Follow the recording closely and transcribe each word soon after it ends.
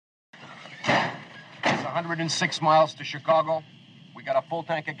106 miles to Chicago. We got a full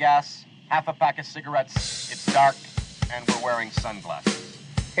tank of gas, half a pack of cigarettes. It's dark, and we're wearing sunglasses.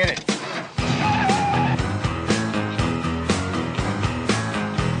 Hit it.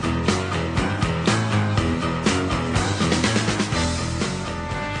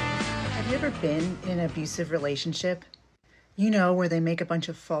 Have you ever been in an abusive relationship? You know, where they make a bunch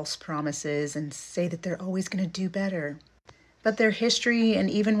of false promises and say that they're always going to do better. But their history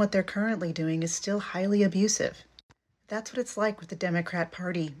and even what they're currently doing is still highly abusive. That's what it's like with the Democrat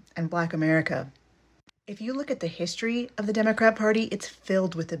Party and Black America. If you look at the history of the Democrat Party, it's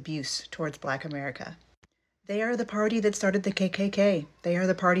filled with abuse towards Black America. They are the party that started the KKK. They are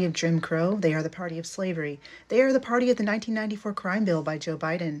the party of Jim Crow. They are the party of slavery. They are the party of the 1994 crime bill by Joe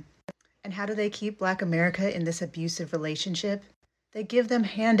Biden. And how do they keep Black America in this abusive relationship? They give them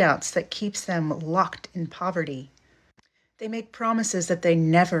handouts that keeps them locked in poverty. They make promises that they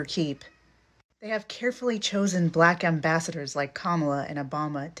never keep. They have carefully chosen Black ambassadors like Kamala and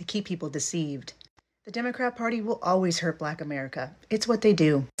Obama to keep people deceived. The Democrat Party will always hurt Black America. It's what they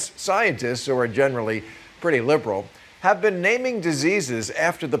do. Scientists, who are generally pretty liberal, have been naming diseases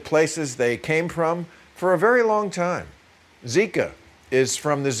after the places they came from for a very long time. Zika is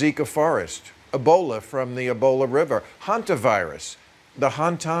from the Zika forest, Ebola from the Ebola River, hantavirus, the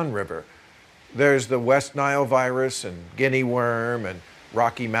Hantan River. There's the West Nile virus and guinea worm and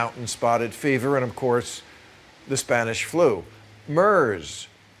Rocky Mountain spotted fever, and of course, the Spanish flu. MERS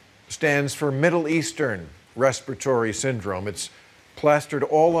stands for Middle Eastern Respiratory Syndrome. It's plastered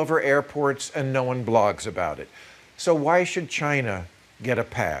all over airports and no one blogs about it. So why should China get a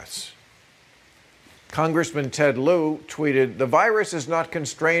pass? Congressman Ted Lieu tweeted, "The virus is not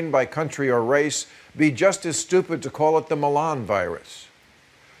constrained by country or race. Be just as stupid to call it the Milan virus."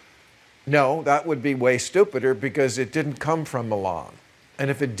 No, that would be way stupider because it didn't come from Milan. And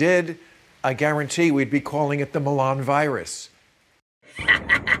if it did, I guarantee we'd be calling it the Milan virus.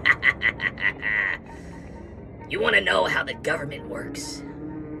 You want to know how the government works?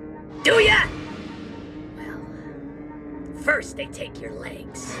 Do ya? Well, first they take your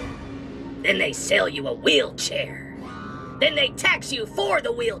legs. Then they sell you a wheelchair. Then they tax you for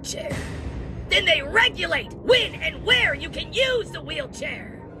the wheelchair. Then they regulate when and where you can use the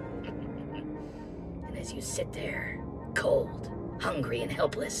wheelchair. And as you sit there, cold, hungry, and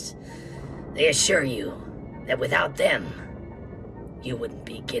helpless, they assure you that without them, you wouldn't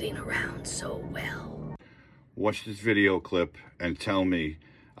be getting around so well. Watch this video clip and tell me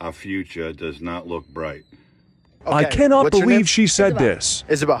our future does not look bright. Okay. I cannot What's your name? believe she said this.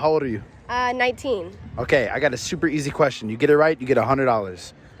 Isabel, how old are you? 19. Okay, I got a super easy question. You get it right, you get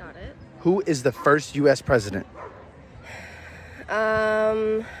 $100. Got it. Who is the first U.S. president?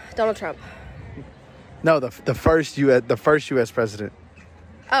 Donald Trump. No, the first U.S. president.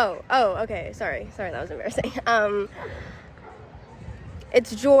 Oh, okay. Sorry, that was embarrassing.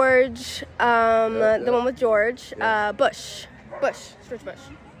 It's George, the one with George, Bush, George Bush.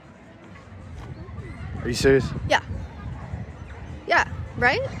 Are you serious? Yeah,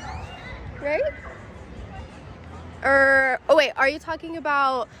 right? Oh wait, are you talking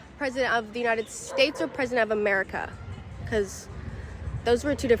about President of the United States or President of America? Because those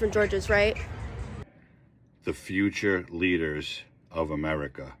were two different Georges, right? The future leaders of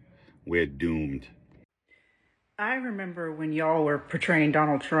America. We're doomed. I remember when y'all were portraying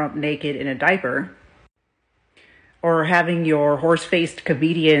Donald Trump naked in a diaper, or having your horse-faced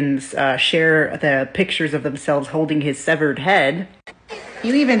comedians share the pictures of themselves holding his severed head.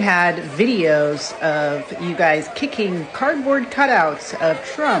 You even had videos of you guys kicking cardboard cutouts of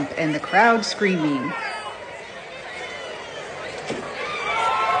Trump and the crowd screaming.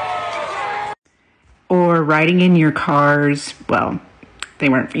 Or riding in your cars, well, they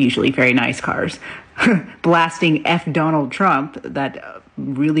weren't usually very nice cars, blasting F Donald Trump, that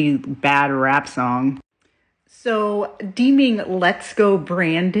really bad rap song. So deeming Let's Go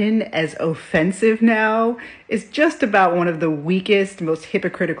Brandon as offensive now is just about one of the weakest, most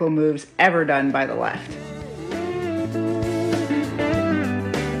hypocritical moves ever done by the left.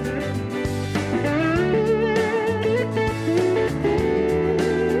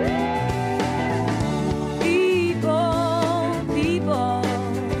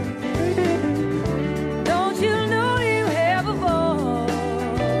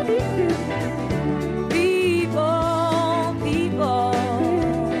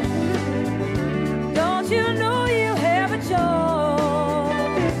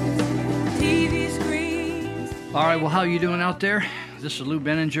 All right, well, how you doing out there? This is Lou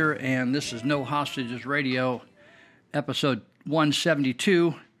Benninger, and this is No Hostages Radio, episode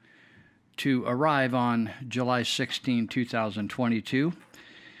 172, to arrive on July 16, 2022.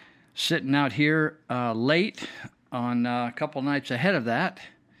 sitting out here late on a couple nights ahead of that.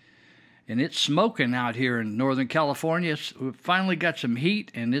 And it's smoking out here in Northern California. We finally got some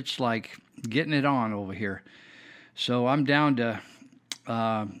heat, and it's like getting it on over here. So I'm down to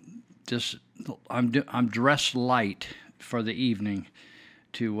I'm dressed light for the evening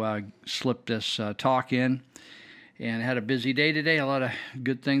to slip this talk in. And had a busy day today, a lot of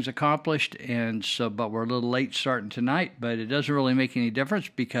good things accomplished, and so, but we're a little late starting tonight, but it doesn't really make any difference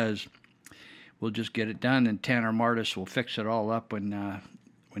because we'll just get it done, and Tanner Martis will fix it all up when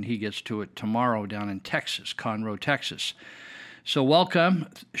he gets to it tomorrow down in Texas, Conroe, Texas. So welcome.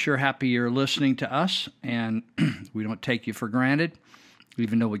 Sure happy you're listening to us, and we don't take you for granted,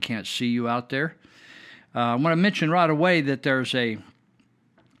 even though we can't see you out there. I want to mention right away that there's a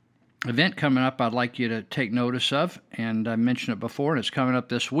event coming up I'd like you to take notice of, and I mentioned it before, and it's coming up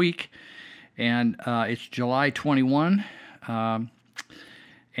this week, and it's July 21, and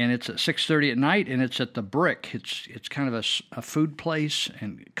it's at 6:30 at night, and it's at the Brick. It's kind of a food place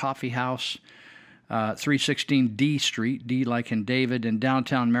and coffee house, 316 D Street, D like in David, in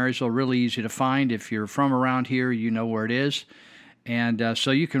downtown Marysville. Really easy to find. If you're from around here, you know where it is, and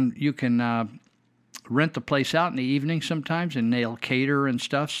so you can rent the place out in the evening sometimes, and they'll cater and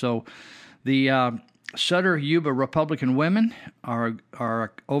stuff. So the Sutter Yuba Republican women are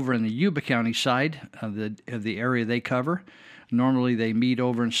over in the Yuba County side of the area they cover. Normally they meet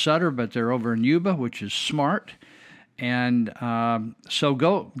over in Sutter, but they're over in Yuba, which is smart. And so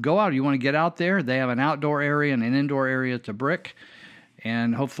go out. You want to get out there. They have an outdoor area and an indoor area at the Brick,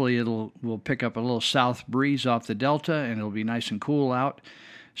 and hopefully we'll pick up a little south breeze off the Delta, and it'll be nice and cool out.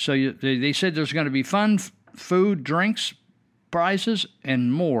 So they said there's going to be fun, food, drinks, prizes,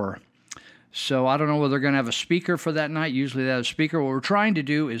 and more. So I don't know whether they're going to have a speaker for that night. Usually they have a speaker. What we're trying to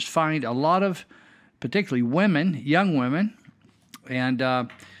do is find a lot of, particularly women, young women, and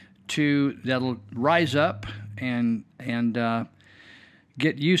that'll rise up and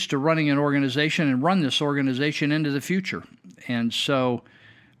get used to running an organization and run this organization into the future. And so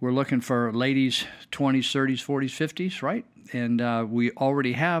we're looking for ladies 20s, 30s, 40s, 50s, right? And we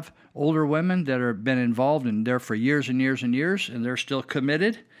already have older women that have been involved and there for years and years and years, and they're still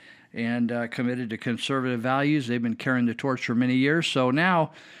committed committed to conservative values. They've been carrying the torch for many years. So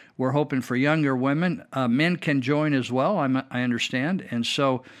now we're hoping for younger women. Men can join as well, I understand. And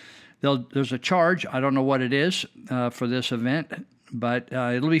so there's a charge. I don't know what it is for this event, but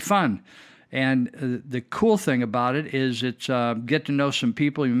it'll be fun. And the cool thing about it is it's get to know some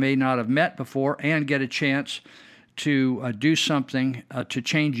people you may not have met before and get a chance to do something to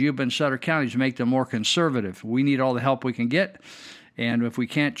change Yuba and Sutter counties, make them more conservative. We need all the help we can get, and if we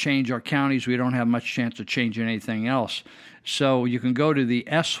can't change our counties, we don't have much chance of changing anything else. So you can go to the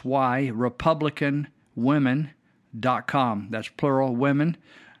syrepublicanwomen.com. That's plural, women.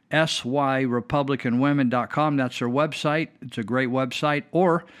 syrepublicanwomen.com. That's their website. It's a great website.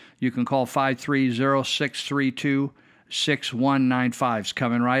 Or you can call 530-632-6195. It's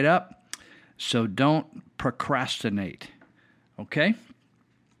coming right up. So don't procrastinate. Okay?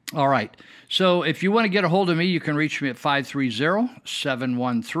 All right. So if you want to get a hold of me, you can reach me at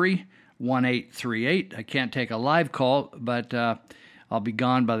 530-713-1838. I can't take a live call, but I'll be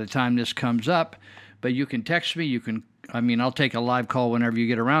gone by the time this comes up. But you can text me. I'll take a live call whenever you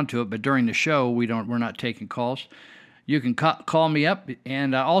get around to it, but during the show, we're not taking calls. You can call me up,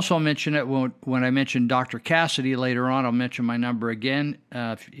 and I also mention it when I mention Dr. Cassidy later on. I'll mention my number again.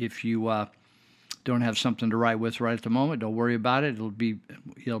 If you don't have something to write with right at the moment, don't worry about it. It'll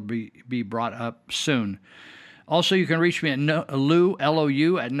be brought up soon. Also, you can reach me at Lou,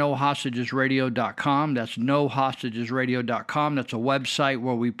 L-O-U, at nohostagesradio.com. That's nohostagesradio.com. That's a website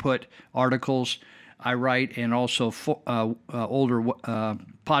where we put articles I write, and also older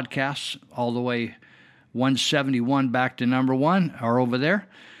podcasts, all the way 171 back to number 1 are over there.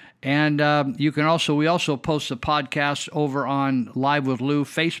 And we also post the podcast over on Live with Lou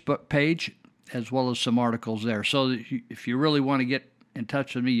Facebook page, as well as some articles there. So if you really want to get in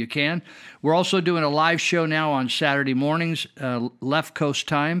touch with me, you can. We're also doing a live show now on Saturday mornings, left coast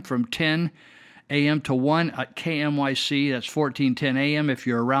time, from 10 a.m. to 1 at KMYC. That's 1410 a.m. if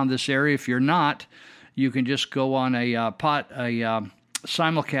you're around this area. If you're not, you can just go on a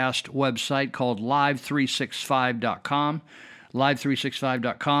simulcast website called live365.com.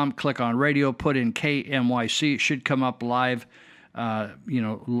 Live365.com. Click on radio, put in KMYC. It should come up live,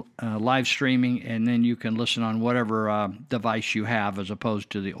 live streaming, and then you can listen on whatever device you have as opposed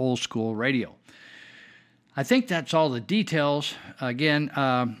to the old school radio. I think that's all the details. Again,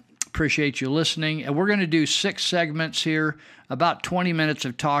 appreciate you listening. And we're going to do 6 segments here, about 20 minutes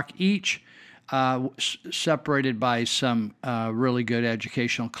of talk each. separated by some really good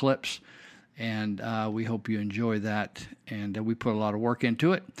educational clips. And we hope you enjoy that. And we put a lot of work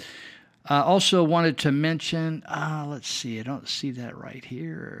into it. Also wanted to mention, let's see, I don't see that right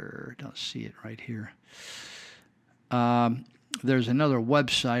here. Don't see it right here. There's another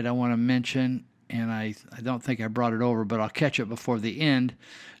website I want to mention, and I don't think I brought it over, but I'll catch it before the end.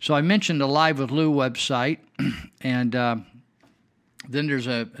 So I mentioned the Live with Lou website, and then there's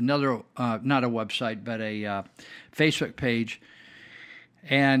another, not a website, but a Facebook page.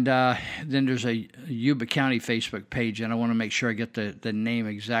 And then there's a Yuba County Facebook page, and I want to make sure I get the name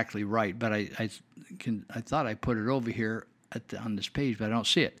exactly right. But I thought I put it over here on this page, but I don't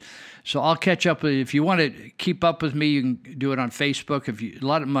see it. So I'll catch up with you. If you want to keep up with me, you can do it on Facebook. A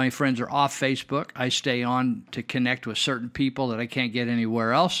lot of my friends are off Facebook. I stay on to connect with certain people that I can't get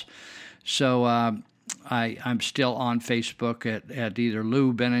anywhere else. So I'm still on Facebook at either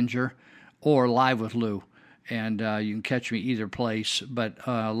Lou Benninger or Live with Lou. And you can catch me either place. But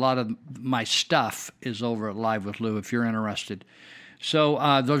a lot of my stuff is over at Live with Lou if you're interested.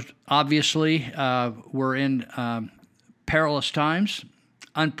 So those obviously we're in perilous times,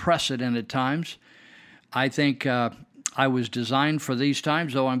 unprecedented times. I think I was designed for these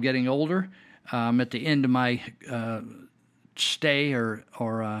times, though I'm getting older. I'm at the end of my stay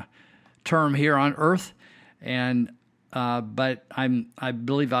or term here on Earth, and but I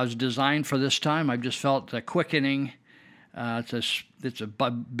believe I was designed for this time. I've just felt a quickening. It's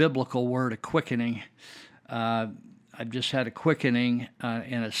a biblical word, a quickening. I've just had a quickening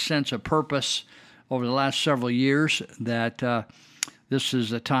and a sense of purpose over the last several years that this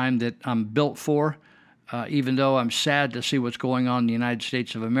is a time that I'm built for. Even though I'm sad to see what's going on in the United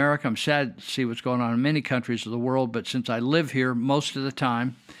States of America, I'm sad to see what's going on in many countries of the world, but since I live here most of the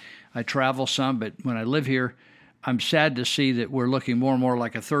time, I travel some, but when I live here, I'm sad to see that we're looking more and more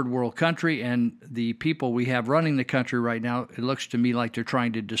like a third world country, and the people we have running the country right now, it looks to me like they're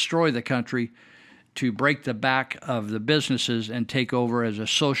trying to destroy the country to break the back of the businesses and take over as a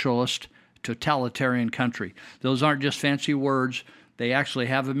socialist, totalitarian country. Those aren't just fancy words. They actually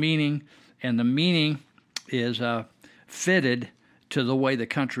have a meaning, and the meaning is fitted to the way the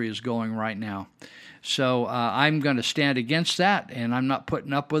country is going right now. So I'm going to stand against that, and I'm not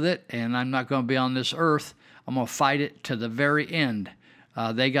putting up with it, and I'm not going to be on this earth. I'm going to fight it to the very end.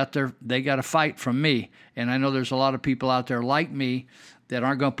 They got a fight from me, and I know there's a lot of people out there like me that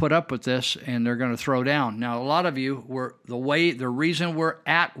aren't going to put up with this, and they're going to throw down. Now, a lot of you, the reason we're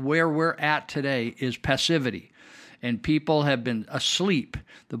at where we're at today is passivity, and people have been asleep.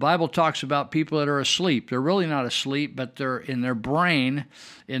 The Bible talks about people that are asleep. They're really not asleep, but they're in their brain,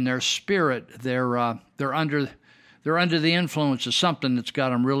 in their spirit. They're under the influence of something that's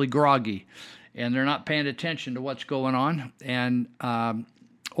got them really groggy, and they're not paying attention to what's going on, and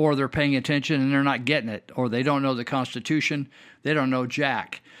or they're paying attention and they're not getting it, or they don't know the Constitution. They don't know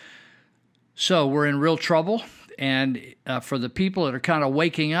jack. So we're in real trouble, and for the people that are kind of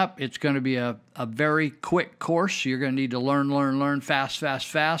waking up, it's going to be a very quick course. You're going to need to learn fast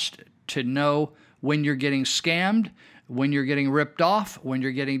to know when you're getting scammed, when you're getting ripped off, when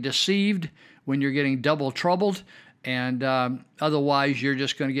you're getting deceived, when you're getting double troubled, and otherwise you're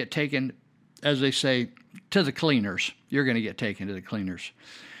just going to get taken, as they say, to the cleaners. You're going to get taken to the cleaners.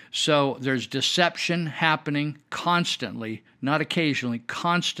 So there's deception happening constantly, not occasionally,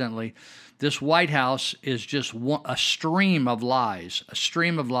 constantly. This White House is just a stream of lies,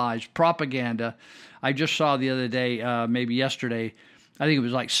 propaganda. I just saw the other day, maybe yesterday, I think it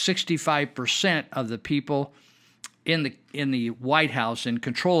was like 65% of the people in the White House in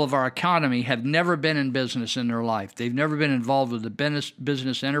control of our economy have never been in business in their life. They've never been involved with a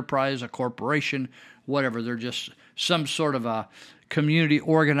business enterprise, a corporation, whatever. They're just some sort of a community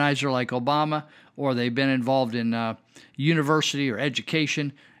organizer like Obama, or they've been involved in university or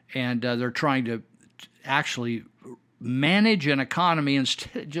education, and they're trying to actually manage an economy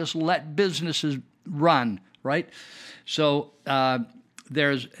instead just let businesses run, right? So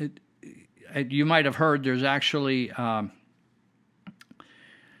there's, you might have heard, there's actually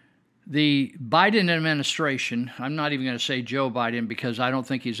the Biden administration. I'm not even going to say Joe Biden because I don't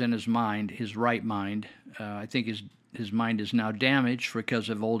think he's in his mind, his right mind. I think his mind is now damaged because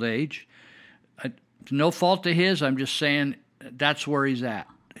of old age. No fault to his. I'm just saying that's where he's at.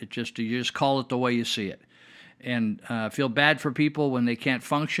 You just call it the way you see it. And feel bad for people when they can't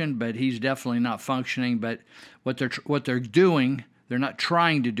function, but he's definitely not functioning. But what they're doing, they're not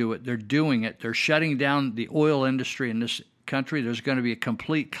trying to do it. They're doing it. They're shutting down the oil industry in this country. There's going to be a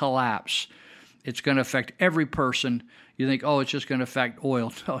complete collapse It's going to affect every person. You think, oh, it's just going to affect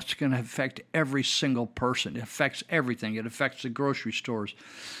oil. No, it's going to affect every single person. It affects everything. It affects the grocery stores.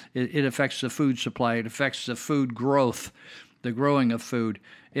 It affects the food supply. It affects the food growth, the growing of food.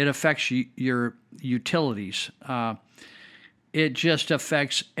 It affects your utilities. It just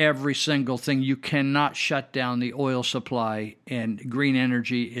affects every single thing. You cannot shut down the oil supply, and green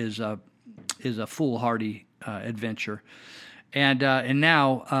energy is a foolhardy adventure. And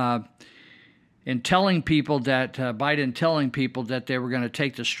now, in telling people that Biden telling people that they were going to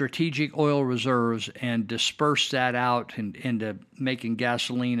take the strategic oil reserves and disperse that out into making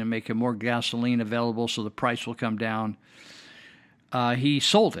gasoline and making more gasoline available so the price will come down, he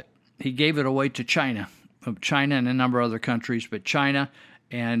sold it. He gave it away to China and a number of other countries, but China,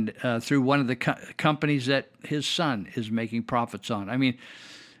 and through one of the companies that his son is making profits on. I mean,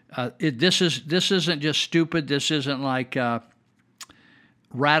 this isn't just stupid. This isn't like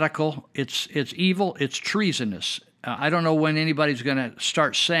radical. It's evil. It's treasonous. I don't know when anybody's going to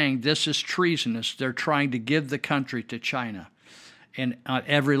start saying this is treasonous. They're trying to give the country to China, and at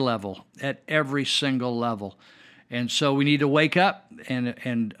every level, at every single level. And so we need to wake up,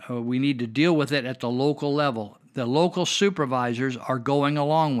 and we need to deal with it at the local level. The local supervisors are going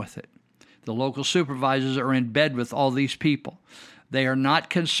along with it. The local supervisors are in bed with all these people. They are not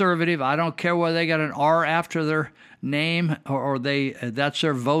conservative. I don't care whether they got an R after their name or that's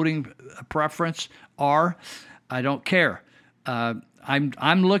their voting preference. R, I don't care.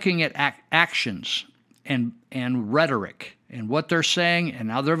 I'm looking at actions and rhetoric and what they're saying and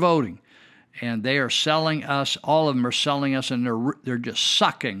how they're voting. And they are selling us, all of them are selling us, and they're just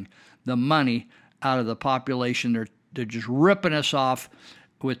sucking the money out of the population. They're just ripping us off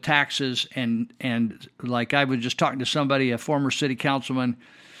with taxes. And like I was just talking to somebody, a former city councilman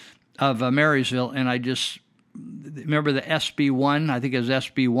of Marysville, and I just remember the SB1, I think it was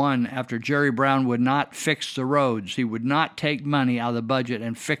SB1, after Jerry Brown would not fix the roads. He would not take money out of the budget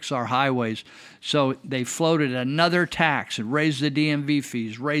and fix our highways. So they floated another tax and raised the DMV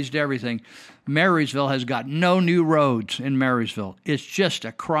fees, raised everything. Marysville has got no new roads in Marysville. It's just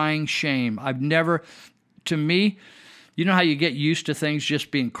a crying shame. To me, you know how you get used to things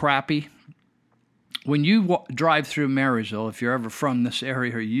just being crappy? When you drive through Marysville, if you're ever from this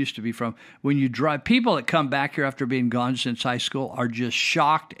area or you used to be from, when you drive, people that come back here after being gone since high school are just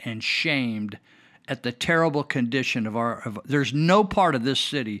shocked and shamed at the terrible condition of there's no part of this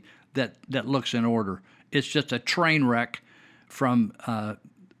city that looks in order. It's just a train wreck from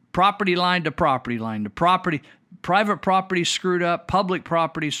property line to property line to property. Private property screwed up, public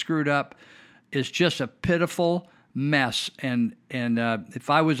property screwed up. It's just a pitiful mess, and if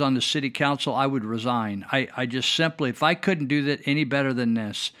I was on the city council, I would resign. I just simply, if I couldn't do that any better than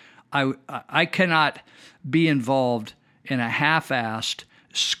this, I cannot be involved in a half-assed,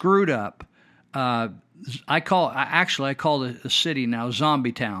 screwed up. I call the city now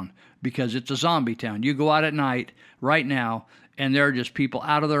Zombie Town, because it's a zombie town. You go out at night right now, and there are just people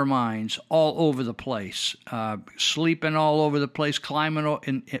out of their minds all over the place, sleeping all over the place, climbing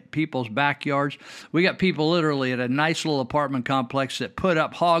in people's backyards. We got people literally at a nice little apartment complex that put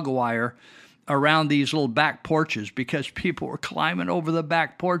up hog wire around these little back porches because people were climbing over the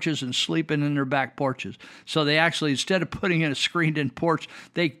back porches and sleeping in their back porches. So they actually, instead of putting in a screened-in porch,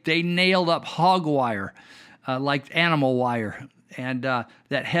 they nailed up hog wire, like animal wire, and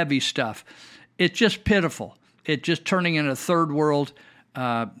that heavy stuff. It's just pitiful. It's just turning into a third world,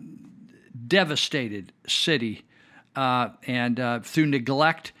 devastated city, and through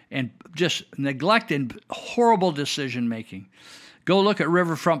neglect and horrible decision making. Go look at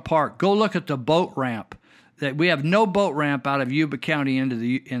Riverfront Park. Go look at the boat ramp. That we have no boat ramp out of Yuba County into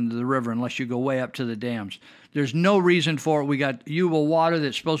the river unless you go way up to the dams. There's no reason for it. We got Yuba Water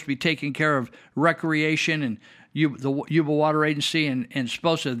that's supposed to be taking care of recreation and the Yuba Water Agency, and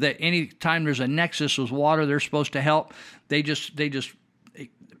supposed to, that any time there's a nexus with water, they're supposed to help.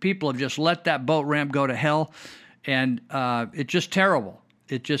 People have just let that boat ramp go to hell, and it's just terrible.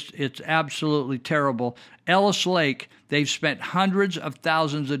 It's absolutely terrible. Ellis Lake, they've spent hundreds of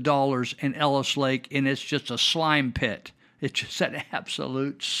thousands of dollars in Ellis Lake, and it's just a slime pit. It's just an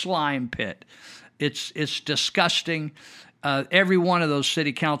absolute slime pit. It's disgusting. Every one of those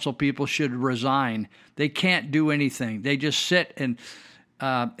city council people should resign. They can't do anything. They just sit and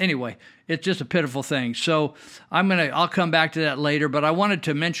anyway, it's just a pitiful thing. So I'll come back to that later, but I wanted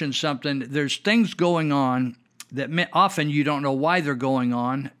to mention something. There's things going on that often you don't know why they're going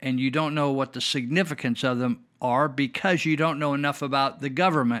on, and you don't know what the significance of them are because you don't know enough about the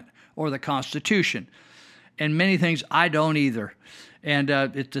government or the Constitution. And many things I don't either. And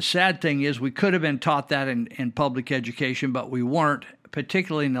the sad thing is we could have been taught that in public education, but we weren't.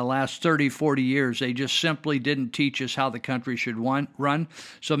 particularly in the last 30, 40 years. They just simply didn't teach us how the country should run.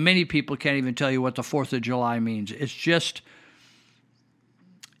 So many people can't even tell you what the 4th of July means. It's just,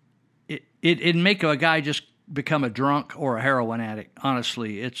 it'd make a guy just become a drunk or a heroin addict,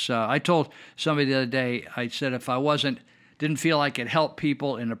 honestly. It's I told somebody the other day, I said if I didn't feel I could help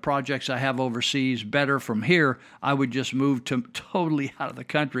people in the projects I have overseas better from here, I would just move totally out of the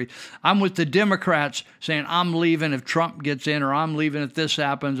country. I'm with the Democrats saying I'm leaving if Trump gets in, or I'm leaving if this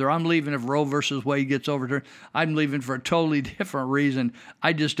happens, or I'm leaving if Roe versus Wade gets overturned. I'm leaving for a totally different reason.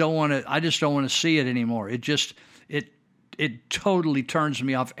 I just don't want to see it anymore. It totally turns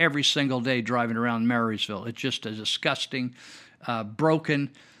me off every single day driving around Marysville. It's just a disgusting,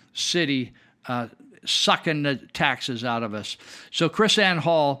 broken city, sucking the taxes out of us. So KrisAnne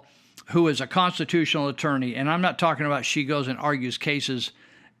Hall, who is a constitutional attorney, and I'm not talking about she goes and argues cases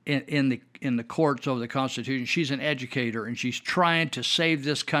in the courts over the Constitution. She's an educator, and she's trying to save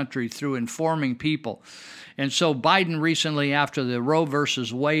this country through informing people. And so Biden recently, after the Roe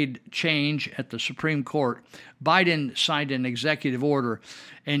versus Wade change at the Supreme Court, Biden signed an executive order.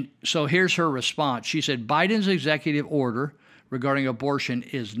 And so here's her response. She said, Biden's executive order regarding abortion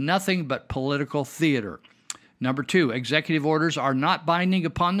is nothing but political theater. Number 2, executive orders are not binding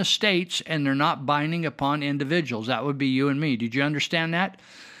upon the states, and they're not binding upon individuals. That would be you and me. Did you understand that?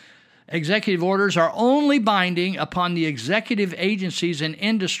 Executive orders are only binding upon the executive agencies and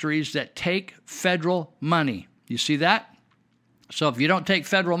industries that take federal money. You see that? So if you don't take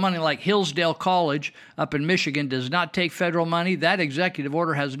federal money, like Hillsdale College up in Michigan does not take federal money, that executive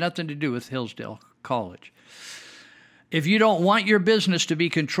order has nothing to do with Hillsdale College. If you don't want your business to be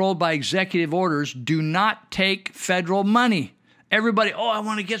controlled by executive orders, do not take federal money. Everybody, I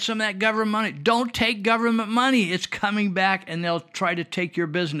want to get some of that government money. Don't take government money. It's coming back, and they'll try to take your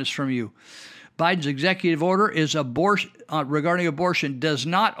business from you. Biden's executive order is regarding abortion does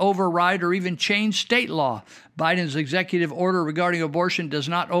not override or even change state law. Biden's executive order regarding abortion does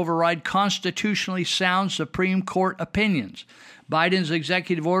not override constitutionally sound Supreme Court opinions. Biden's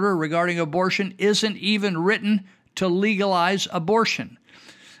executive order regarding abortion isn't even written to legalize abortion.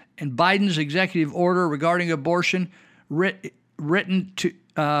 And Biden's executive order regarding abortion written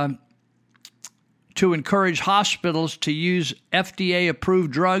to encourage hospitals to use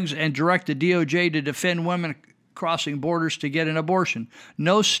FDA-approved drugs and direct the DOJ to defend women crossing borders to get an abortion.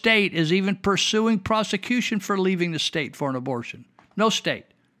 No state is even pursuing prosecution for leaving the state for an abortion. No state.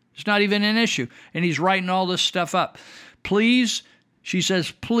 It's not even an issue. And he's writing all this stuff up. Please, she says,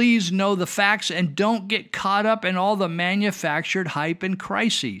 please know the facts and don't get caught up in all the manufactured hype and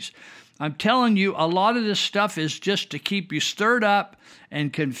crises. I'm telling you, a lot of this stuff is just to keep you stirred up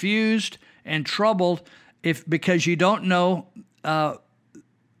and confused and troubled because you don't know.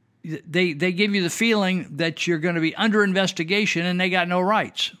 They give you the feeling that you're going to be under investigation and they got no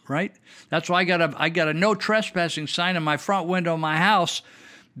rights, right? That's why I got a no trespassing sign in my front window of my house,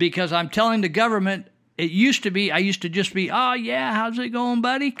 because I'm telling the government. I used to just be, oh yeah, how's it going,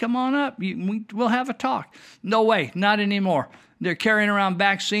 buddy? Come on up. We'll have a talk. No way, not anymore. They're carrying around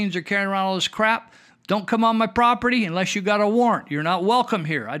vaccines. They're carrying around all this crap. Don't come on my property unless you got a warrant. You're not welcome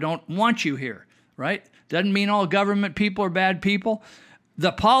here. I don't want you here, right? Doesn't mean all government people are bad people.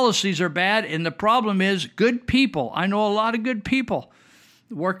 The policies are bad, and the problem is good people. I know a lot of good people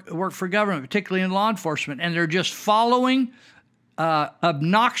work for government, particularly in law enforcement, and they're just following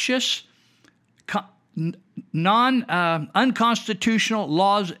obnoxious, unconstitutional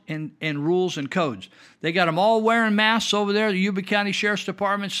laws and rules and codes. They got them all wearing masks over there, the Yuba County Sheriff's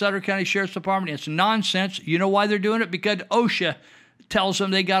Department, Sutter County Sheriff's Department. It's nonsense. You know why they're doing it? Because OSHA tells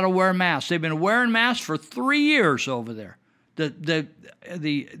them they got to wear masks. They've been wearing masks for 3 years over there. The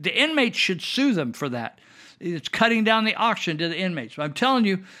inmates should sue them for that. It's cutting down the oxygen to the inmates. I'm telling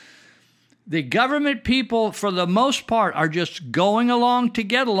you, the government people, for the most part, are just going along to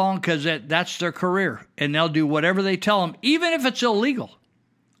get along because that's their career, and they'll do whatever they tell them, even if it's illegal.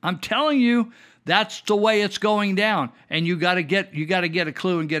 I'm telling you, that's the way it's going down, and you got to get a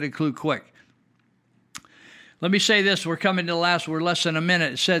clue and get a clue quick. Let me say this: we're less than a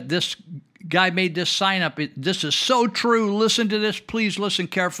minute. It said this guy made this sign up. This is so true. Listen to this. Please listen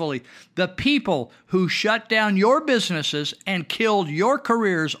carefully. The people who shut down your businesses and killed your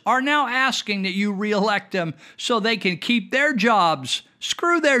careers are now asking that you reelect them so they can keep their jobs.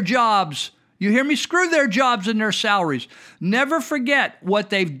 Screw their jobs. You hear me? Screw their jobs and their salaries. Never forget what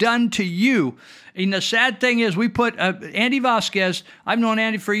they've done to you. And the sad thing is we put Andy Vasquez. I've known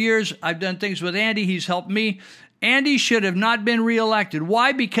Andy for years. I've done things with Andy. He's helped me. Andy should have not been reelected.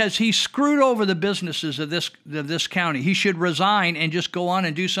 Why? Because he screwed over the businesses of this county. He should resign and just go on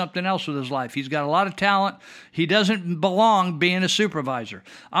and do something else with his life. He's got a lot of talent. He doesn't belong being a supervisor.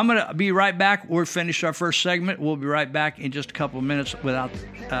 I'm going to be right back. We'll finish our first segment. We'll be right back in just a couple of minutes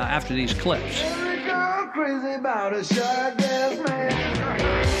after these clips. Crazy about a short-ass man.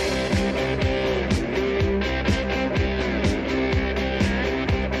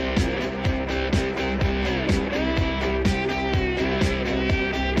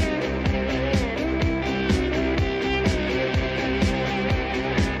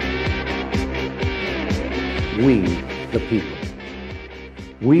 We, the people.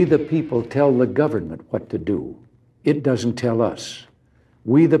 We, the people, tell the government what to do. It doesn't tell us.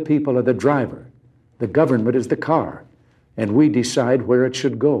 We, the people, are the driver. The government is the car. And we decide where it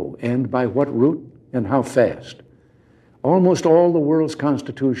should go and by what route and how fast. Almost all the world's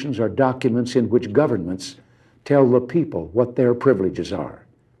constitutions are documents in which governments tell the people what their privileges are.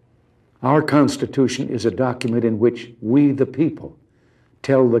 Our Constitution is a document in which we, the people,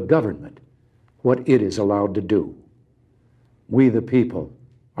 tell the government what it is allowed to do. We, the people,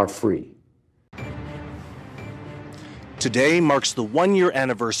 are free. Today marks the one-year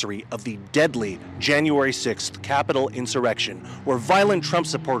anniversary of the deadly January 6th Capitol insurrection, where violent Trump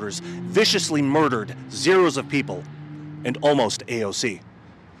supporters viciously murdered zeros of people and almost AOC.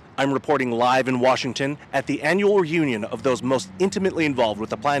 I'm reporting live in Washington at the annual reunion of those most intimately involved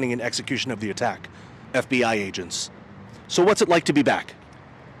with the planning and execution of the attack, FBI agents. So what's it like to be back?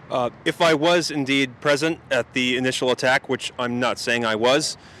 If I was indeed present at the initial attack, which I'm not saying I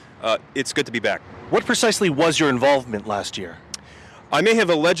was, it's good to be back. What precisely was your involvement last year? I may have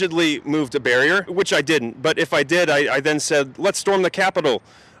allegedly moved a barrier, which I didn't, but if I did, I then said, let's storm the Capitol,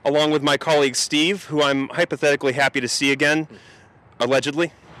 along with my colleague Steve, who I'm hypothetically happy to see again,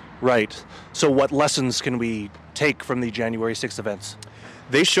 allegedly. Right. So what lessons can we take from the January 6th events?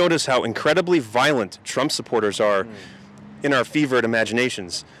 They showed us how incredibly violent Trump supporters are in our fevered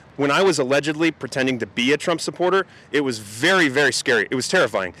imaginations. When I was allegedly pretending to be a Trump supporter, it was very, very scary. It was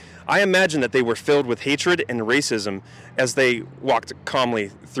terrifying. I imagine that they were filled with hatred and racism as they walked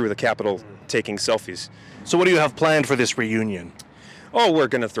calmly through the Capitol taking selfies. So what do you have planned for this reunion? Oh, we're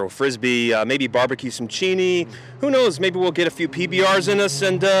going to throw Frisbee, maybe barbecue some chini. Who knows, maybe we'll get a few PBRs in us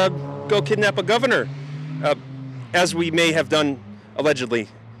and go kidnap a governor, as we may have done allegedly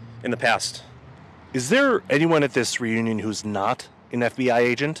in the past. Is there anyone at this reunion who's not an FBI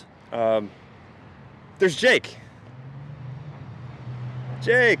agent? There's Jake.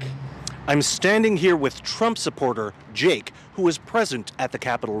 Jake. I'm standing here with Trump supporter Jake, who was present at the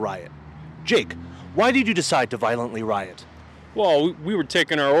Capitol riot. Jake, why did you decide to violently riot? Well, we were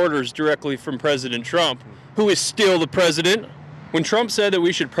taking our orders directly from President Trump, who is still the president. When Trump said that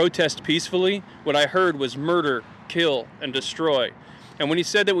we should protest peacefully, what I heard was murder, kill, and destroy. And when he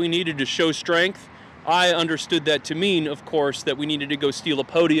said that we needed to show strength, I understood that to mean, of course, that we needed to go steal a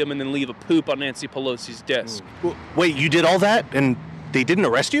podium and then leave a poop on Nancy Pelosi's desk. Wait, you did all that and they didn't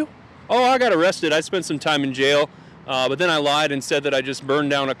arrest you? Oh, I got arrested. I spent some time in jail, but then I lied and said that I just burned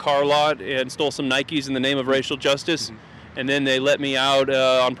down a car lot and stole some Nikes in the name of racial justice. And then they let me out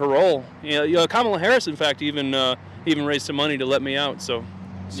on parole. You know, Kamala Harris, in fact, even raised some money to let me out. So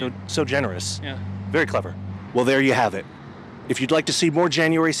generous. Yeah. Very clever. Well, there you have it. If you'd like to see more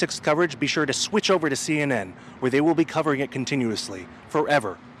January 6th coverage, be sure to switch over to CNN, where they will be covering it continuously,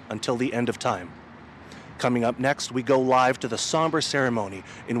 forever, until the end of time. Coming up next, we go live to the somber ceremony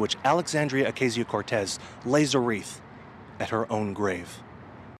in which Alexandria Ocasio-Cortez lays a wreath at her own grave.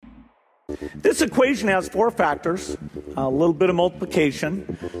 This equation has four factors, a little bit of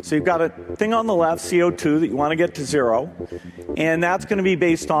multiplication. So you've got a thing on the left, CO2, that you want to get to zero. And that's going to be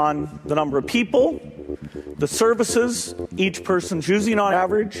based on the number of people, the services each person's using on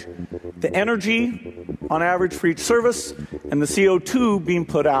average, the energy on average for each service, and the CO2 being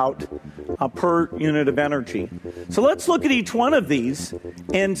put out per unit of energy. So let's look at each one of these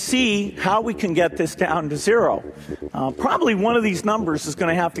and see how we can get this down to zero. Probably one of these numbers is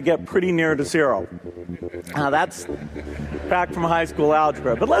going to have to get pretty near to zero. That's back from high school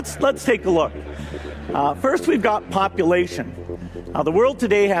algebra, but let's take a look. First, we've got population. The world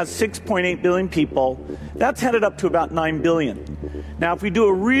today has 6.8 billion people. That's headed up to about 9 billion. Now, if we do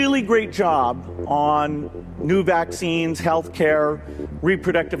a really great job on new vaccines, healthcare,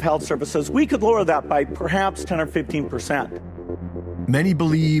 reproductive health services, we could lower that by perhaps 10 or 15%. Many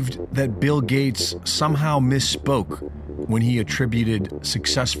believed that Bill Gates somehow misspoke when he attributed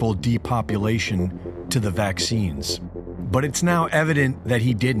successful depopulation to the vaccines. But it's now evident that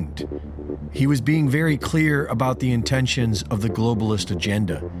he didn't. He was being very clear about the intentions of the globalist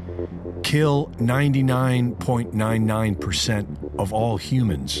agenda. kill 99.99% of all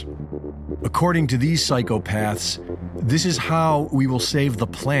humans. According to these psychopaths, this is how we will save the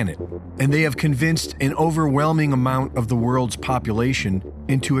planet, and they have convinced an overwhelming amount of the world's population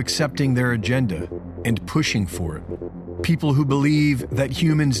into accepting their agenda and pushing for it. People who believe that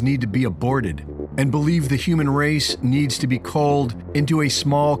humans need to be aborted and believe the human race needs to be culled into a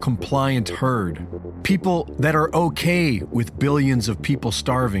small, compliant herd. People that are okay with billions of people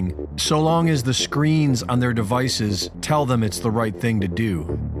starving so long as the screens on their devices tell them it's the right thing to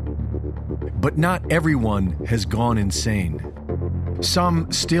do. But not everyone has gone insane.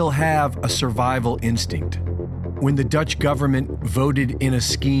 Some still have a survival instinct. When the Dutch government voted in a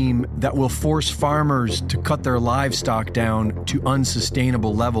scheme that will force farmers to cut their livestock down to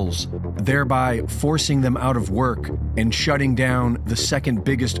unsustainable levels, thereby forcing them out of work and shutting down the second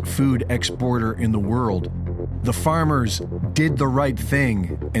biggest food exporter in the world, the farmers did the right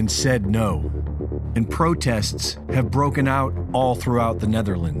thing and said no. And protests have broken out all throughout the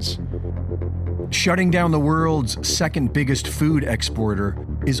Netherlands. Shutting down the world's second biggest food exporter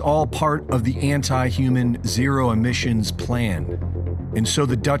is all part of the anti-human zero emissions plan. And so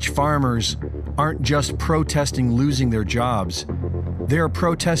the Dutch farmers aren't just protesting losing their jobs, they are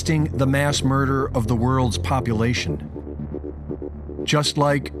protesting the mass murder of the world's population. Just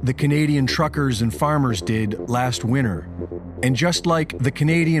like the Canadian truckers and farmers did last winter, and just like the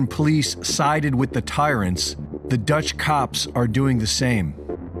Canadian police sided with the tyrants, the Dutch cops are doing the same.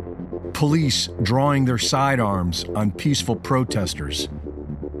 Police drawing their sidearms on peaceful protesters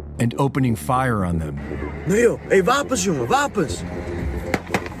and opening fire on them. Nee joh, hey, wapens jongen, wapens!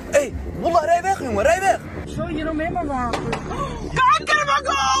 Hey, Wallah, rij weg jongen, rij weg! Zo, je nog meer maar wapens.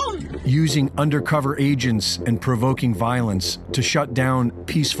 Using undercover agents and provoking violence to shut down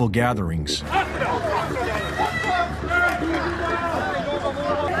peaceful gatherings.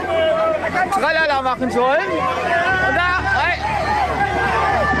 Tralala machen sollen. Und da,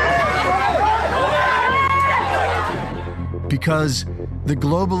 Because the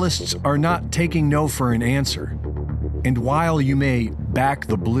globalists are not taking no for an answer. And while you may back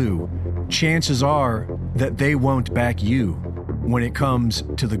the blue, chances are that they won't back you when it comes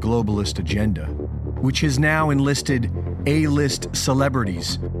to the globalist agenda, which has now enlisted A-list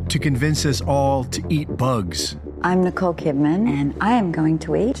celebrities to convince us all to eat bugs. I'm Nicole Kidman, and I am going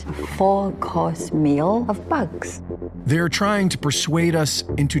to eat a 4-course meal of bugs. They're trying to persuade us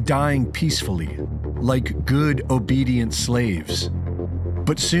into dying peacefully, like good, obedient slaves.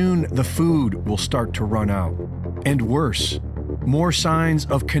 But soon the food will start to run out. And worse, more signs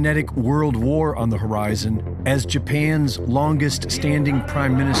of kinetic world war on the horizon as Japan's longest-standing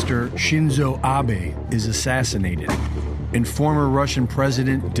Prime Minister Shinzo Abe is assassinated, and former Russian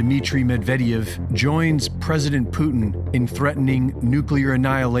President Dmitry Medvedev joins President Putin in threatening nuclear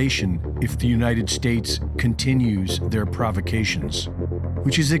annihilation if the United States continues their provocations,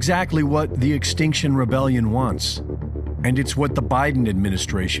 which is exactly what the Extinction Rebellion wants, and it's what the Biden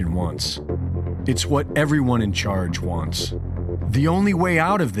administration wants. It's what everyone in charge wants. The only way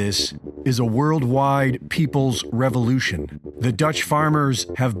out of this is a worldwide people's revolution. The Dutch farmers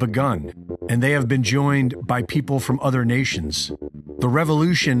have begun, and they have been joined by people from other nations. The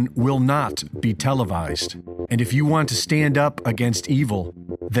revolution will not be televised. And if you want to stand up against evil,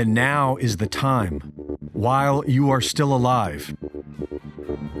 then now is the time, while you are still alive.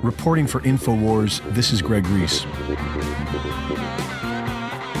 Reporting for InfoWars, this is Greg Reese.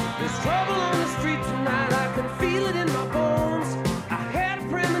 There's trouble on the street tonight, I can feel it in my bones. I had a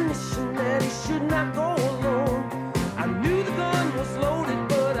premonition that he should not go alone. I knew the gun was loaded,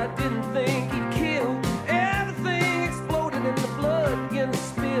 but I didn't think he'd kill. Everything exploded and the blood began to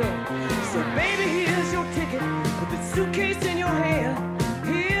spill. So baby, here's your ticket, put the suitcase in your hand.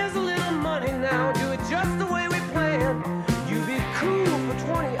 Here's a little money now, do it just the way we planned. You be cool for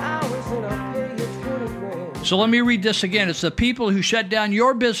 20 hours and I'll pay you 20 grand. So let me read this again. It's the people who shut down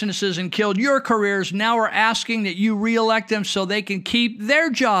your businesses and killed your careers now are asking that you reelect them so they can keep their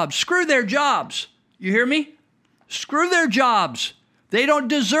jobs. Screw their jobs. You hear me? Screw their jobs. They don't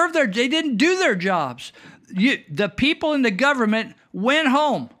deserve they didn't do their jobs. The people in the government went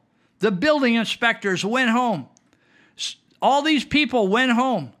home. The building inspectors went home. All these people went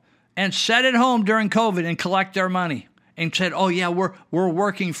home and sat at home during COVID and collect their money. And said, oh, yeah, we're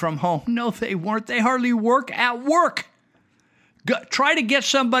working from home. No, they weren't. They hardly work at work. Try to get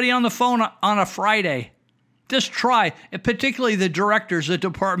somebody on the phone on a Friday. Just try, and particularly the directors, the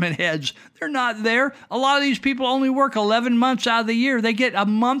department heads. They're not there. A lot of these people only work 11 months out of the year. They get a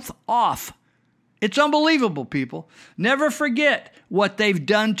month off. It's unbelievable, people. Never forget what they've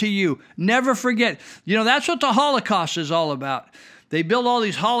done to you. Never forget. You know, that's what the Holocaust is all about. They build all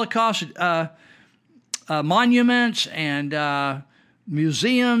these Holocaust monuments and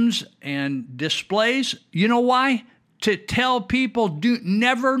museums and displays. You know why? To tell people,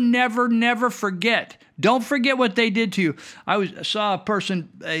 never forget. Don't forget what they did to you. I saw a person,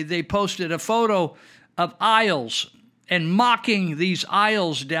 they posted a photo of aisles and mocking these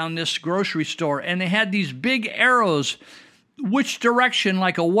aisles down this grocery store. And they had these big arrows, which direction,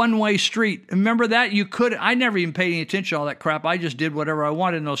 like a one-way street. Remember that? I never even paid any attention to all that crap. I just did whatever I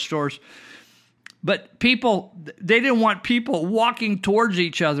wanted in those stores. But people, they didn't want people walking towards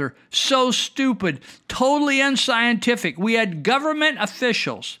each other. So stupid, totally unscientific. We had government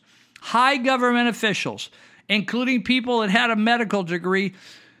officials, high government officials, including people that had a medical degree,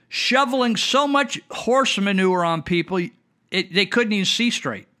 shoveling so much horse manure on people, they couldn't even see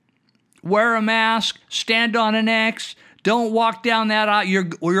straight. Wear a mask, stand on an X, don't walk down that aisle.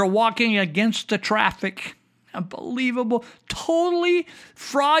 You're walking against the traffic. Unbelievable, totally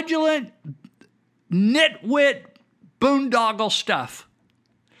fraudulent, nitwit, boondoggle stuff.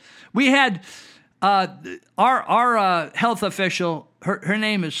 We had our health official, her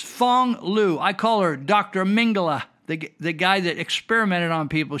name is Fong Lu. I call her Dr. Mingala, the guy that experimented on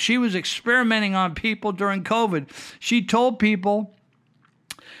people. She was experimenting on people during COVID. She told people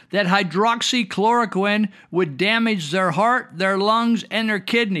that hydroxychloroquine would damage their heart, their lungs, and their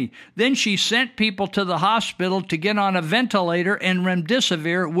kidney. Then she sent people to the hospital to get on a ventilator and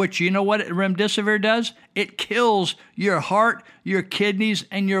remdesivir, which you know what remdesivir does? It kills your heart, your kidneys,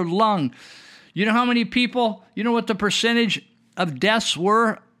 and your lung. You know how many people, you know what the percentage of deaths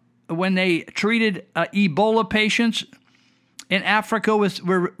were when they treated Ebola patients in Africa with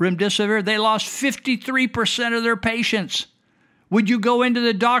remdesivir? They lost 53% of their patients. Would you go into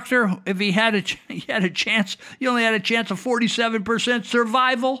the doctor if he had a chance? You only had a chance of 47%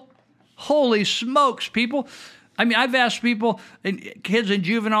 survival. Holy smokes, people! I mean, I've asked people, kids in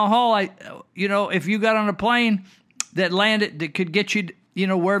juvenile hall. If you got on a plane that landed that could get you,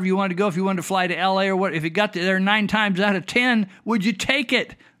 wherever you wanted to go. If you wanted to fly to LA or what, if you got there 9 times out of 10, would you take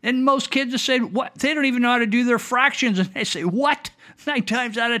it? And most kids have said, what? They don't even know how to do their fractions, and they say, what? 9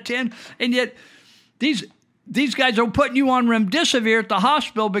 times out of 10, and yet these guys are putting you on remdesivir at the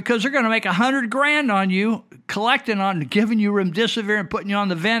hospital because they're going to make $100,000 on you, giving you remdesivir and putting you on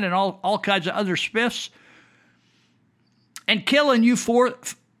the vent and all kinds of other spiffs, and killing you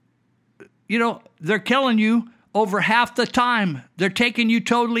they're killing you over half the time. They're taking you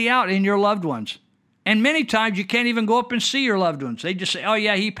totally out in your loved ones. And many times you can't even go up and see your loved ones. They just say, oh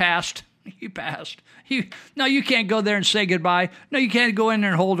yeah, he passed. He passed. No, you can't go there and say goodbye. No, you can't go in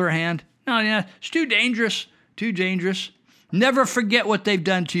there and hold her hand. No, yeah, it's too dangerous. Too dangerous. Never forget what they've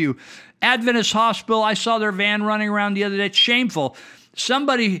done to you. Adventist Hospital, I saw their van running around the other day. It's shameful.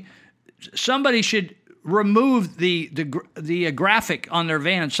 Somebody should remove the graphic on their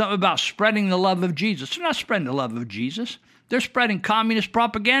van, something about spreading the love of Jesus. They're not spreading the love of Jesus. They're spreading communist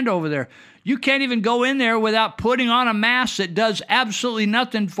propaganda over there. You can't even go in there without putting on a mask that does absolutely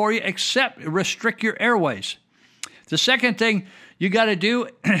nothing for you except restrict your airways. The second thing you got to do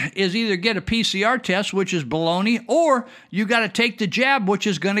is either get a PCR test, which is baloney, or you got to take the jab, which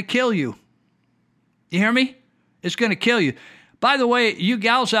is going to kill you. You hear me? It's going to kill you. By the way, you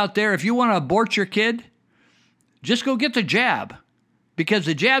gals out there, if you want to abort your kid, just go get the jab, because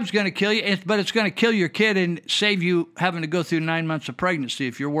the jab's going to kill you, but it's going to kill your kid and save you having to go through 9 months of pregnancy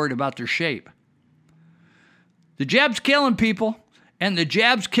if you're worried about their shape. The jab's killing people, and the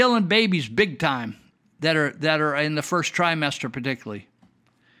jab's killing babies big time. That are in the first trimester particularly.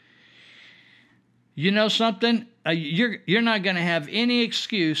 You know something? You're not going to have any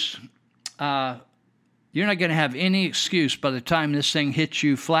excuse. You're not going to have any excuse by the time this thing hits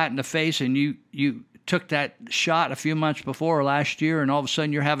you flat in the face and you took that shot a few months before or last year, and all of a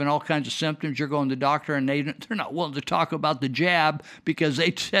sudden you're having all kinds of symptoms. You're going to the doctor, and they're not willing to talk about the jab because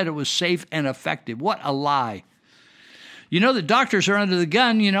they said it was safe and effective. What a lie. The doctors are under the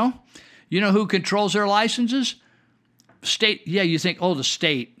gun, You know who controls their licenses? State. Yeah, you think, the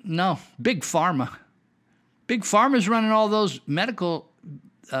state. No, Big Pharma. Big Pharma's running all those medical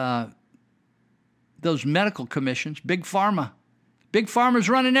commissions. Big Pharma. Big Pharma's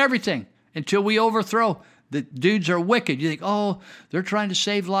running everything until we overthrow. The dudes are wicked. You think, they're trying to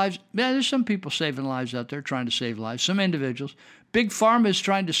save lives. Yeah, there's some people saving lives out there trying to save lives. Some individuals. Big Pharma is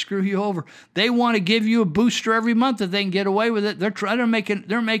trying to screw you over. They want to give you a booster every month if they can get away with it.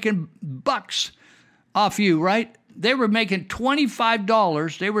 They're making bucks off you, right? They were making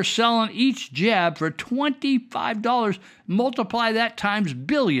 $25. They were selling each jab for $25. Multiply that times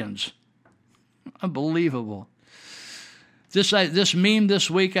billions. Unbelievable. This meme this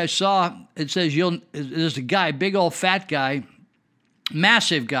week I saw, it says there's a guy, big old fat guy,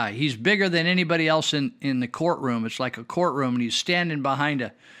 Massive guy. He's bigger than anybody else in the courtroom. It's like a courtroom, and he's standing behind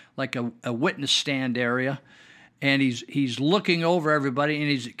a witness stand area, and he's looking over everybody, and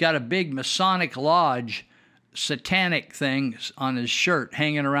he's got a big Masonic lodge satanic thing on his shirt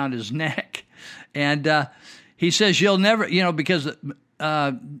hanging around his neck. And he says, you'll never, because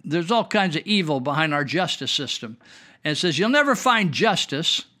there's all kinds of evil behind our justice system. And it says, you'll never find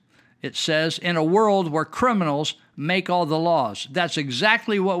justice, it says, in a world where criminals make all the laws. That's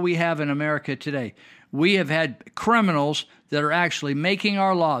exactly what we have in America today. We have had criminals that are actually making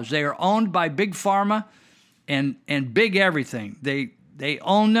our laws. They are owned by Big Pharma and big everything. They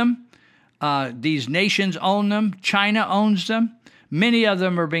own them. These nations own them. China owns them. Many of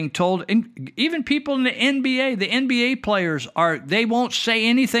them are being told, and even people in the NBA players they won't say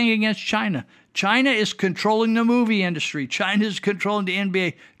anything against China. China is controlling the movie industry. China is controlling the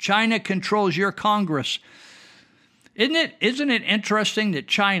NBA. China controls your Congress. Isn't it interesting that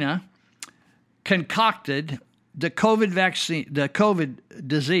China concocted the COVID vaccine, the COVID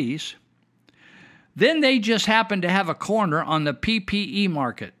disease? Then they just happened to have a corner on the PPE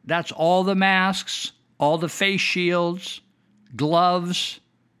market. That's all the masks, all the face shields, gloves,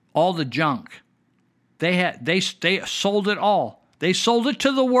 all the junk. They sold it all. They sold it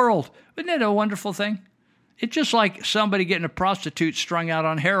to the world. Isn't that a wonderful thing? It's just like somebody getting a prostitute strung out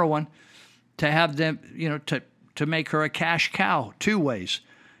on heroin to have them, to make her a cash cow. Two ways.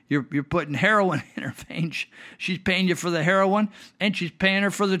 You're putting heroin in her veins. She's paying you for the heroin, and she's paying you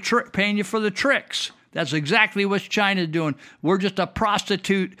for the tricks. That's exactly what China's doing. We're just a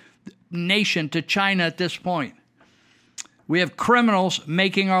prostitute nation to China at this point. We have criminals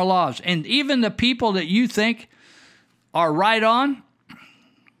making our laws. And even the people that you think are right on,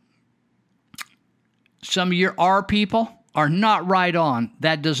 some of our people are not right on.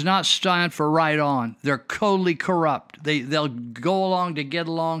 That does not stand for right on. They're totally corrupt. They'll go along to get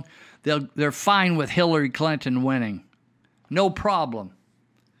along. They're fine with Hillary Clinton winning. No problem.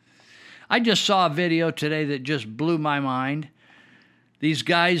 I just saw a video today that just blew my mind. These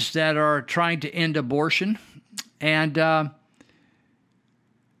guys that are trying to end abortion, and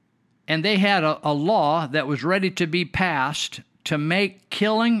they had a law that was ready to be passed to make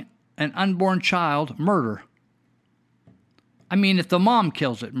killing an unborn child murder. I mean, if the mom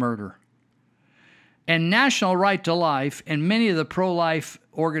kills it, murder. And National Right to Life and many of the pro-life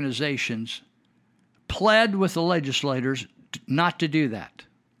organizations pled with the legislators not to do that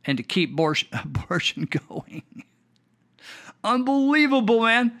and to keep abortion going. Unbelievable,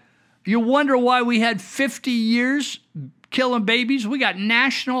 man. You wonder why we had 50 years killing babies? We got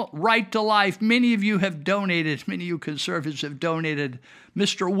National Right to Life. Many of you have donated. Many of you conservatives have donated.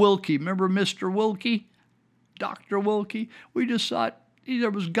 Mr. Wilkie, remember Mr. Wilkie? Dr. Wilkie? We just thought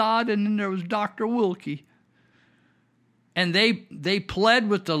there was God and then there was Dr. Wilkie. And they pled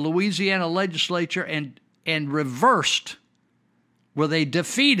with the Louisiana legislature and reversed, where they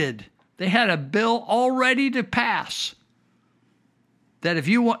defeated. They had a bill all ready to pass that if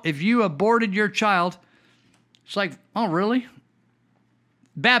you aborted your child, it's like, oh, really?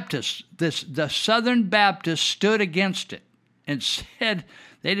 Baptists, the Southern Baptists stood against it and said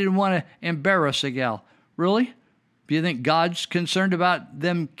they didn't want to embarrass a gal. Really? Do you think God's concerned about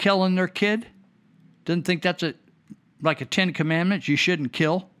them killing their kid? Doesn't think that's like a 10 Commandments, you shouldn't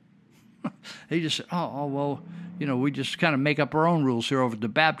kill? They just said, well, we just kind of make up our own rules here over the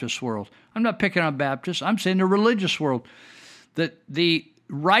Baptist world. I'm not picking on Baptists. I'm saying the religious world. That the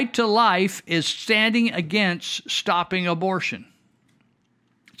right to life is standing against stopping abortion.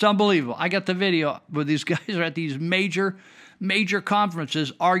 It's unbelievable. I got the video where these guys are at these major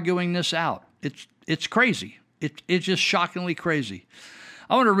conferences arguing this out. It's crazy. It's just shockingly crazy.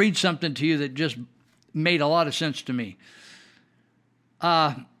 I want to read something to you that just made a lot of sense to me.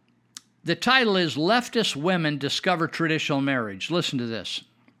 The title is Leftist Women Discover Traditional Marriage. Listen to this.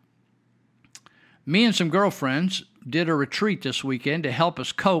 Me and some girlfriends did a retreat this weekend to help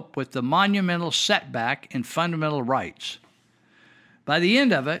us cope with the monumental setback in fundamental rights. By the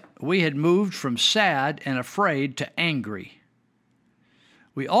end of it, we had moved from sad and afraid to angry.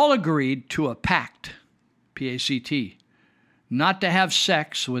 We all agreed to a pact, P-A-C-T, not to have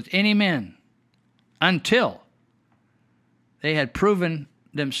sex with any men until they had proven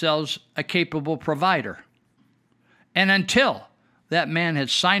themselves a capable provider, and until that man had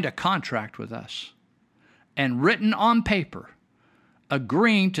signed a contract with us and written on paper,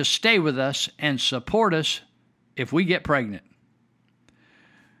 agreeing to stay with us and support us if we get pregnant.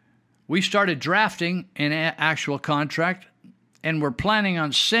 We started drafting an actual contract, and we're planning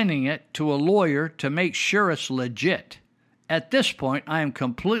on sending it to a lawyer to make sure it's legit. At this point, I am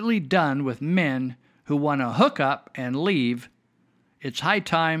completely done with men who want to hook up and leave It's high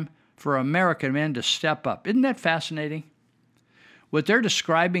time for American men to step up. Isn't that fascinating? What they're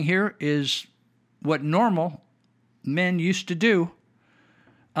describing here is what normal men used to do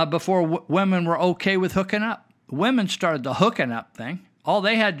before women were okay with hooking up. Women started the hooking up thing. All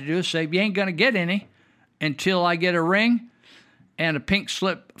they had to do is say, you ain't going to get any until I get a ring and a pink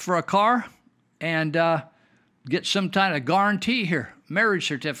slip for a car and get some kind of guarantee here, marriage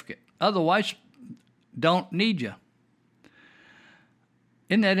certificate. Otherwise, don't need you.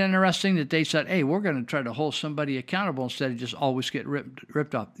 Isn't that interesting that they said, hey, we're going to try to hold somebody accountable instead of just always get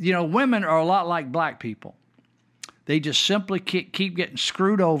ripped off? You know, women are a lot like black people. They just simply keep getting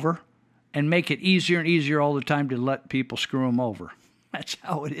screwed over and make it easier and easier all the time to let people screw them over. That's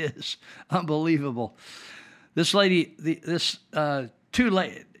how it is. Unbelievable. This lady, this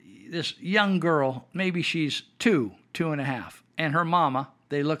young girl, maybe she's 2.5, and her mama,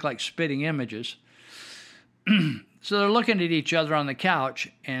 they look like spitting images. So they're looking at each other on the couch,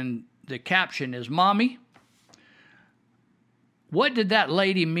 and the caption is, Mommy, what did that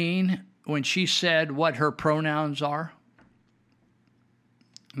lady mean when she said what her pronouns are?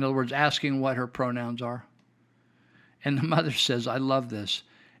 In other words, asking what her pronouns are. And the mother says, I love this.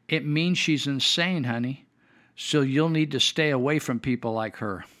 It means she's insane, honey. So you'll need to stay away from people like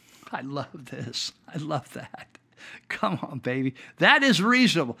her. I love this. I love that. Come on, baby. That is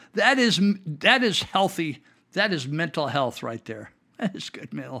reasonable. That is healthy. That is mental health right there. That is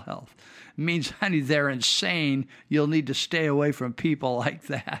good mental health. It means, honey, they're insane. You'll need to stay away from people like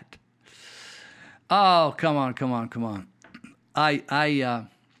that. Oh, come on.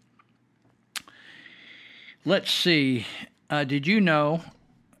 Let's see. Did you know,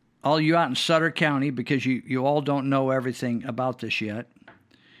 all you out in Sutter County, because you all don't know everything about this yet,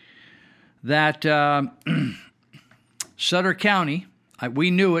 that Sutter County,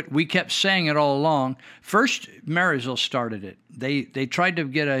 we knew it. We kept saying it all along. First, Marysville started it. They tried to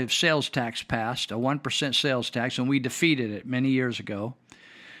get a sales tax passed, a 1% sales tax, and we defeated it many years ago.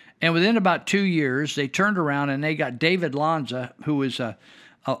 And within about 2 years, they turned around and they got David Lanza, who was a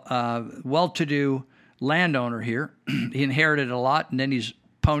well-to-do landowner here. He inherited a lot, and then he's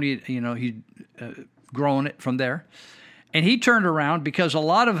grown it from there. And he turned around because a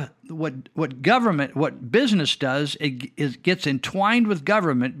lot of what business does, it gets entwined with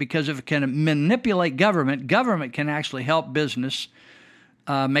government, because if it can manipulate government can actually help business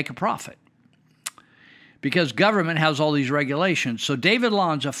make a profit. Because government has all these regulations. So David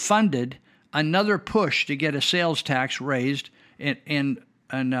Lanza funded another push to get a sales tax raised in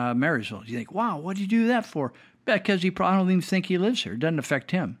Marysville. You think, wow, what did you do that for? Because I don't even think he lives here. It doesn't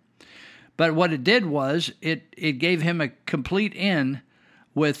affect him. But what it did was it gave him a complete in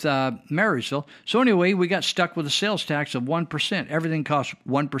with Marysville. So anyway, we got stuck with a sales tax of 1%. Everything costs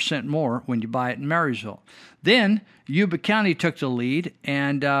 1% more when you buy it in Marysville. Then Yuba County took the lead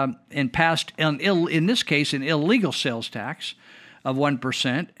and passed, in this case, an illegal sales tax of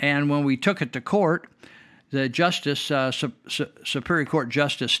 1%. And when we took it to court, the Justice, Superior Court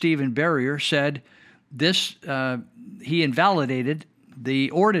Justice Stephen Berrier said this. He invalidated the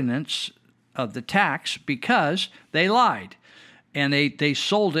ordinance of the tax because they lied. And they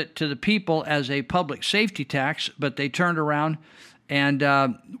sold it to the people as a public safety tax, but they turned around and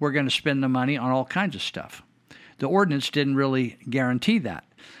were going to spend the money on all kinds of stuff. The ordinance didn't really guarantee that.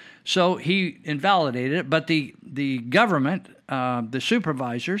 So he invalidated it, but the government, the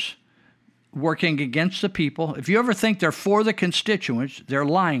supervisors, working against the people, if you ever think they're for the constituents, they're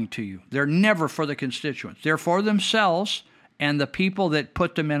lying to you. They're never for the constituents. They're for themselves and the people that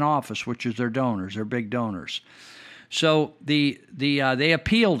put them in office, which is their donors, their big donors. So they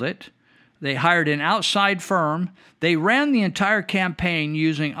appealed it. They hired an outside firm. They ran the entire campaign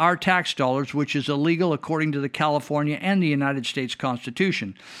using our tax dollars, which is illegal according to the California and the United States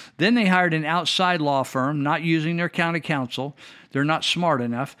Constitution. Then they hired an outside law firm, not using their county council. They're not smart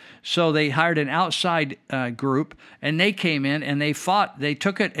enough. So they hired an outside group, and they came in and they fought. They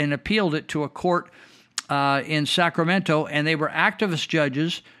took it and appealed it to a court in Sacramento, and they were activist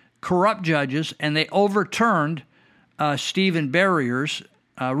judges, corrupt judges, and they overturned Stephen Berrier's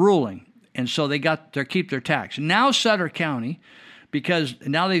ruling. And so they keep their tax. Now Sutter County, because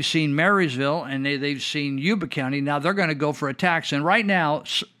now they've seen Marysville and they've seen Yuba County, now they're going to go for a tax. And right now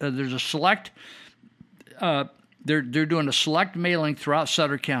there's a select, they're doing a select mailing throughout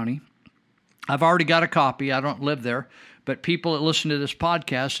Sutter County. I've already got a copy. I don't live there, but people that listen to this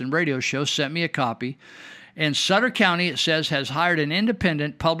podcast and radio show sent me a copy. And Sutter County, it says, has hired an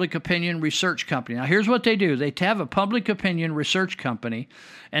independent public opinion research company. Now, here's what they do. They have a public opinion research company,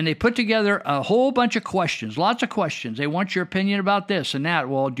 and they put together a whole bunch of questions, lots of questions. They want your opinion about this and that.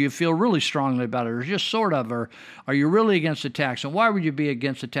 Well, do you feel really strongly about it, or just sort of, or are you really against the tax? And why would you be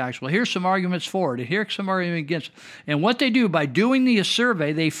against the tax? Well, here's some arguments for it, and here's some arguments against. And what they do, by doing the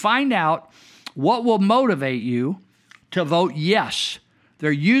survey, they find out what will motivate you to vote yes.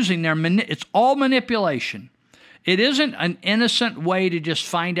 They're using it's all manipulation. It isn't an innocent way to just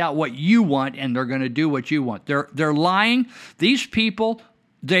find out what you want and they're going to do what you want. They're lying. These people,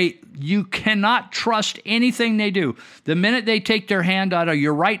 you cannot trust anything they do. The minute they take their hand out of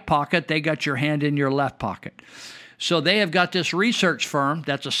your right pocket, they got your hand in your left pocket. So they have got this research firm.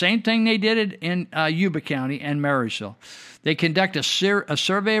 That's the same thing they did in Yuba County and Marysville. They conduct a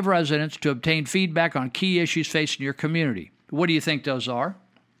survey of residents to obtain feedback on key issues facing your community. What do you think those are?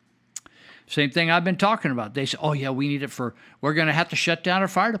 Same thing I've been talking about. They say, oh, yeah, we need it we're going to have to shut down our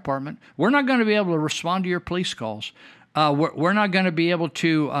fire department. We're not going to be able to respond to your police calls. We're not going to be able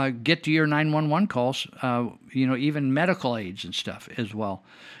to get to your 911 calls, even medical aids and stuff as well.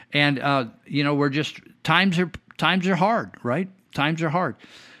 And, we're just, times are hard, right? Times are hard.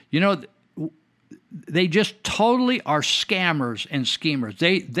 They just totally are scammers and schemers.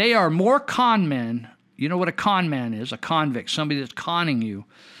 They are more con men. You know what a con man is? A convict, somebody that's conning you.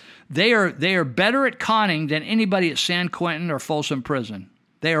 They are better at conning than anybody at San Quentin or Folsom Prison.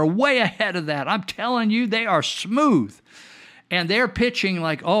 They are way ahead of that. I'm telling you, they are smooth. And they're pitching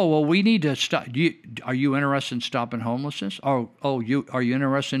like, oh, well, we need to stop. Are you interested in stopping homelessness? Are you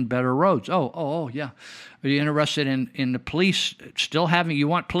interested in better roads? Oh, yeah. Are you interested in the police still having, you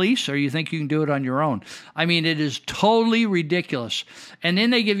want police, or you think you can do it on your own? I mean, it is totally ridiculous. And then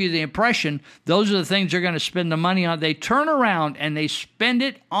they give you the impression those are the things they're going to spend the money on. They turn around and they spend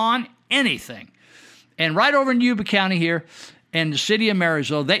it on anything. And right over in Yuba County here and the city of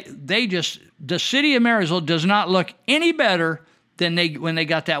Marysville, the city of Marysville does not look any better than when they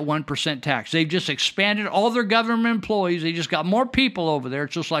got that 1% tax. They've just expanded all their government employees. They just got more people over there.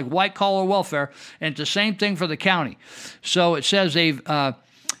 It's just like white-collar welfare, and it's the same thing for the county. So it says they've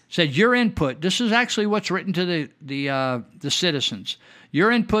said your input. This is actually what's written to the citizens. Your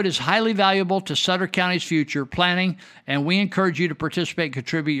input is highly valuable to Sutter County's future planning, and we encourage you to participate and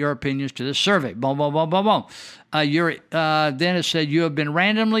contribute your opinions to this survey. Boom, boom, boom, boom, boom. Then it said you have been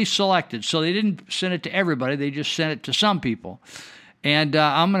randomly selected. So they didn't send it to everybody. They just sent it to some people. And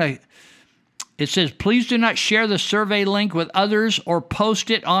it says, please do not share the survey link with others or post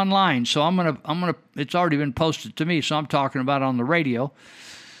it online. So it's already been posted to me, so I'm talking about it on the radio.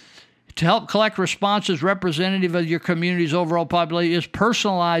 To help collect responses representative of your community's overall population is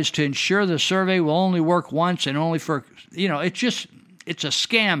personalized to ensure the survey will only work once and only for, it's a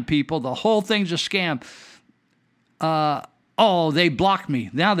scam, people. The whole thing's a scam. They blocked me.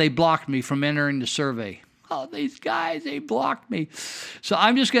 Now they blocked me from entering the survey. Oh, these guys, they blocked me. So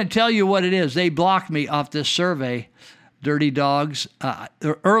I'm just going to tell you what it is. They blocked me off this survey, dirty dogs.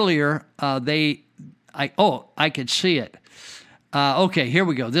 Earlier, I could see it. Okay, here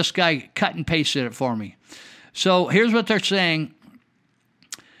we go. This guy cut and pasted it for me. So here's what they're saying.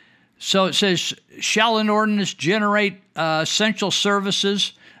 So it says, shall an ordinance generate essential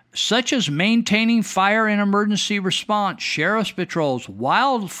services such as maintaining fire and emergency response, sheriff's patrols,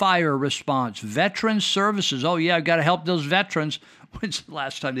 wildfire response, veteran services. Oh, yeah, I've got to help those veterans. When's the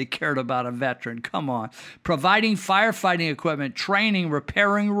last time they cared about a veteran? Come on. Providing firefighting equipment, training,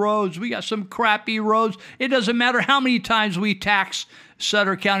 repairing roads. We got some crappy roads. It doesn't matter how many times we tax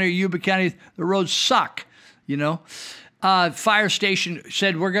Sutter County or Yuba County, the roads suck, Fire station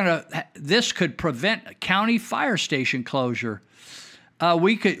said this could prevent a county fire station closure.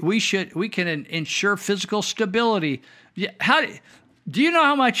 We can ensure physical stability. Do you know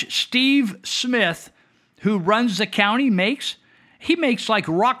how much Steve Smith, who runs the county, makes? He makes like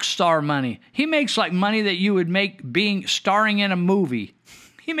rock star money. He makes like money that you would make starring in a movie.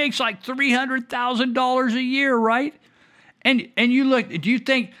 He makes like $300,000 a year, right? And you look, do you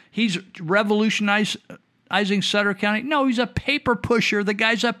think he's revolutionizing Sutter County? No, he's a paper pusher. The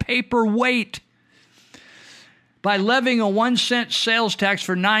guy's a paperweight. By levying a 1-cent sales tax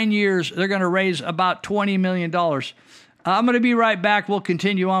for 9 years, they're going to raise about $20 million. I'm going to be right back. We'll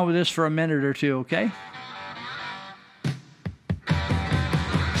continue on with this for a minute or two, okay?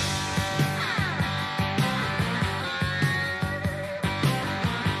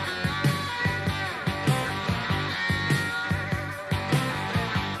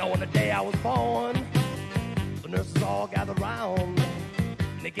 On the day I was born, the nurses all gathered round,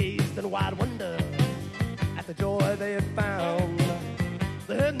 and they gazed in wide wonder at the joy they had found.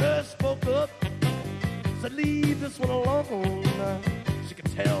 The head nurse spoke up, said, leave this one alone. She could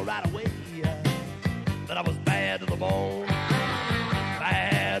tell right away that I was bad to the bone.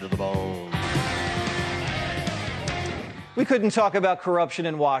 Bad to the bone. We couldn't talk about corruption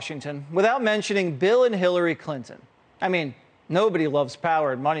in Washington without mentioning Bill and Hillary Clinton. I mean, nobody loves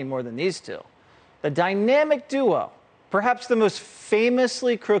power and money more than these two. The dynamic duo, perhaps the most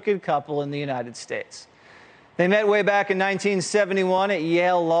famously crooked couple in the United States. They met way back in 1971 at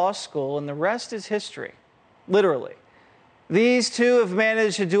Yale Law School, and the rest is history, literally. These two have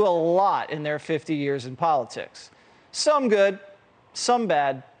managed to do a lot in their 50 years in politics. Some good, some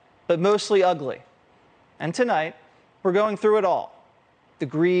bad, but mostly ugly. And tonight, we're going through it all. The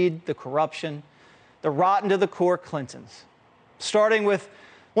greed, the corruption, the rotten to the core Clintons. Starting with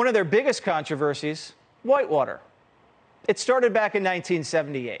one of their biggest controversies, Whitewater. It started back in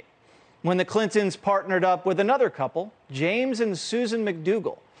 1978, when the Clintons partnered up with another couple, James and Susan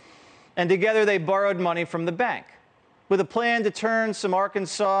McDougal. And together they borrowed money from the bank, with a plan to turn some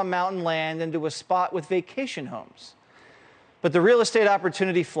Arkansas mountain land into a spot with vacation homes. But the real estate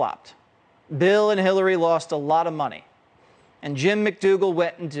opportunity flopped. Bill and Hillary lost a lot of money. And Jim McDougal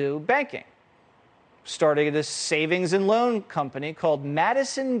went into banking, starting a savings and loan company called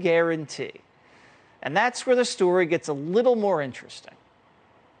Madison Guaranty. And that's where the story gets a little more interesting.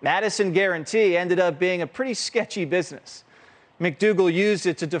 Madison Guaranty ended up being a pretty sketchy business. McDougal used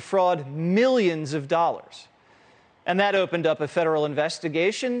it to defraud millions of dollars. And that opened up a federal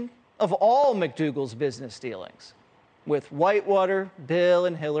investigation of all McDougal's business dealings, with Whitewater, Bill,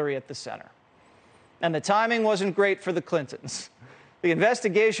 and Hillary at the center. And the timing wasn't great for the Clintons. The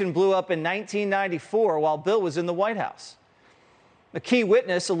investigation blew up in 1994 while Bill was in the White House. A key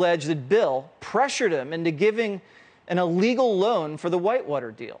witness alleged that Bill pressured him into giving an illegal loan for the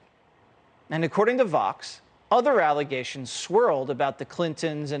Whitewater deal. And according to Vox, other allegations swirled about the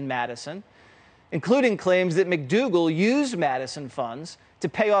Clintons and Madison, including claims that McDougal used Madison funds to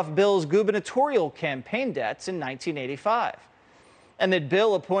pay off Bill's gubernatorial campaign debts in 1985, and that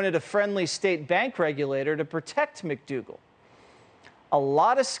Bill appointed a friendly state bank regulator to protect McDougal. A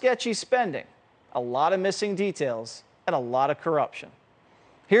lot of sketchy spending, a lot of missing details, and a lot of corruption.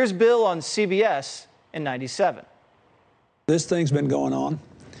 Here's Bill on CBS in '97. This thing's been going on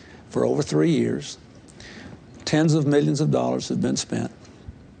for over 3 years. Tens of millions of dollars have been spent.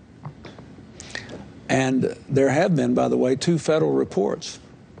 And there have been, by the way, 2 federal reports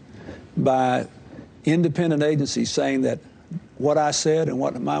by independent agencies saying that what I said and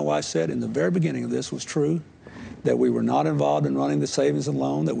what my wife said in the very beginning of this was true, that we were not involved in running the savings and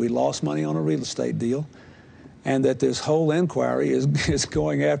loan, that we lost money on a real estate deal, and that this whole inquiry is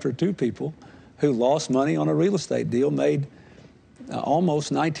going after 2 people who lost money on a real estate deal made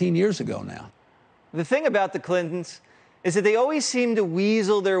almost 19 years ago now. The thing about the Clintons is that they always seem to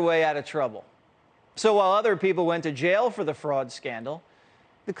weasel their way out of trouble. So while other people went to jail for the fraud scandal,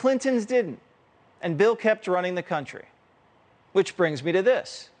 the Clintons didn't, and Bill kept running the country. Which brings me to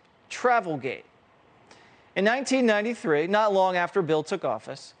this, Travelgate. In 1993, not long after Bill took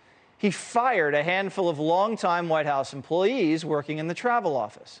office, he fired a handful of longtime White House employees working in the travel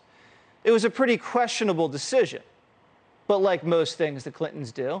office. It was a pretty questionable decision, but like most things the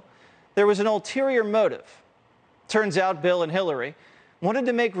Clintons do, there was an ulterior motive. Turns out Bill and Hillary wanted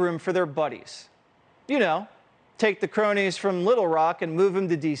to make room for their buddies. You know, take the cronies from Little Rock and move them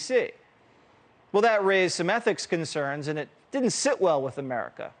to D.C. Well, that raised some ethics concerns, and it didn't sit well with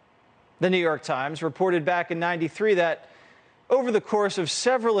America. The New York Times reported back in '93 that over the course of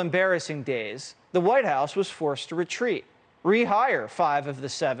several embarrassing days, the White House was forced to retreat, rehire 5 of the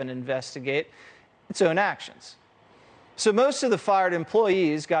 7, investigate its own actions. So most of the fired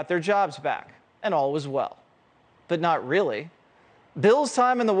employees got their jobs back, and all was well. But not really. Bill's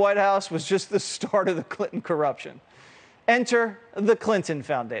time in the White House was just the start of the Clinton corruption. Enter the Clinton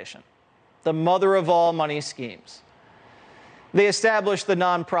Foundation, the mother of all money schemes. They established the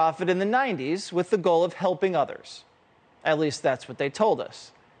nonprofit in the 90s with the goal of helping others. At least that's what they told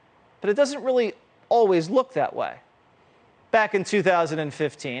us. But it doesn't really always look that way. Back in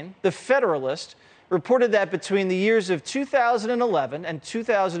 2015, The Federalist reported that between the years of 2011 and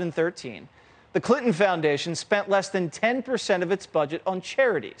 2013, the Clinton Foundation spent less than 10% of its budget on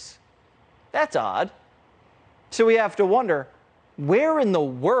charities. That's odd. So we have to wonder, where in the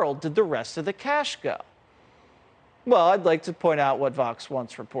world did the rest of the cash go? Well, I'd like to point out what Vox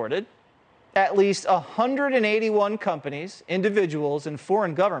once reported. At least 181 companies, individuals, and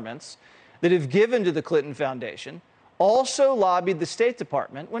foreign governments that have given to the Clinton Foundation also lobbied the State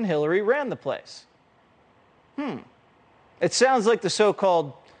Department when Hillary ran the place. It sounds like the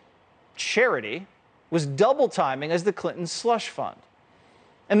so-called charity was double timing as the Clinton slush fund.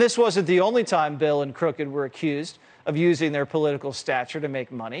 And this wasn't the only time Bill and Crooked were accused of using their political stature to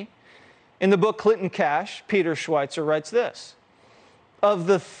make money. In the book Clinton Cash, Peter Schweitzer writes this: of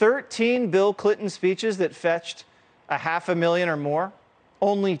the 13 Bill Clinton speeches that fetched $500,000 or more,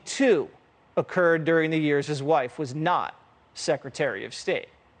 only 2 occurred during the years his wife was not Secretary of State.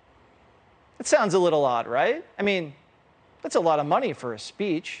 That sounds a little odd, right? I mean, that's a lot of money for a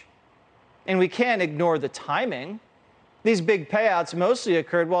speech. And we can't ignore the timing. These big payouts mostly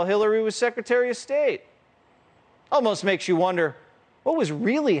occurred while Hillary was Secretary of State. Almost makes you wonder what was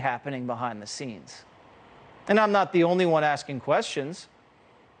really happening behind the scenes. And I'm not the only one asking questions.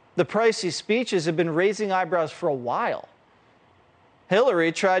 The pricey speeches have been raising eyebrows for a while.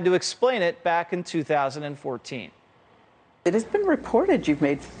 Hillary tried to explain it back in 2014. It has been reported you've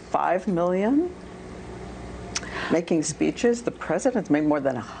made $5 million making speeches. The president's made more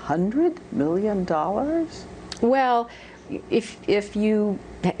than $100 million. Well, if you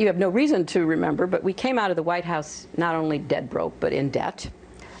have no reason to remember, but we came out of the White House not only dead broke, but in debt.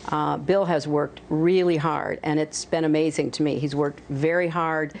 Bill has worked really hard, and it's been amazing to me. He's worked very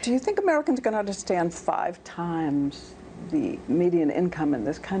hard. Do you think Americans are going to understand 5 times the median income in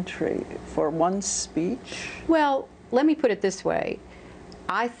this country for one speech? Well, let me put it this way.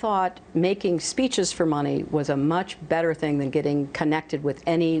 I thought making speeches for money was a much better thing than getting connected with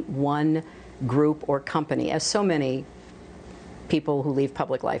any one group or company, as so many people who leave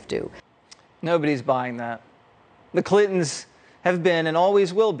public life do. Nobody's buying that. The Clintons have been and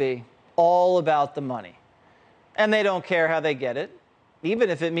always will be all about the money. And they don't care how they get it, even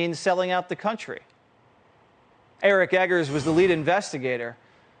if it means selling out the country. Eric Eggers was the lead investigator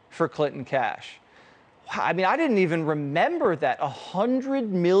for Clinton Cash. I mean, I didn't even remember that. $100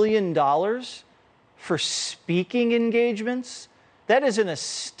 million for speaking engagements? That is an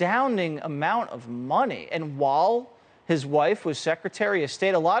astounding amount of money. And while his wife was Secretary of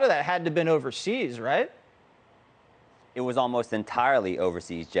State, a lot of that had to have been overseas, right? It was almost entirely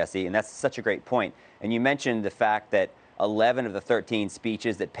overseas, Jesse, and that's such a great point. And you mentioned the fact that 11 of the 13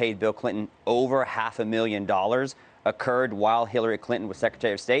 speeches that paid Bill Clinton over $500,000 occurred while Hillary Clinton was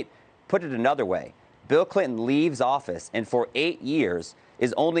Secretary of State. Put it another way, Bill Clinton leaves office and for 8 years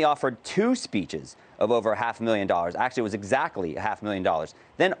is only offered 2 speeches of over $500,000. Actually, it was exactly $500,000.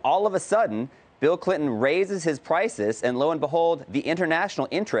 Then all of a sudden, Bill Clinton raises his prices, and lo and behold, the international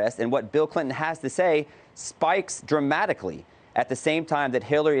interest in what Bill Clinton has to say spikes dramatically at the same time that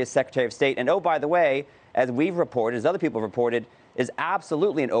Hillary is Secretary of State. And oh, by the way, as we've reported, as other people have reported, is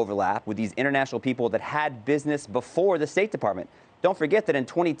absolutely an overlap with these international people that had business before the State Department. Don't forget that in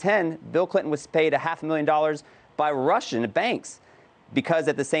 2010, Bill Clinton was paid $500,000 by Russian banks because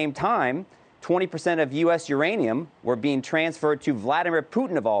at the same time, 20% of U.S. uranium were being transferred to Vladimir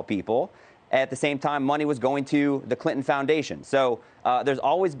Putin, of all people. At the same time, money was going to the Clinton Foundation. So there's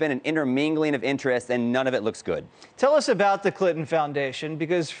always been an intermingling of interests, and none of it looks good. Tell us about the Clinton Foundation,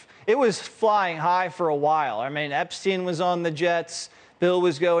 because it was flying high for a while. I mean, Epstein was on the jets. Bill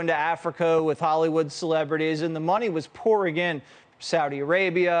was going to Africa with Hollywood celebrities, and the money was pouring in from Saudi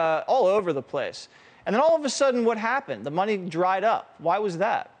Arabia, all over the place. And then all of a sudden, what happened? The money dried up. Why was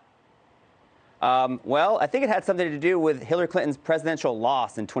that? Well, I think it had something to do with Hillary Clinton's presidential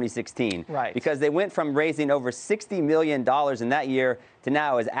loss in 2016. Right. Because they went from raising over $60 million in that year to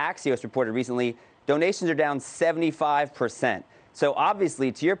now, as Axios reported recently, donations are down 75%. So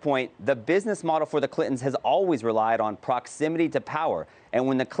obviously, to your point, the business model for the Clintons has always relied on proximity to power. And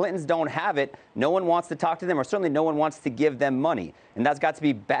when the Clintons don't have it, no one wants to talk to them, or certainly no one wants to give them money. And that's got to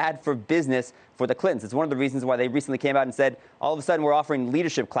be bad for business for the Clintons. It's one of the reasons why they recently came out and said, all of a sudden, we're offering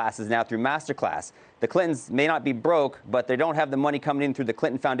leadership classes now through Masterclass. The Clintons may not be broke, but they don't have the money coming in through the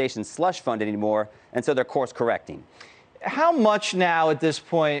Clinton Foundation slush fund anymore, and so they're course correcting. How much now at this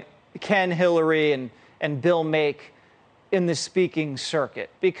point can Hillary and Bill make in the speaking circuit?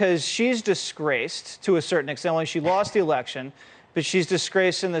 Because she's disgraced to a certain extent. Only she lost the election, but she's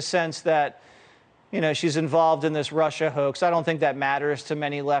disgraced in the sense that, you know, she's involved in this Russia hoax. I don't think that matters to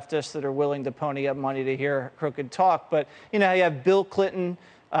many leftists that are willing to pony up money to hear crooked talk. But, you know, you have Bill Clinton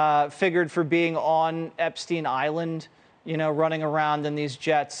figured for being on Epstein Island, you know, running around in these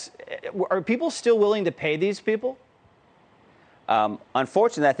jets. Are people still willing to pay these people?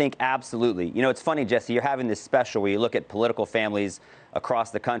 Unfortunately, I think absolutely. You know, it's funny, Jesse, you're having this special where you look at political families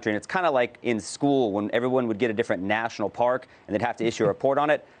across the country, and it's kind of like in school when everyone would get a different national park and they'd have to issue a report on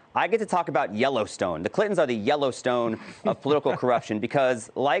it. I get to talk about Yellowstone. The Clintons are the Yellowstone of political corruption because,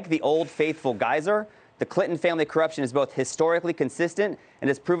 like the old faithful geyser, The Clinton family corruption is both historically consistent and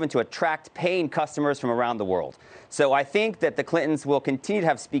has proven to attract paying customers from around the world. So I think that the Clintons will continue to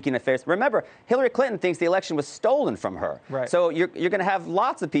have speaking affairs. Remember, Hillary Clinton thinks the election was stolen from her. Right. So you're going to have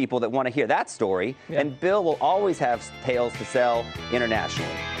lots of people that want to hear that story, and Bill will always have tales to sell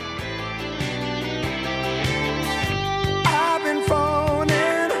internationally. I've been phoning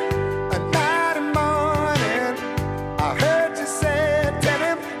a night and morning. I heard you say, tell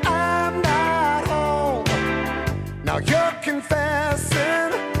him I'm not home. Now you're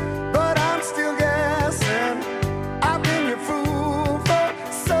confessing, but I'm still guessing. I've been your fool for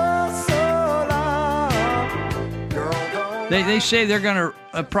so long. Girl, don't They say they're going to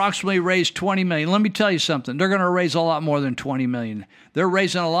approximately raise $20 million. Let me tell you something. They're going to raise a lot more than $20 million. They're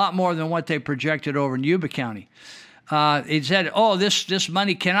raising a lot more than what they projected over in Yuba County. It said, this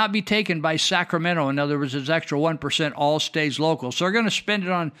money cannot be taken by Sacramento. In other words, this extra 1% all stays local. So they're going to spend it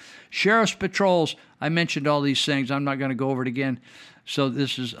on sheriff's patrols. I mentioned all these things. I'm not going to go over it again. So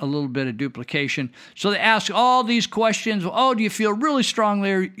this is a little bit of duplication. So they ask all these questions. Oh, do you feel really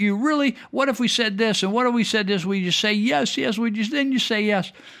strongly? Or you really, what if we said this? And what if we said this? We just say yes. Then you say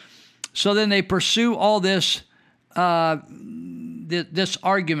yes. So then they pursue all this, this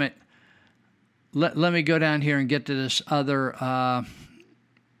argument. Let me go down here and get to this other part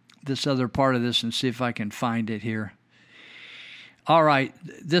of this and see if I can find it here. All right,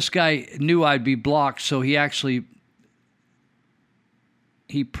 this guy knew I'd be blocked, so he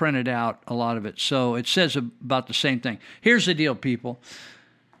printed out a lot of it. So it says about the same thing. Here's the deal, people.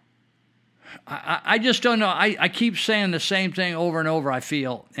 I just don't know. I keep saying the same thing over and over, I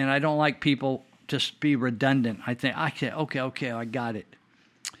feel, and I don't like people to be redundant. I think, okay, I got it.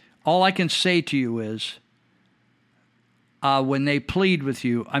 All I can say to you is, when they plead with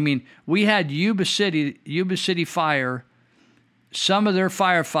you, I mean, we had Yuba City Fire, some of their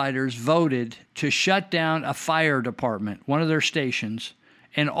firefighters voted to shut down a fire department, one of their stations,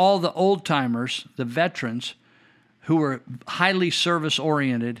 and all the old-timers, the veterans, who were highly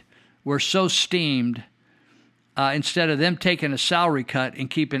service-oriented, were so steamed, instead of them taking a salary cut and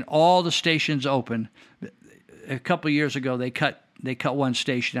keeping all the stations open. A couple of years ago, they cut one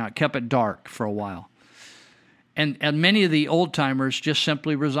station out, kept it dark for a while. And many of the old-timers just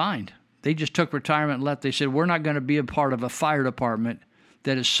simply resigned. They just took retirement and left. They said, we're not going to be a part of a fire department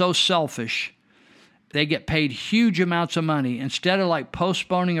that is so selfish. They get paid huge amounts of money. Instead of like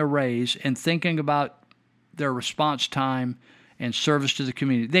postponing a raise and thinking about their response time and service to the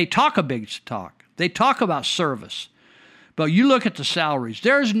community, they talk a big talk. They talk about service. But you look at the salaries.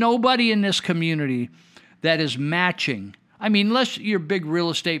 There's nobody in this community that is matching. I mean, unless you're a big real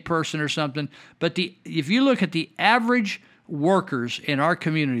estate person or something, but if you look at the average workers in our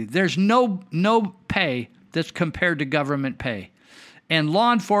community, there's no pay that's compared to government pay. And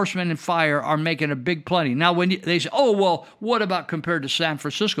law enforcement and fire are making a big plenty. Now, when they say, oh, well, what about compared to San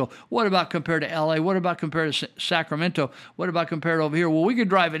Francisco? What about compared to L.A.? What about compared to Sacramento? What about compared over here? Well, we could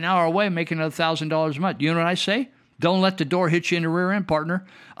drive an hour away making another $1,000 a month. You know what I say? Don't let the door hit you in the rear end, partner.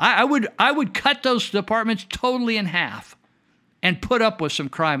 I would cut those departments totally in half and put up with some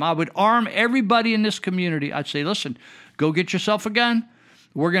crime. I would arm everybody in this community. I'd say, listen, go get yourself a gun.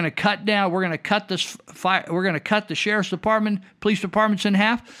 We're going to cut down. We're going to cut this fire. We're going to cut the sheriff's department, police departments in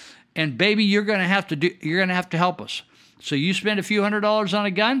half. And baby, you're going to have to help us. So you spend a few $100s on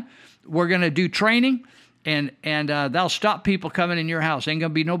a gun. We're going to do training, and that'll stop people coming in your house. Ain't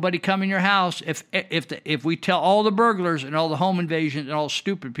going to be nobody coming in your house if we tell all the burglars and all the home invasions and all the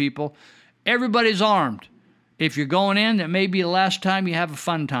stupid people, everybody's armed. If you're going in, that may be the last time you have a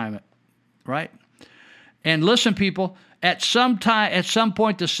fun time, right? And listen, people, at some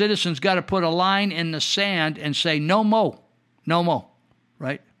point, the citizens got to put a line in the sand and say, no mo,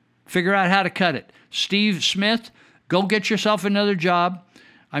 right? Figure out how to cut it. Steve Smith, go get yourself another job.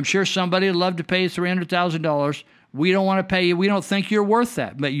 I'm sure somebody would love to pay you $300,000. We don't want to pay you. We don't think you're worth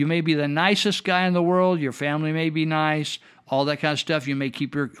that. But you may be the nicest guy in the world. Your family may be nice. All that kind of stuff. You may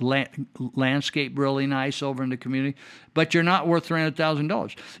keep your landscape really nice over in the community, but you're not worth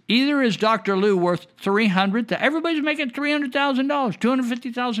 $300,000. Either is Dr. Lou worth $300,000. Everybody's making $300,000,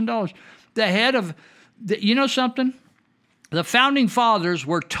 $250,000. The head of, you know something? The founding fathers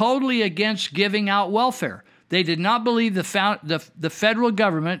were totally against giving out welfare. They did not believe the federal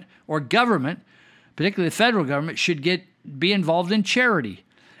government or government, particularly the federal government, should be involved in charity.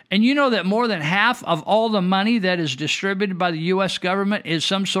 And you know that more than half of all the money that is distributed by the U.S. government is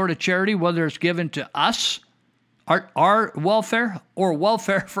some sort of charity, whether it's given to us, our welfare, or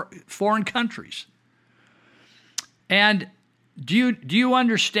welfare for foreign countries. And do you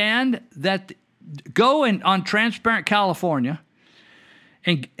understand that? Go on Transparent California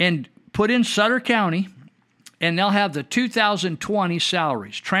and put in Sutter County, and they'll have the 2020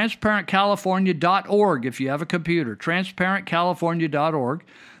 salaries. TransparentCalifornia.org if you have a computer. TransparentCalifornia.org.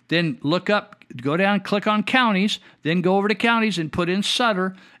 Then go down, click on counties, then go over to counties and put in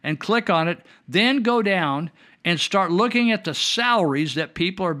Sutter and click on it. Then go down and start looking at the salaries that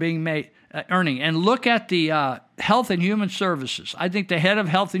people are being earning, and look at the Health and Human Services. I think the head of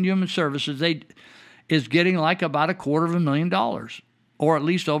Health and Human Services is getting like about $250,000, or at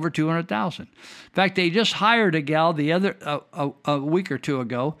least over $200,000. In fact, they just hired a gal a week or two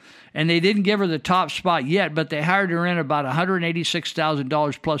ago, and they didn't give her the top spot yet, but they hired her in about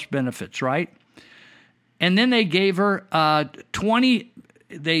 $186,000 plus benefits, right? And then they gave her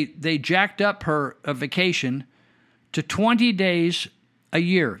they jacked up her vacation to 20 days a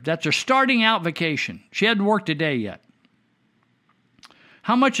year. That's her starting out vacation. She hadn't worked a day yet.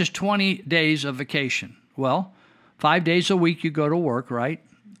 How much is 20 days of vacation? Well, 5 days a week you go to work, right?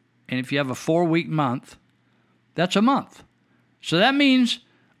 And if you have a 4-week month, that's a month. So that means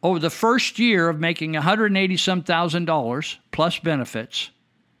over the first year of making $180,000 plus benefits,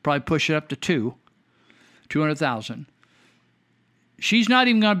 probably push it up to $200,000. She's not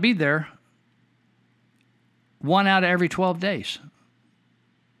even going to be there 1 out of every 12 days,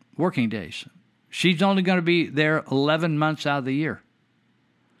 working days. She's only going to be there 11 months out of the year.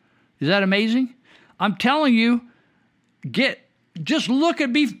 Is that amazing? I'm telling you, just look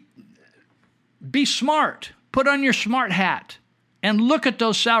at be smart. Put on your smart hat and look at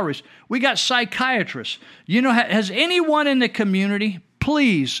those salaries. We got psychiatrists. You know, has anyone in the community,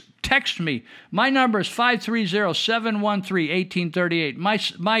 please text me. My number is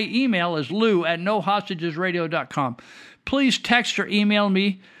 530-713-1838. My email is lou@nohostagesradio.com. Please text or email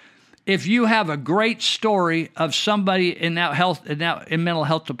me if you have a great story of somebody in mental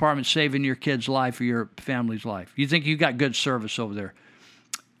health department saving your kid's life or your family's life. You think you got good service over there.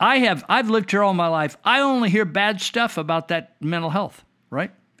 I've lived here all my life. I only hear bad stuff about that mental health,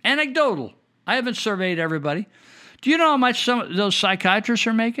 right? Anecdotal. I haven't surveyed everybody. Do you know how much some of those psychiatrists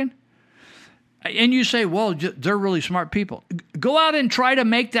are making? And you say, well, they're really smart people. Go out and try to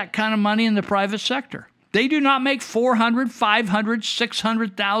make that kind of money in the private sector. They do not make $400,000, $500,000,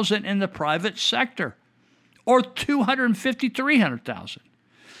 $600,000 in the private sector, or $250,000, $300,000.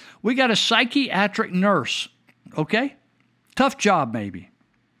 We got a psychiatric nurse, okay? Tough job, maybe.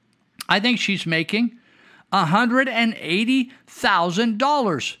 I think she's making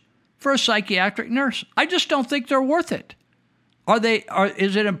 $180,000 for a psychiatric nurse. I just don't think they're worth it.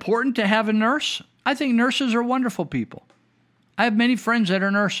 Is it important to have a nurse? I think nurses are wonderful people. I have many friends that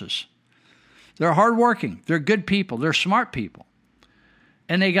are nurses. They're hardworking. They're good people. They're smart people.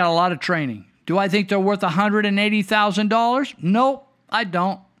 And they got a lot of training. Do I think they're worth $180,000? Nope, I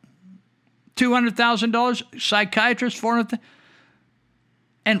don't. $200,000, psychiatrist, $400,000.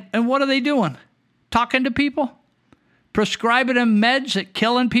 And what are they doing? Talking to people? Prescribing them meds that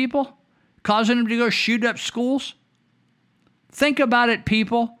killing people? Causing them to go shoot up schools? Think about it,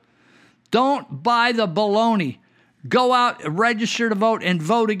 people. Don't buy the baloney. Go out, register to vote, and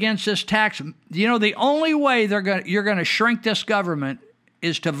vote against this tax. You know, the only way you're going to shrink this government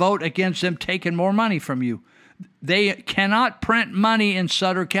is to vote against them taking more money from you. They cannot print money in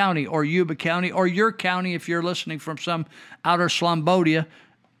Sutter County or Yuba County or your county if you're listening from some outer Slumbodia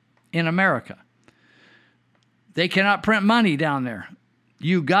in America. They cannot print money down there.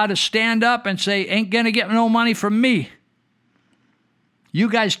 You got to stand up and say, ain't going to get no money from me. You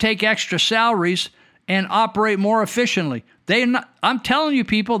guys take extra salaries and operate more efficiently. I'm telling you,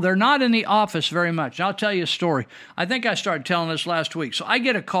 people, they're not in the office very much. I'll tell you a story. I think I started telling this last week. So I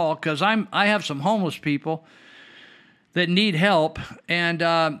get a call because I have some homeless people that need help, and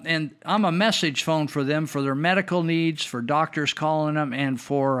I'm a message phone for them for their medical needs, for doctors calling them, and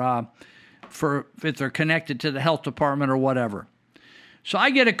for if they're connected to the health department or whatever. So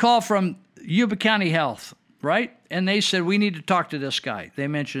I get a call from Yuba County Health, right? And they said, we need to talk to this guy. They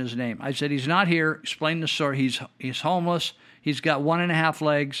mentioned his name. I said, he's not here. Explain the story. He's homeless. He's got 1.5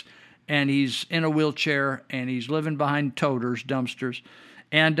 legs, and he's in a wheelchair, and he's living behind toters, dumpsters.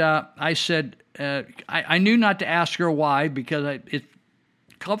 And I said, I knew not to ask her why because it's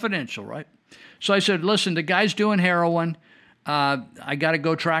confidential, right? So I said, listen, the guy's doing heroin. I got to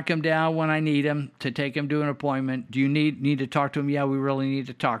go track him down when I need him to take him to an appointment. Do you need to talk to him? Yeah, we really need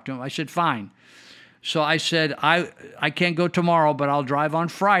to talk to him. I said, fine. So I said, I can't go tomorrow, but I'll drive on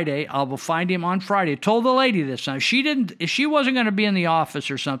Friday. I'll find him on Friday. I told the lady this. Now, if she wasn't going to be in the office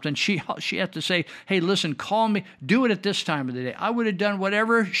or something, she had to say, hey, listen, call me. Do it at this time of the day. I would have done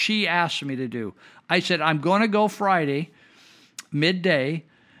whatever she asked me to do. I said, I'm going to go Friday, midday,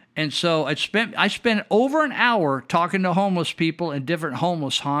 And so I spent over an hour talking to homeless people in different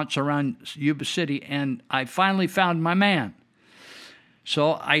homeless haunts around Yuba City, and I finally found my man.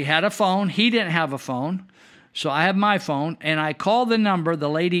 So I had a phone. He didn't have a phone. So I have my phone, and I called the number the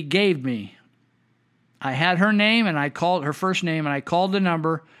lady gave me. I had her name, and I called her first name, and I called the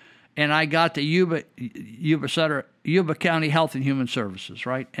number, and I got the Yuba County Health and Human Services,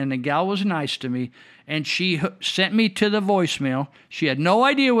 right? And the gal was nice to me, and she sent me to the voicemail. She had no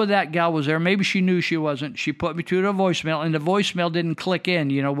idea whether that gal was there. Maybe she knew she wasn't. She put me to the voicemail, and the voicemail didn't click in,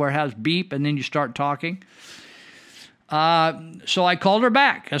 where it has beep, and then you start talking. So I called her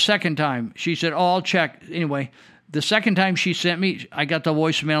back a second time. She said, I'll check. Anyway, the second time she sent me, I got the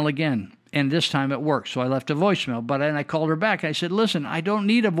voicemail again. And this time it worked, so I left a voicemail. But then I called her back. I said, listen, I don't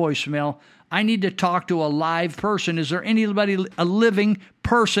need a voicemail. I need to talk to a live person. Is there anybody, a living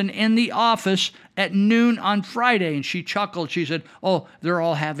person in the office at noon on Friday? And she chuckled. She said, oh, they're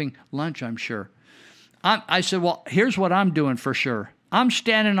all having lunch, I'm sure. I said, well, here's what I'm doing for sure. I'm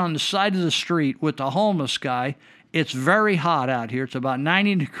standing on the side of the street with the homeless guy. It's very hot out here. It's about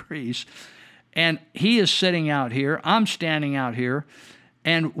 90 degrees. And he is sitting out here. I'm standing out here.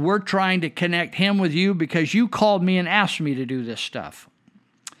 And we're trying to connect him with you because you called me and asked me to do this stuff.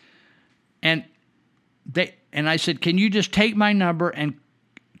 And I said, can you just take my number and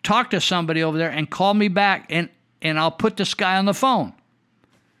talk to somebody over there and call me back and I'll put this guy on the phone.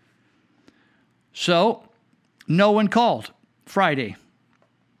 So no one called Friday.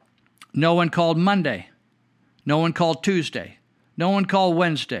 No one called Monday. No one called Tuesday. No one called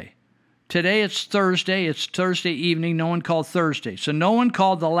Wednesday. Today it's Thursday. It's Thursday evening. No one called Thursday. So no one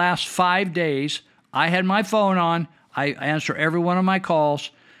called the last 5 days. I had my phone on. I answer every one of my calls.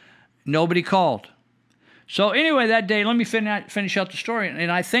 Nobody called. So anyway, that day, let me finish out the story.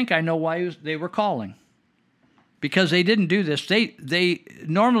 And I think I know why they were calling. Because they didn't do this. They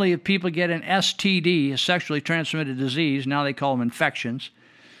normally, if people get an STD, a sexually transmitted disease, now they call them infections.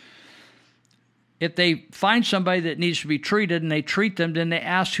 If they find somebody that needs to be treated and they treat them, then they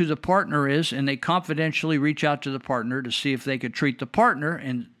ask who the partner is, and they confidentially reach out to the partner to see if they could treat the partner.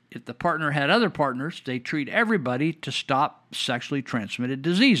 And if the partner had other partners, they treat everybody to stop sexually transmitted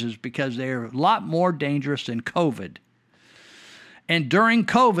diseases because they're a lot more dangerous than COVID. And during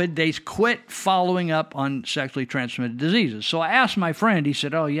COVID, they quit following up on sexually transmitted diseases. So I asked my friend, he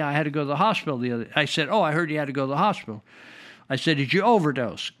said, oh, yeah, I had to go to the hospital the other day. I said, oh, I heard you had to go to the hospital. I said, did you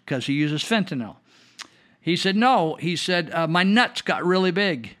overdose? Because he uses fentanyl. He said, no. He said, my nuts got really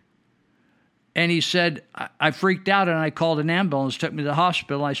big. And he said, I freaked out and I called an ambulance, took me to the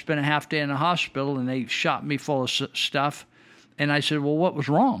hospital. I spent a half day in the hospital and they shot me full of stuff. And I said, well, what was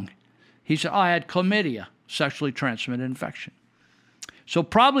wrong? He said, oh, I had chlamydia, sexually transmitted infection. So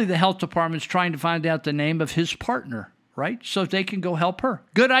probably the health department's trying to find out the name of his partner, right? So they can go help her.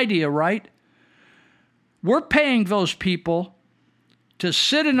 Good idea, right? We're paying those people to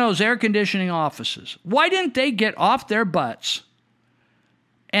sit in those air conditioning offices. Why didn't they get off their butts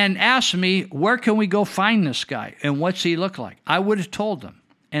and ask me, where can we go find this guy and what's he look like? I would have told them.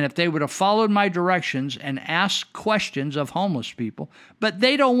 And if they would have followed my directions and asked questions of homeless people, but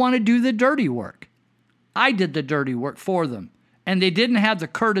they don't want to do the dirty work. I did the dirty work for them. And they didn't have the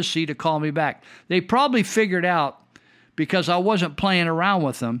courtesy to call me back. They probably figured out, because I wasn't playing around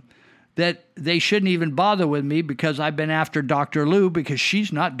with them, that they shouldn't even bother with me because I've been after Dr. Lou because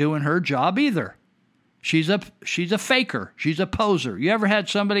she's not doing her job either. She's a faker. She's a poser. You ever had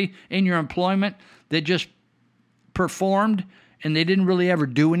somebody in your employment that just performed and they didn't really ever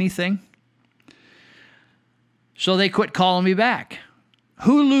do anything? So they quit calling me back.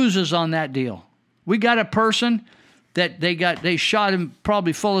 Who loses on that deal? We got a person that they shot him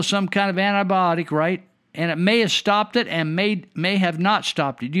probably full of some kind of antibiotic, right? And it may have stopped it and may have not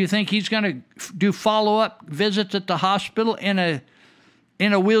stopped it. Do you think he's going to do follow-up visits at the hospital in a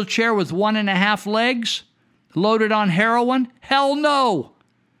wheelchair with 1.5 legs, loaded on heroin? Hell no.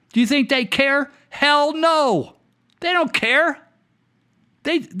 Do you think they care? Hell no. They don't care.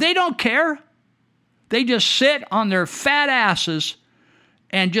 They don't care. They just sit on their fat asses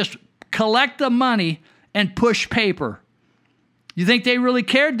and just collect the money and push paper. You think they really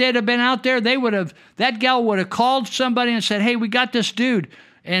cared? They'd have been out there. That gal would have called somebody and said, hey, we got this dude.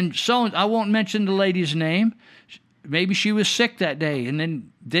 And so I won't mention the lady's name. Maybe she was sick that day and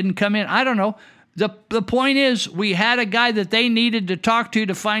then didn't come in. I don't know. The point is, we had a guy that they needed to talk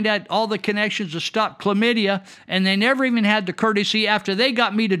to find out all the connections to stop chlamydia, and they never even had the courtesy after they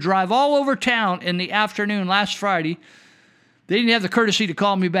got me to drive all over town in the afternoon last Friday. They didn't have the courtesy to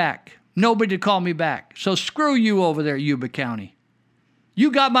call me back. Nobody to call me back. So screw you over there, Yuba County.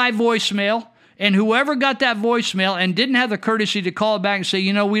 You got my voicemail, And whoever got that voicemail and didn't have the courtesy to call back and say,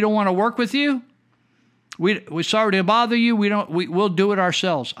 you know, we don't want to work with you. We're sorry to bother you. We'll do it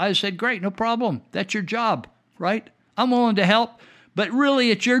ourselves. I said, great, no problem. That's your job, right? I'm willing to help, but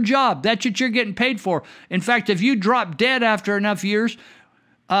really it's your job. That's what you're getting paid for. In fact, if you drop dead after enough years,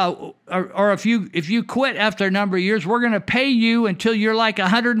 or if you quit after a number of years, we're going to pay you until you're like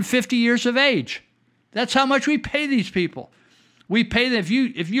 150 years of age. That's how much we pay these people. We pay them.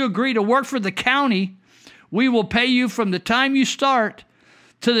 If you agree to work for the county, we will pay you from the time you start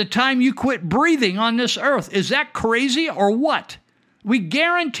to the time you quit breathing on this earth. Is that crazy or what? We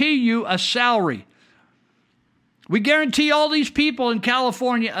guarantee you a salary. We guarantee all these people in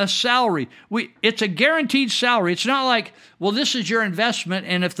California a salary. It's a guaranteed salary. It's not like, well, this is your investment,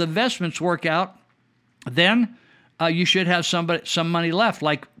 and if the investments work out, then you should have some money left.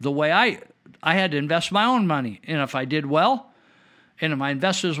 Like the way I had to invest my own money, and if I did well, and if my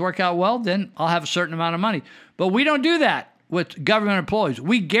investors work out well, then I'll have a certain amount of money. But we don't do that with government employees.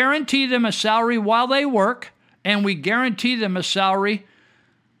 We guarantee them a salary while they work, and we guarantee them a salary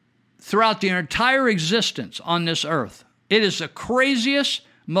throughout their entire existence on this earth. It is the craziest,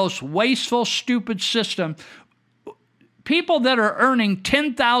 most wasteful, stupid system. People that are earning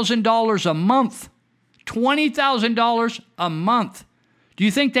 $10,000 a month, $20,000 a month, do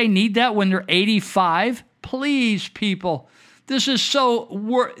you think they need that when they're 85? Please, people. This is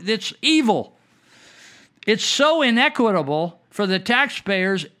it's evil. It's so inequitable for the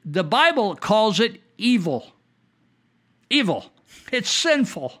taxpayers. The Bible calls it evil. Evil. It's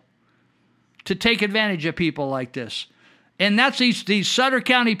sinful to take advantage of people like this. And that's these Sutter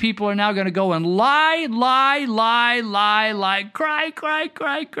County people are now going to go and lie, cry. Oh,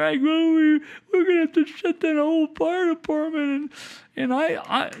 we're going to have to shut down a whole fire department. And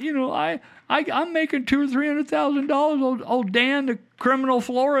I'm making $200,000 or $300,000. Old Dan, the criminal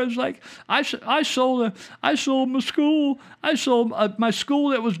Flores, like I sold my school. I sold my school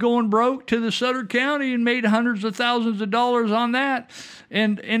that was going broke to the Sutter County and made hundreds of thousands of dollars on that.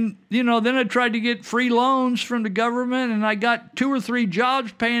 And then I tried to get free loans from the government, and I got 2 or 3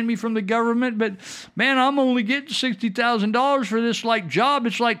 jobs paying me from the government. But man, I'm only getting $60,000 for this job.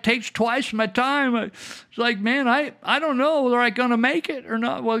 It's takes twice my time. It's like, man, I don't know whether I'm going to make it or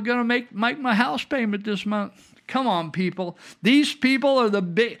not. Well, I'm going to make my house payment this month. Come on, people. These people are the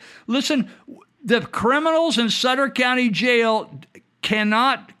big... Listen, the criminals in Sutter County Jail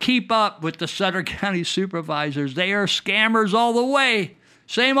cannot keep up with the Sutter County supervisors. They are scammers all the way.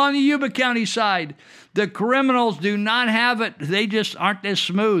 Same on the Yuba County side. The criminals do not have it. They just aren't as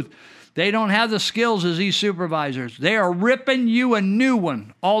smooth. They don't have the skills as these supervisors. They are ripping you a new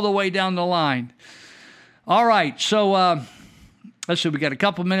one all the way down the line. All right, so let's see. We got a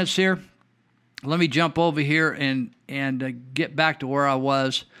couple minutes here. Let me jump over here and get back to where I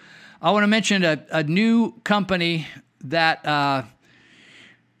was. I want to mention a new company that a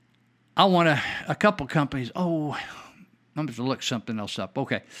couple companies. Oh, I'm going to look something else up.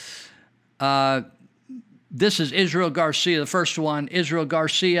 Okay. This is Israel Garcia, the first one, Israel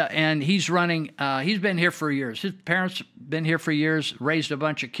Garcia, and he's running, he's been here for years. His parents been here for years, raised a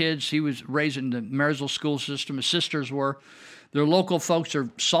bunch of kids. He was raised in the Marysville school system. His sisters were. Their local folks are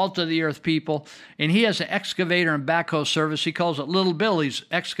salt of the earth people, and he has an excavator and backhoe service. He calls it Little Billy's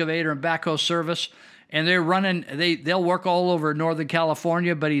Excavator and Backhoe Service, and they're running. They'll work all over Northern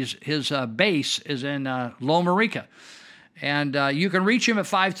California, but his base is in Loma Rica, and you can reach him at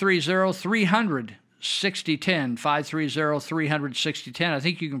 530-300-6010, 530-300-6010. I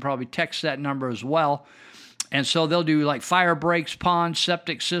think you can probably text that number as well. And so they'll do fire breaks, ponds,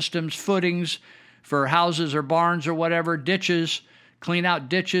 septic systems, footings for houses or barns or whatever, ditches, clean out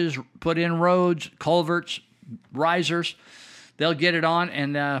ditches, put in roads, culverts, risers. They'll get it on.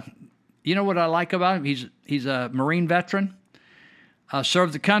 And you know what I like about him? He's a Marine veteran,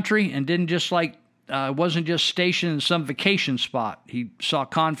 served the country, and didn't just wasn't just stationed in some vacation spot. He saw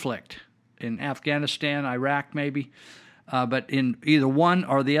conflict in Afghanistan, Iraq maybe, but in either one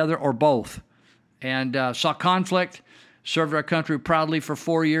or the other or both. And saw conflict, served our country proudly for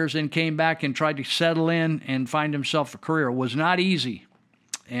 4 years, and came back and tried to settle in and find himself a career. It was not easy.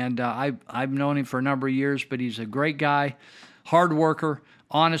 And I've known him for a number of years, but he's a great guy, hard worker,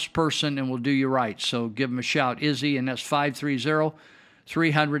 honest person, and will do you right. So give him a shout, Izzy, and that's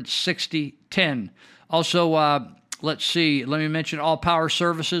 530-300-6010. Also, let's see. Let me mention All Power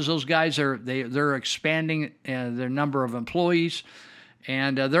Services. Those guys they're expanding their number of employees,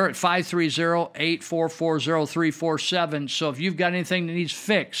 and they're at 530-844-0347. So if you've got anything that needs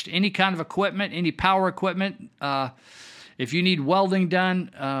fixed, any kind of equipment, any power equipment, if you need welding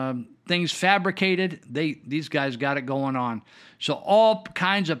done, things fabricated, these guys got it going on. So all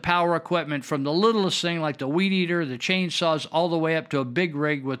kinds of power equipment, from the littlest thing like the weed eater, the chainsaws, all the way up to a big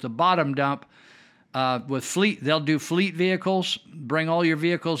rig with the bottom dump. With fleet, they'll do fleet vehicles, bring all your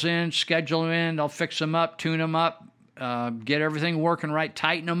vehicles in, schedule them in, they'll fix them up, tune them up, get everything working right,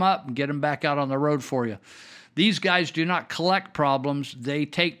 tighten them up, and get them back out on the road for you. These guys do not collect problems. They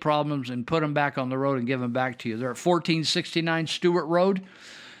take problems and put them back on the road and give them back to you. They're at 1469 Stewart Road.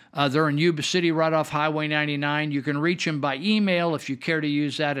 They're in Yuba City, right off Highway 99. You can reach them by email if you care to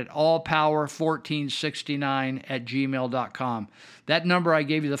use that at allpower1469@gmail.com. That number I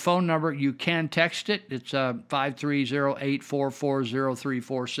gave you, the phone number, you can text it. It's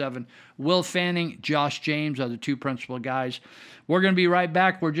 530-844-0347. Will Fanning, Josh James are the two principal guys. We're going to be right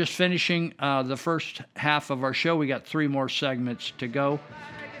back. We're just finishing the first half of our show. We got 3 more segments to go.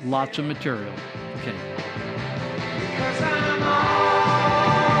 Lots of material. Okay. Because I'm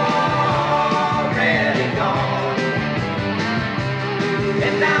already gone,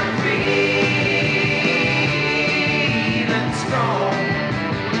 and I'm feeling strong.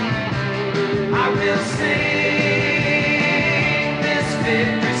 I will sing this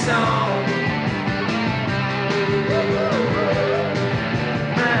victory song.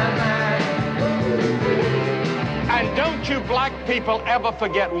 And don't you black people ever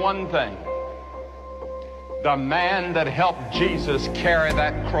forget one thing. The man that helped Jesus carry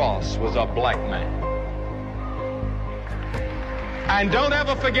that cross was a black man. And don't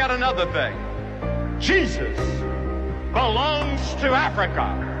ever forget another thing. Jesus belongs to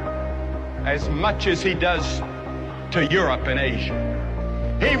Africa as much as he does to Europe and Asia.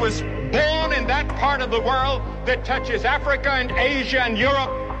 He was born in that part of the world that touches Africa and Asia and Europe,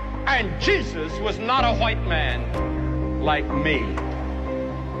 and Jesus was not a white man like me,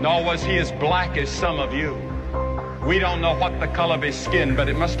 nor was he as black as some of you. We don't know what the color of his skin, but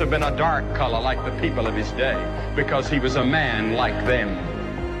it must have been a dark color like the people of his day, because he was a man like them.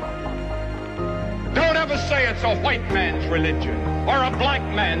 Don't ever say it's a white man's religion or a black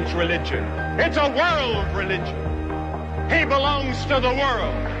man's religion. It's a world religion. He belongs to the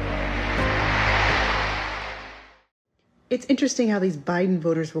world. It's interesting how these Biden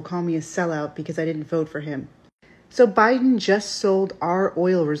voters will call me a sellout because I didn't vote for him. So Biden just sold our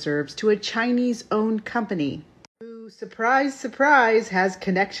oil reserves to a Chinese-owned company who, surprise, surprise, has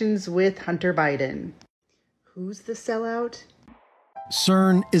connections with Hunter Biden. Who's the sellout?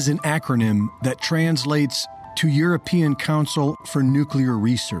 CERN is an acronym that translates to European Council for Nuclear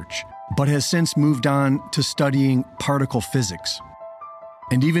Research, but has since moved on to studying particle physics.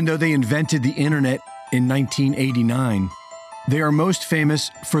 And even though they invented the internet in 1989, they are most famous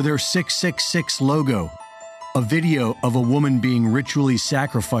for their 666 logo, a video of a woman being ritually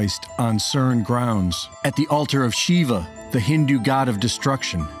sacrificed on CERN grounds at the altar of Shiva, the Hindu god of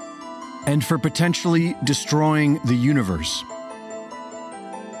destruction, and for potentially destroying the universe.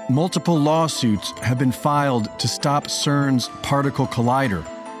 Multiple lawsuits have been filed to stop CERN's particle collider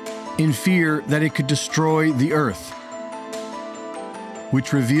in fear that it could destroy the Earth,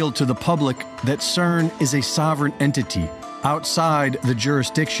 which revealed to the public that CERN is a sovereign entity outside the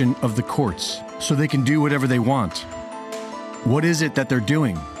jurisdiction of the courts, so they can do whatever they want. What is it that they're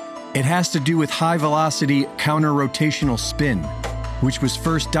doing? It has to do with high-velocity counter-rotational spin, which was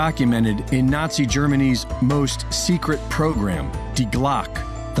first documented in Nazi Germany's most secret program, Die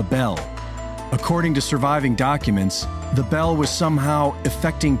Glocke, the bell. According to surviving documents, the bell was somehow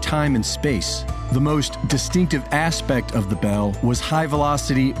affecting time and space. The most distinctive aspect of the bell was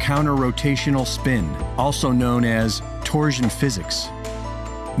high-velocity counter-rotational spin, also known as torsion physics.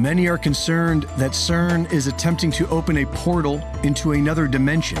 Many are concerned that CERN is attempting to open a portal into another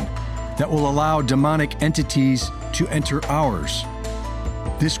dimension that will allow demonic entities to enter ours.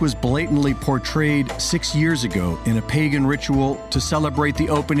 This was blatantly portrayed 6 years ago in a pagan ritual to celebrate the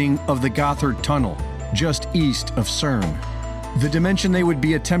opening of the Gotthard Tunnel, just east of CERN. The dimension they would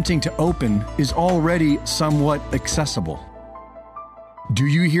be attempting to open is already somewhat accessible. Do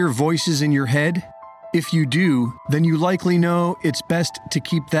you hear voices in your head? If you do, then you likely know it's best to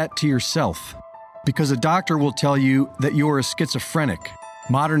keep that to yourself, because a doctor will tell you that you're a schizophrenic.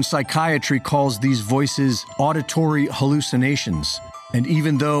 Modern psychiatry calls these voices auditory hallucinations. And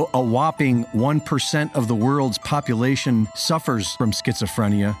even though a whopping 1% of the world's population suffers from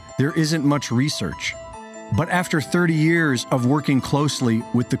schizophrenia, there isn't much research. But after 30 years of working closely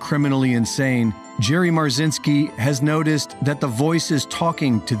with the criminally insane, Jerry Marzinski has noticed that the voices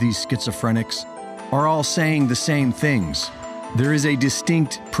talking to these schizophrenics are all saying the same things. There is a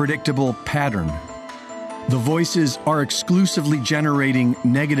distinct, predictable pattern. The voices are exclusively generating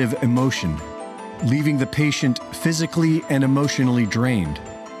negative emotion, leaving the patient physically and emotionally drained.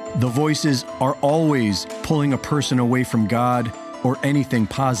 the voices are always pulling a person away from God or anything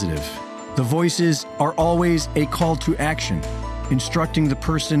positive. The voices are always a call to action, instructing the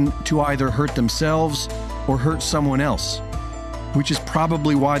person to either hurt themselves or hurt someone else, which is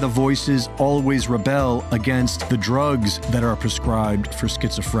probably why the voices always rebel against the drugs that are prescribed for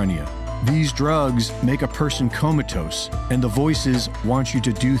schizophrenia. These drugs make a person comatose, and the voices want you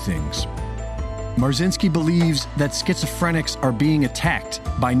to do things. Marzinski believes that schizophrenics are being attacked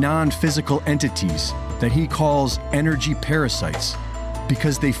by non-physical entities that he calls energy parasites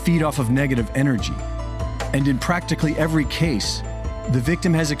because they feed off of negative energy. And in practically every case, the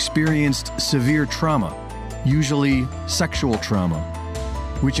victim has experienced severe trauma, usually sexual trauma,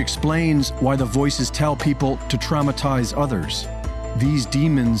 which explains why the voices tell people to traumatize others. These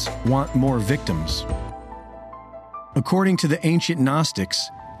demons want more victims. According to the ancient Gnostics,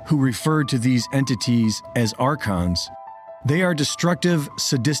 who referred to these entities as archons, they are destructive,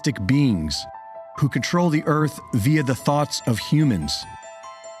 sadistic beings who control the earth via the thoughts of humans.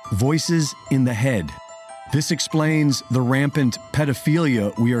 Voices in the head. This explains the rampant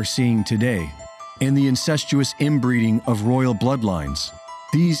pedophilia we are seeing today and the incestuous inbreeding of royal bloodlines.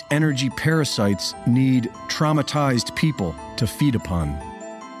 These energy parasites need traumatized people to feed upon.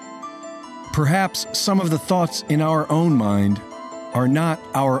 Perhaps some of the thoughts in our own mind are not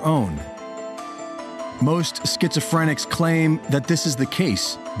our own. Most schizophrenics claim that this is the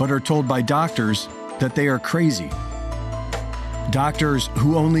case, but are told by doctors that they are crazy. Doctors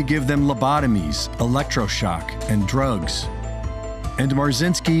who only give them lobotomies, electroshock, and drugs. And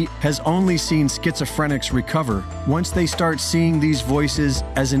Marzinski has only seen schizophrenics recover once they start seeing these voices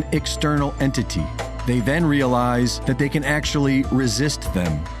as an external entity. They then realize that they can actually resist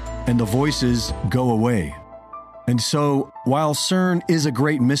them, and the voices go away. And so, while CERN is a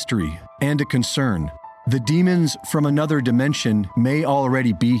great mystery and a concern, the demons from another dimension may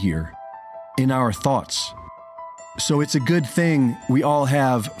already be here, in our thoughts. So it's a good thing we all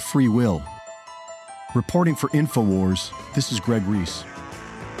have free will. Reporting for InfoWars, this is Greg Reese.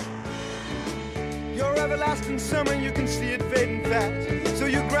 Your everlasting summer, you can see it fading fast. So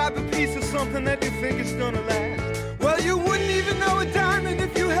you grab a piece of something that you think is gonna last. Well, you wouldn't even know a diamond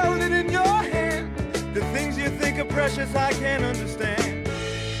if you held it in your hand. The things you think are precious, I can't understand.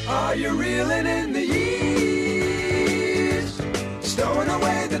 Are you reeling in the years? Stowing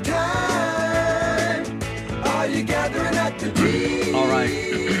away the time? Are you gathering at the trees? All right.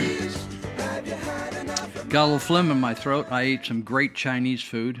 Got a little phlegm in my throat. I ate some great Chinese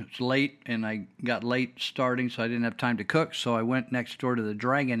food. It's late, and I got late starting, so I didn't have time to cook. So I went next door to the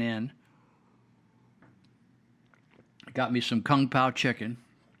Dragon Inn. Got me some Kung Pao chicken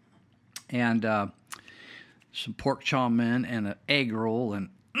and some pork chow mein and an egg roll, and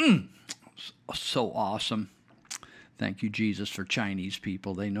so awesome. Thank you, Jesus, for Chinese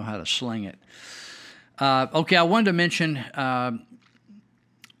people. They know how to sling it. Okay, I wanted to mention a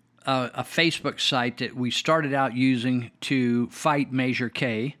Facebook site that we started out using to fight Measure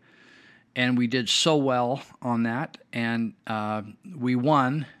K, and we did so well on that, and we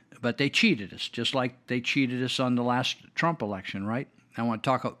won, but they cheated us, just like they cheated us on the last Trump election, right? I want to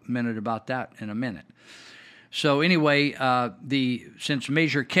talk a minute about that in a minute. So anyway, since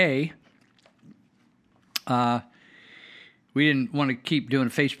Measure K, we didn't want to keep doing a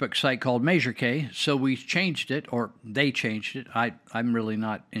Facebook site called Measure K, so we changed it, or they changed it. I'm really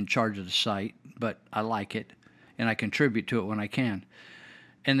not in charge of the site, but I like it, and I contribute to it when I can.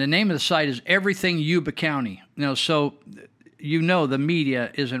 And the name of the site is Everything Yuba County. Now, so you know the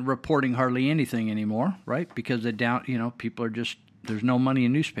media isn't reporting hardly anything anymore, right? Because people are just, there's no money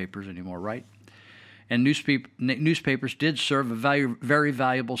in newspapers anymore, right? And newspapers did serve a very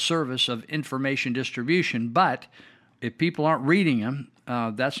valuable service of information distribution, but if people aren't reading them,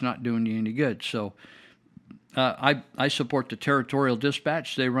 that's not doing you any good. So I support the Territorial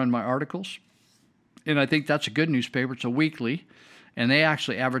Dispatch. They run my articles, and I think that's a good newspaper. It's a weekly, and they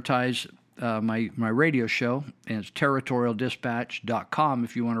actually advertise my radio show, and it's territorialdispatch.com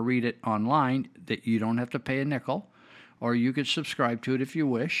if you want to read it online. That you don't have to pay a nickel, or you could subscribe to it if you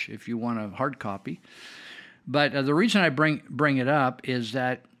wish, if you want a hard copy. But the reason I bring it up is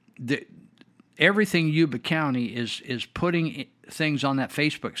that Everything Yuba County is putting things on that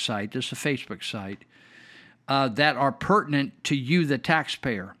Facebook site. This is a Facebook site that are pertinent to you, the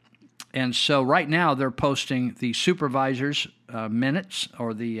taxpayer. And so right now they're posting the supervisor's minutes,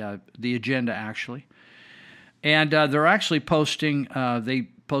 or the agenda actually, and they're actually posting. They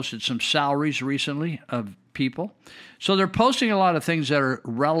posted some salaries recently of people, so they're posting a lot of things that are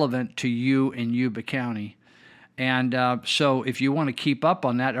relevant to you in Yuba County. And so if you want to keep up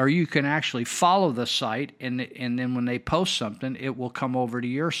on that, or you can actually follow the site, and then when they post something, it will come over to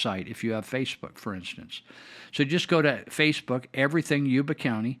your site if you have Facebook, for instance. So just go to Facebook, Everything Yuba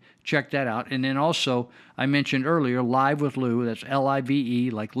County, check that out. And then also, I mentioned earlier, Live with Lou, that's Live,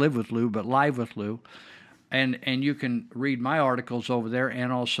 like Live with Lou, but Live with Lou. And you can read my articles over there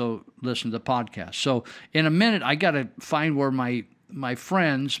and also listen to the podcast. So in a minute, I got to find where my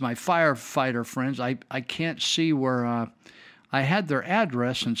friends, my firefighter friends, I can't see where I had their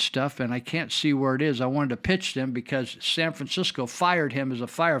address and stuff, and I can't see where it is. I wanted to pitch them because San Francisco fired him as a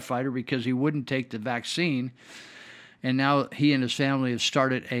firefighter because he wouldn't take the vaccine. And now he and his family have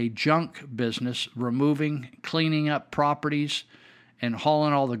started a junk business, cleaning up properties and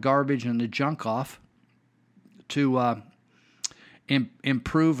hauling all the garbage and the junk off to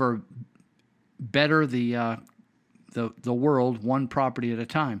improve or better the world one property at a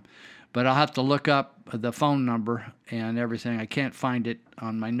time. But I'll have to look up the phone number and everything. I can't find it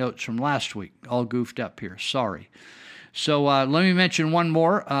on my notes from last week. All goofed up here. Sorry. So let me mention one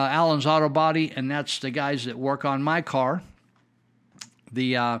more. Allen's Auto Body, and that's the guys that work on my car.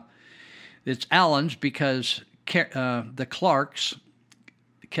 It's Allen's because the Clarks,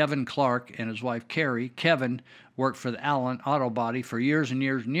 Kevin Clark and his wife Carrie, Kevin worked for the Allen Auto Body for years and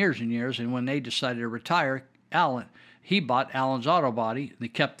years and years and years, and when they decided to retire, he bought Allen's Auto Body. They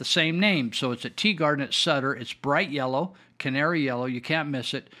kept the same name. So it's at Tea Garden at Sutter. It's bright yellow, canary yellow. You can't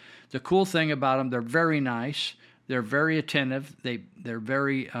miss it. The cool thing about them, they're very nice. They're very attentive. They're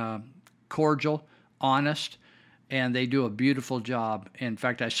very cordial, honest, and they do a beautiful job. In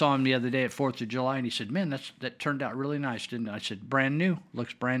fact, I saw him the other day at 4th of July, and he said, man, that turned out really nice, didn't it? I said, brand new.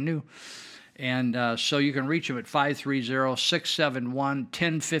 Looks brand new. And so you can reach them at 530-671-1057,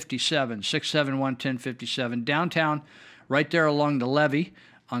 671-1057, downtown, right there along the levee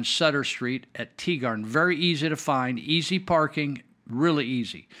on Sutter Street at Tea Garden. Very easy to find, easy parking, really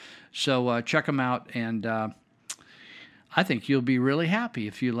easy. So check them out, and I think you'll be really happy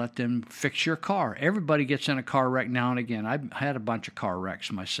if you let them fix your car. Everybody gets in a car wreck now and again. I've had a bunch of car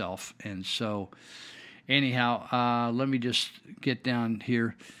wrecks myself, and so anyhow, let me just get down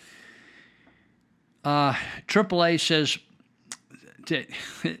here. AAA says,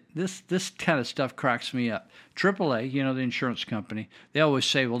 this kind of stuff cracks me up. AAA, the insurance company, they always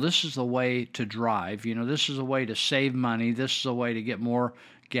say, well, this is the way to drive. This is a way to save money. This is a way to get more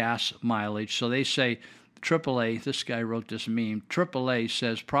gas mileage. So they say, AAA, this guy wrote this meme, AAA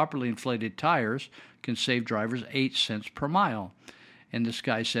says properly inflated tires can save drivers 8 cents per mile. And this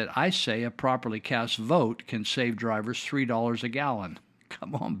guy said, I say a properly cast vote can save drivers $3 a gallon.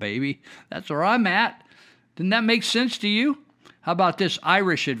 Come on, baby. That's where I'm at. Didn't that make sense to you? How about this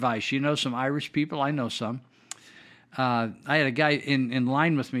Irish advice? You know some Irish people? I know some. I had a guy in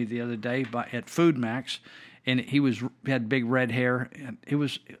line with me the other day at Food Max, and he had big red hair. And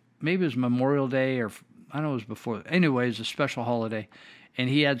maybe it was Memorial Day, or I don't know, it was before. Anyway, it was a special holiday, and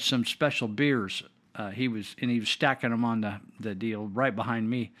he had some special beers. He was stacking them on the deal right behind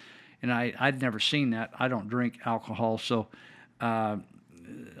me, and I'd never seen that. I don't drink alcohol, so I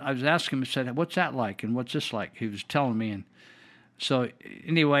was asking him, I said, what's that like and what's this like? He was telling me, and so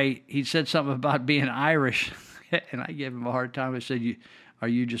anyway, he said something about being Irish, and I gave him a hard time. I said, are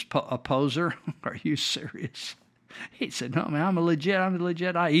you just a poser? Are you serious? He said, no, man, I'm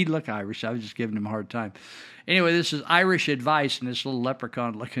legit. He'd look Irish. I was just giving him a hard time. Anyway, this is Irish advice, and this little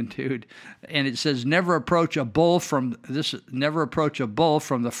leprechaun-looking dude, and it says, never approach a bull from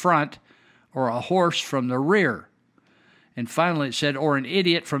the front or a horse from the rear. And finally it said, or an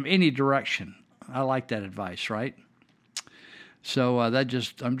idiot from any direction. I like that advice, right? So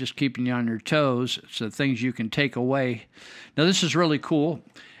I'm just keeping you on your toes. So things you can take away. Now this is really cool,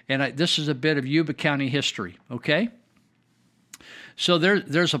 and this is a bit of Yuba County history. Okay. So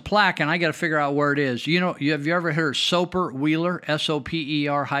there's a plaque, and I got to figure out where it is. Have you ever heard of Soper Wheeler,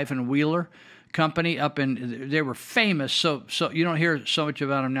 SOPER-Wheeler company they were famous. So you don't hear so much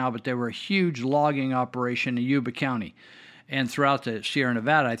about them now, but they were a huge logging operation in Yuba County and throughout the Sierra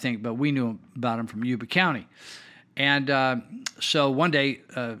Nevada, I think, but we knew about them from Yuba County. And so one day,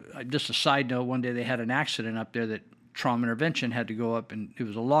 just a side note, one day they had an accident up there that Trauma Intervention had to go up, and it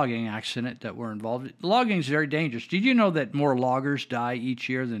was a logging accident that were involved. Logging is very dangerous. Did you know that more loggers die each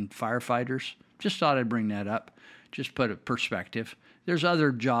year than firefighters? Just thought I'd bring that up. Just put a perspective. There's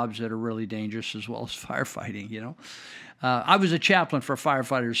other jobs that are really dangerous as well as firefighting, I was a chaplain for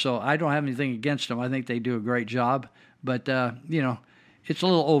firefighters, so I don't have anything against them. I think they do a great job, but, it's a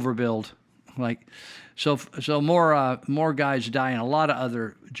little overbilled. So more guys die in a lot of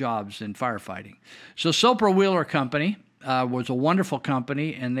other jobs than firefighting. So Soper Wheeler Company, was a wonderful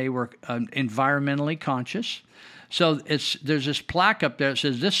company, and they were environmentally conscious. So there's this plaque up there that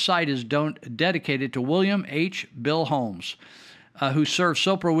says this site is dedicated to William H. Bill Holmes, who served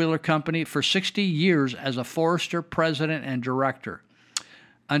Sopra Wheeler Company for 60 years as a forester, president, and director.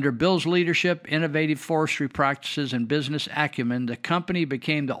 Under Bill's leadership, innovative forestry practices, and business acumen, the company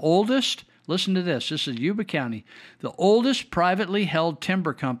became the oldest, listen to this is Yuba County, the oldest privately held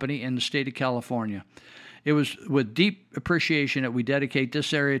timber company in the state of California. It was with deep appreciation that we dedicate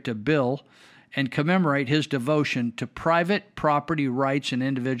this area to Bill and commemorate his devotion to private property rights and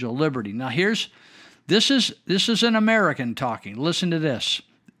individual liberty. Now this is an American talking. Listen to this.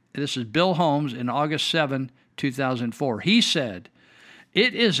 This is Bill Holmes in August 7, 2004. He said,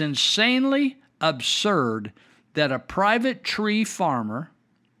 "It is insanely absurd that a private tree farmer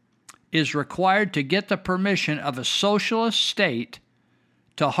is required to get the permission of a socialist state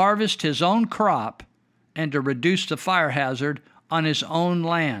to harvest his own crop and to reduce the fire hazard on his own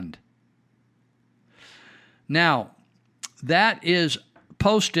land." Now, that is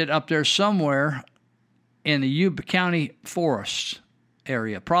posted up there somewhere in the Yuba County Forests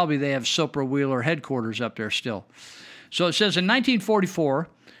area. Probably they have Sopra Wheeler headquarters up there still. So it says in 1944,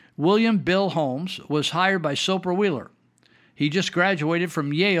 William Bill Holmes was hired by Sopra Wheeler. He just graduated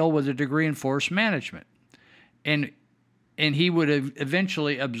from Yale with a degree in forest management. And he would have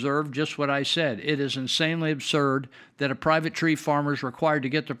eventually observed just what I said. It is insanely absurd that a private tree farmer is required to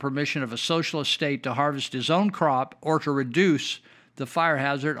get the permission of a socialist state to harvest his own crop or to reduce the fire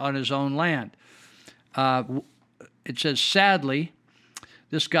hazard on his own land. It says, sadly,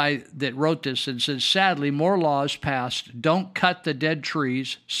 this guy that wrote this, and says, sadly, more laws passed. Don't cut the dead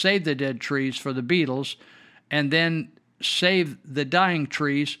trees, save the dead trees for the beetles, and then save the dying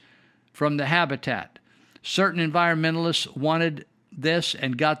trees from the habitat. Certain environmentalists wanted this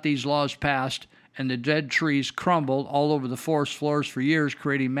and got these laws passed, and the dead trees crumbled all over the forest floors for years,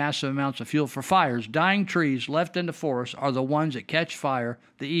 creating massive amounts of fuel for fires. Dying trees left in the forest are the ones that catch fire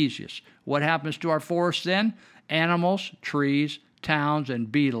the easiest. What happens to our forests then? Animals, trees, towns,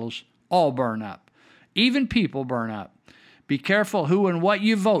 and beetles all burn up. Even people burn up. Be careful who and what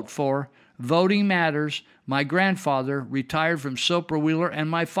you vote for. Voting matters. My grandfather retired from Sopra Wheeler, and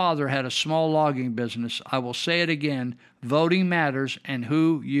my father had a small logging business. I will say it again. Voting matters, and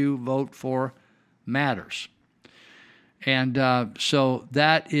who you vote for matters. And so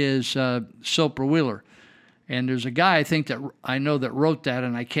that is Sopra Wheeler. And there's a guy I know that wrote that,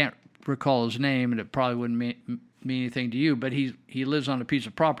 and I can't recall his name, and it probably wouldn't mean anything to you, but he lives on a piece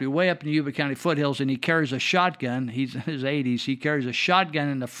of property way up in the Yuba County foothills, and he carries a shotgun. He's in his 80s. He carries a shotgun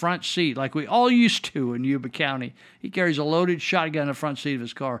in the front seat like we all used to in Yuba County. He carries a loaded shotgun in the front seat of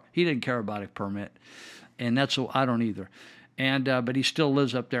his car. He didn't care about a permit, and I don't either. And but he still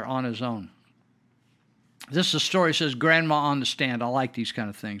lives up there on his own. This is a story that says, Grandma on the stand. I like these kind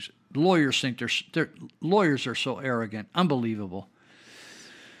of things. Lawyers think lawyers are so arrogant. Unbelievable.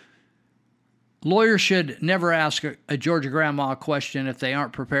 Lawyers should never ask a Georgia grandma a question if they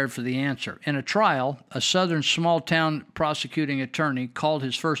aren't prepared for the answer. In a trial, a southern small-town prosecuting attorney called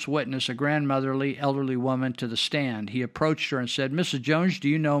his first witness, a grandmotherly, elderly woman, to the stand. He approached her and said, "Mrs. Jones, do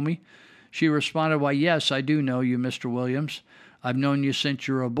you know me?" She responded, "Why, yes, I do know you, Mr. Williams. I've known you since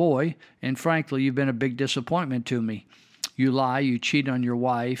you were a boy, and frankly, you've been a big disappointment to me. You lie, you cheat on your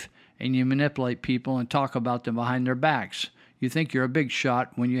wife, and you manipulate people and talk about them behind their backs. You think you're a big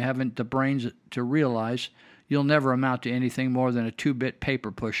shot when you haven't the brains to realize you'll never amount to anything more than a 2-bit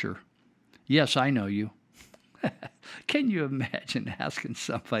paper pusher. Yes, I know you." Can you imagine asking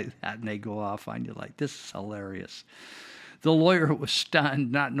somebody that and they go off on you like, this is hilarious. The lawyer was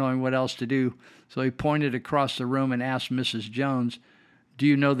stunned, not knowing what else to do, so he pointed across the room and asked Mrs. Jones, "Do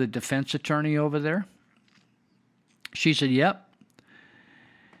you know the defense attorney over there?" She said, "Yep.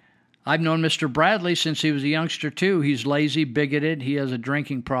 I've known Mr. Bradley since he was a youngster, too. He's lazy, bigoted. He has a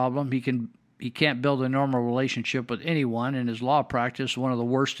drinking problem. He can't build a normal relationship with anyone, and his law practice is one of the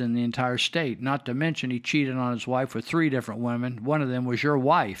worst in the entire state. Not to mention he cheated on his wife with 3 different women. One of them was your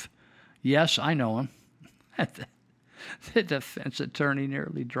wife." "Yes, I know him." The defense attorney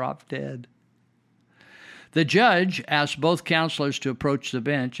nearly dropped dead. The judge asked both counselors to approach the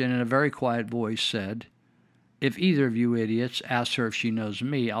bench and in a very quiet voice said, "If either of you idiots ask her if she knows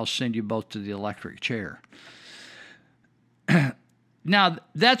me, I'll send you both to the electric chair." Now,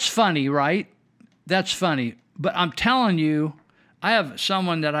 that's funny, right? That's funny. But I'm telling you, I have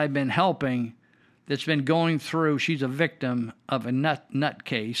someone that I've been helping that's been going through, she's a victim of a nut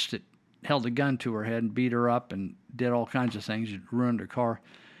case that held a gun to her head and beat her up and did all kinds of things, ruined her car.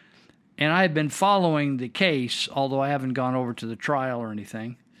 And I've been following the case, although I haven't gone over to the trial or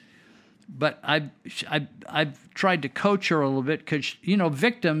anything. But I've tried to coach her a little bit because, you know,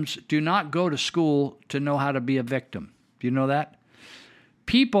 victims do not go to school to know how to be a victim. Do you know that?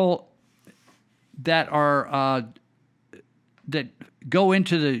 People that are that go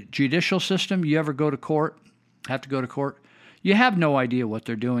into the judicial system, you ever go to court, have to go to court, you have no idea what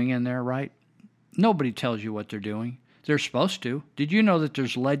they're doing in there, right? Nobody tells you what they're doing. They're supposed to. Did you know that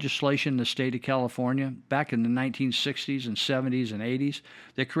there's legislation in the state of California back in the 1960s and 70s and 80s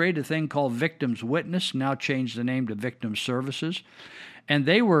that created a thing called Victims Witness, now changed the name to Victim Services, and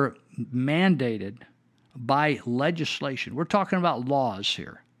they were mandated by legislation. We're talking about laws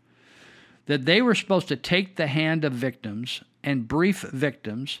here. That they were supposed to take the hand of victims and brief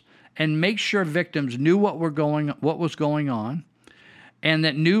victims and make sure victims knew what was going on, and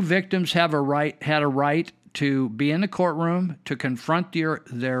that new victims had a right to be in the courtroom, to confront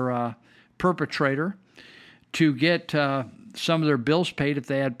their perpetrator, to get some of their bills paid if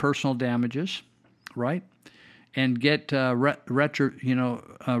they had personal damages, right, and get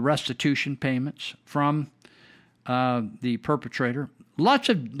restitution payments from the perpetrator.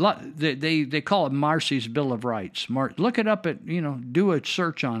 They call it Marsy's Bill of Rights. Look it up at, do a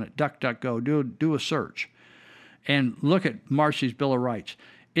search on it, DuckDuckGo, do a search, and look at Marsy's Bill of Rights.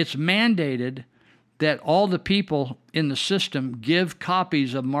 It's mandated that all the people in the system give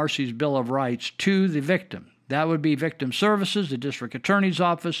copies of Marsy's Bill of Rights to the victim. That would be Victim Services, the District Attorney's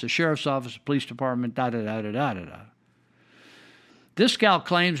Office, the Sheriff's Office, the Police Department, da-da-da-da-da-da-da. This gal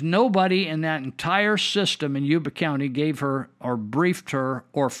claims nobody in that entire system in Yuba County gave her or briefed her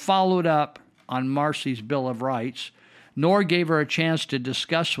or followed up on Marsy's Bill of Rights, nor gave her a chance to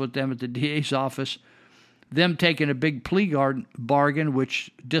discuss with them at the DA's office them taking a big plea bargain which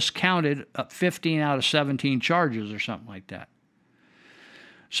discounted 15 out of 17 charges or something like that.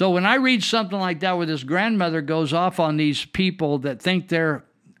 So when I read something like that where this grandmother goes off on these people that think their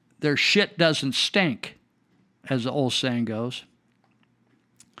shit doesn't stink, as the old saying goes,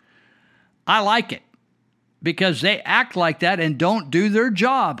 I like it because they act like that and don't do their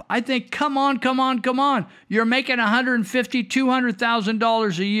job. I think, come on. You're making $150,000,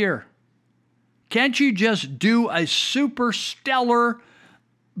 $200,000 a year. Can't you just do a super stellar,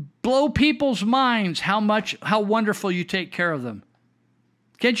 blow people's minds how wonderful you take care of them?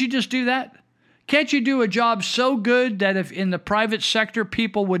 Can't you just do that? Can't you do a job so good that if in the private sector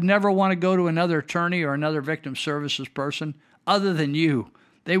people would never want to go to another attorney or another victim services person other than you?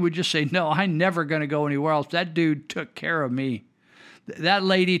 They would just say, no, I'm never going to go anywhere else. That dude took care of me. That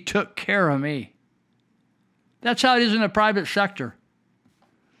lady took care of me. That's how it is in the private sector.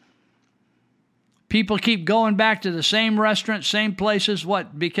 People keep going back to the same restaurant, same places.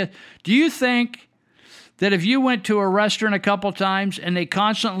 What? Because do you think that if you went to a restaurant a couple times and they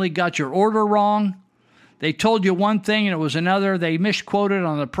constantly got your order wrong, they told you one thing and it was another, they misquoted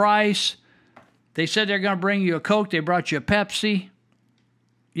on the price, they said they're going to bring you a Coke, they brought you a Pepsi,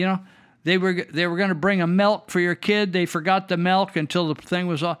 they were going to bring a milk for your kid, they forgot the milk until the thing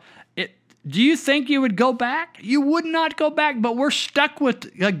was off. Do you think you would go back? You would not go back, but we're stuck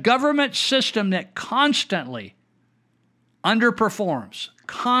with a government system that constantly underperforms.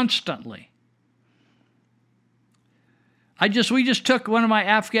 Constantly. We just took one of my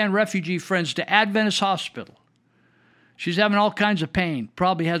Afghan refugee friends to Adventist Hospital. She's having all kinds of pain.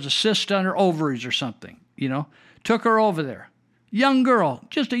 Probably has a cyst on her ovaries or something, Took her over there. Young girl.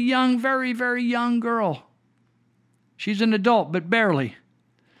 Just a young, very, very young girl. She's an adult, but barely.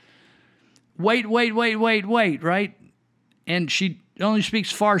 Wait, right? And she only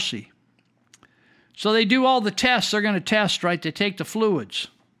speaks Farsi. So they do all the tests they're going to test, right? They take the fluids.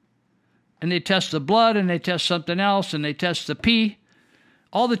 And they test the blood, and they test something else, and they test the pee.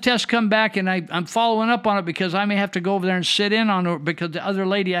 All the tests come back, and I'm following up on it because I may have to go over there and sit in on her because the other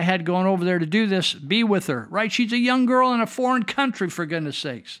lady I had going over there to do this, be with her, right? She's a young girl in a foreign country, for goodness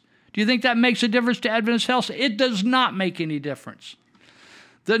sakes. Do you think that makes a difference to Adventist Health? It does not make any difference.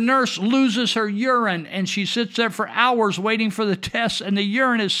 The nurse loses her urine, and she sits there for hours waiting for the test, and the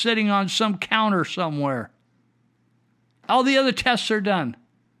urine is sitting on some counter somewhere. All the other tests are done.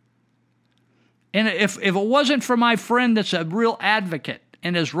 And if it wasn't for my friend that's a real advocate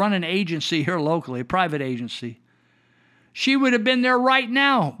and has run an agency here locally, a private agency, she would have been there right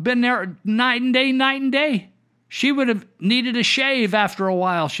now, been there night and day. She would have needed a shave after a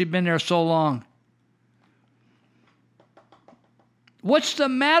while. She'd been there so long. What's the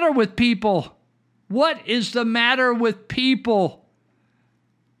matter with people? What is the matter with people?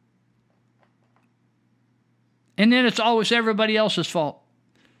 And then it's always everybody else's fault.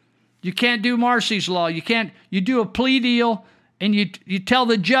 You can't do Marsy's Law. You do a plea deal, and you tell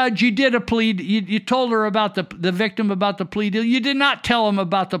the judge you did a plea, you told her about the victim about the plea deal. You did not tell him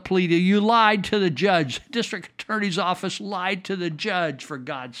about the plea deal. You lied to the judge. District Attorney's Office lied to the judge, for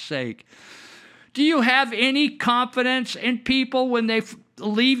God's sake. Do you have any confidence in people when they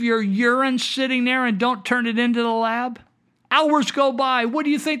leave your urine sitting there and don't turn it into the lab? Hours go by. What do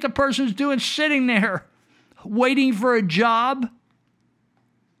you think the person's doing sitting there, waiting for a job?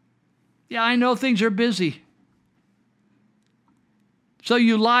 Yeah, I know things are busy. So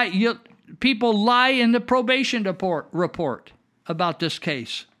you lie. People lie in the probation report about this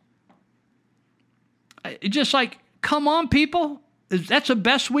case. It's just like, come on, people. That's the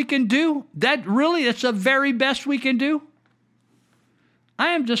best we can do? That's the very best we can do? I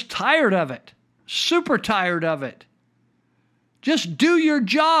am just tired of it. Super tired of it. Just do your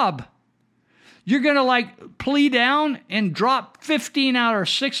job. You're going to plea down and drop 15 out of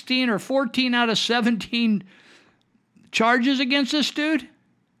 16 or 14 out of 17 charges against this dude?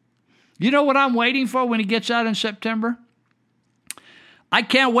 You know what I'm waiting for when he gets out in September? I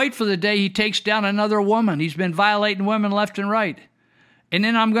can't wait for the day he takes down another woman. He's been violating women left and right. And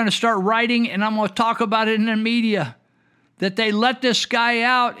then I'm going to start writing and I'm going to talk about it in the media that they let this guy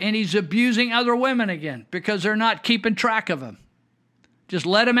out and he's abusing other women again because they're not keeping track of him. Just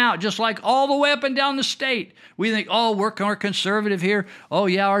let him out, just like all the way up and down the state. We think, oh, we're more conservative here. Oh,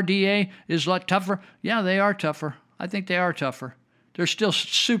 yeah, our DA is a lot tougher. Yeah, they are tougher. I think they are tougher. They're still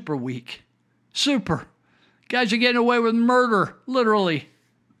super weak. Super. Guys are getting away with murder, literally.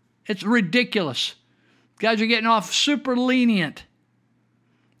 It's ridiculous. Guys are getting off super lenient.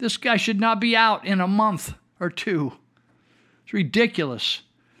 This guy should not be out in a month or two. It's ridiculous.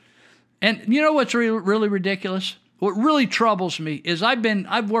 And you know what's really ridiculous? What really troubles me is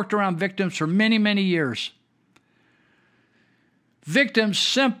I've worked around victims for many, many years. Victims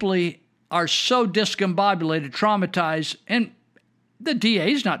simply are so discombobulated, traumatized, and the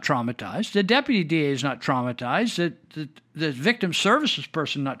DA is not traumatized. The deputy DA is not traumatized. The victim services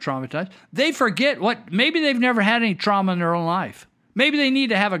person not traumatized. They forget maybe they've never had any trauma in their own life. Maybe they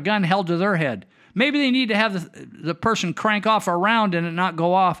need to have a gun held to their head. Maybe they need to have the person crank off a round and it not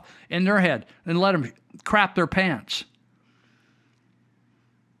go off in their head and let them crap their pants.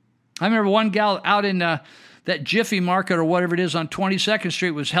 I remember one gal out in that Jiffy Market or whatever it is on 22nd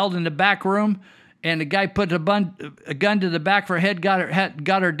Street was held in the back room, and the guy put a gun to the back of her head,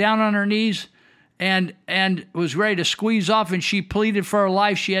 got her down on her knees, and was ready to squeeze off, and she pleaded for her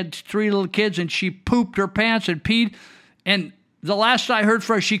life. She had 3 little kids, and she pooped her pants and peed, and the last I heard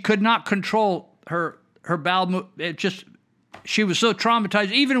from her, she could not control her bowel movement. She was so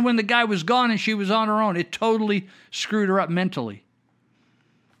traumatized. Even when the guy was gone and she was on her own, it totally screwed her up mentally.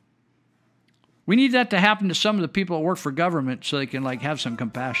 We need that to happen to some of the people that work for government so they can have some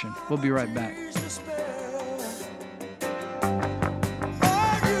compassion. We'll be right back.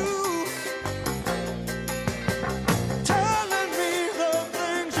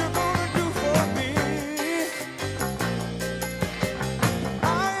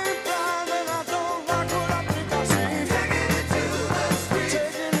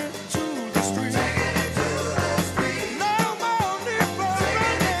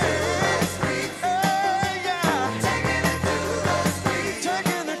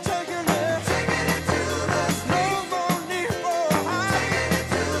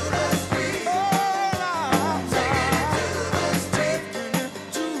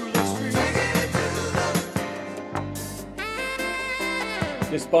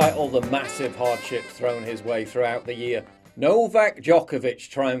 Despite all the massive hardships thrown his way throughout the year, Novak Djokovic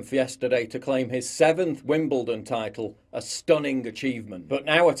triumphed yesterday to claim his 7th Wimbledon title, a stunning achievement. But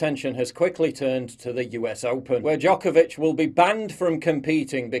now attention has quickly turned to the US Open, where Djokovic will be banned from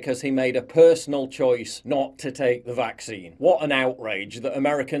competing because he made a personal choice not to take the vaccine. What an outrage that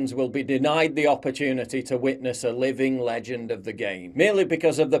Americans will be denied the opportunity to witness a living legend of the game, merely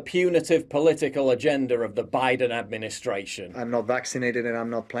because of the punitive political agenda of the Biden administration. I'm not vaccinated and I'm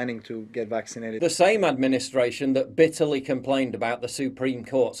not planning to get vaccinated. The same administration that bitterly complained about the Supreme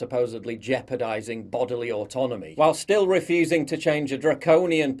Court supposedly jeopardizing bodily autonomy, while still refusing to change a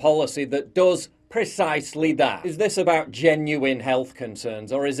draconian policy that does precisely that. Is this about genuine health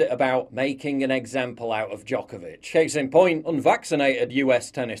concerns, or is it about making an example out of Djokovic? Case in point, unvaccinated US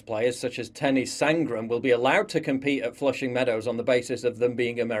tennis players such as Tennis Sangram will be allowed to compete at Flushing Meadows on the basis of them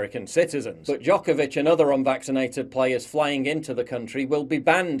being American citizens. But Djokovic and other unvaccinated players flying into the country will be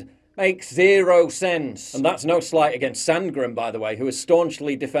banned, Makes zero sense. And that's no slight against Sandgren, by the way, who has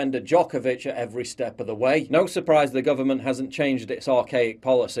staunchly defended Djokovic at every step of the way. No surprise the government hasn't changed its archaic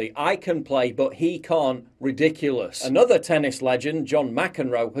policy. I can play, but he can't. Ridiculous. Another tennis legend, John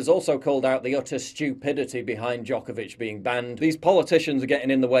McEnroe, has also called out the utter stupidity behind Djokovic being banned. These politicians are getting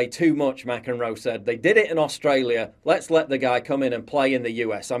in the way too much, McEnroe said. They did it in Australia. Let's let the guy come in and play in the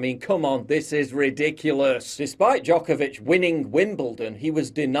US. I mean, come on, this is ridiculous. Despite Djokovic winning Wimbledon, he was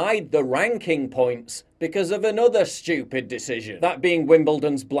denied the ranking points because of another stupid decision, that being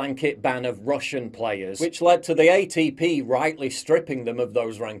Wimbledon's blanket ban of Russian players, which led to the ATP rightly stripping them of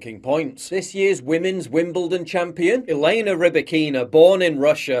those ranking points. This year's women's Wimbledon champion, Elena Rybakina, born in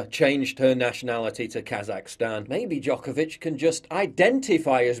Russia, changed her nationality to Kazakhstan. Maybe Djokovic can just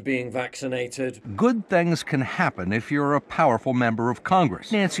identify as being vaccinated. Good things can happen if you're a powerful member of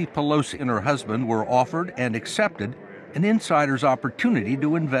Congress. Nancy Pelosi and her husband were offered and accepted an insider's opportunity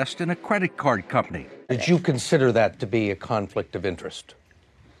to invest in a credit card company. Did you consider that to be a conflict of interest?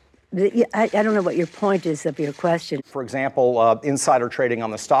 I don't know what your point is of your question. For example, insider trading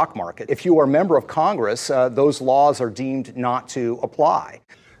on the stock market. If you are a member of Congress, those laws are deemed not to apply.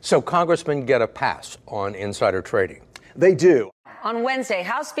 So congressmen get a pass on insider trading? They do. On Wednesday,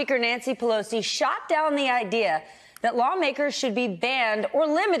 House Speaker Nancy Pelosi shot down the idea that lawmakers should be banned or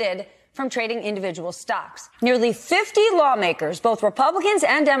limited from trading individual stocks. Nearly 50 lawmakers, both Republicans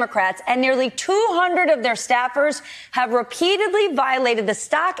and Democrats, and nearly 200 of their staffers have repeatedly violated the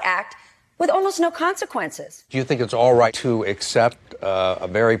Stock Act with almost no consequences. Do you think it's all right to accept a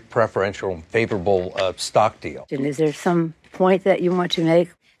very preferential, favorable stock deal? And is there some point that you want to make?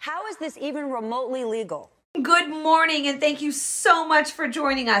 How is this even remotely legal? Good morning, and thank you so much for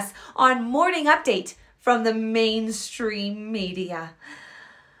joining us on Morning Update from the mainstream media.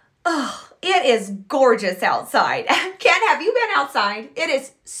 Oh, it is gorgeous outside. Ken, have you been outside? It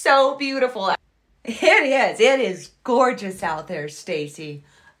is so beautiful. It is gorgeous out there, Stacy.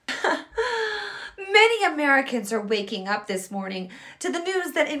 Many Americans are waking up this morning to the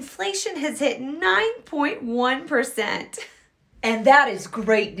news that inflation has hit 9.1%. And that is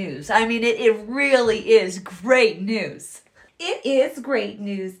great news. I mean, it really is great news. It is great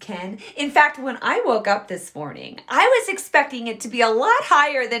news, Ken. In fact, when I woke up this morning, I was expecting it to be a lot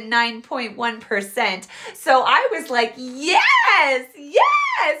higher than 9.1%. So I was like, yes,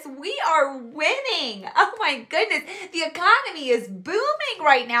 we are winning. Oh my goodness. The economy is booming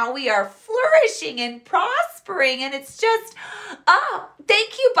right now. We are flourishing and prospering. And it's just,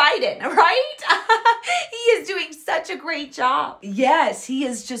 thank you, Biden, right? He is doing such a great job. Yes, he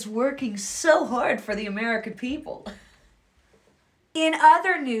is just working so hard for the American people. In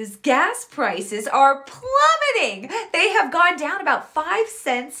other news, gas prices are plummeting. They have gone down about 5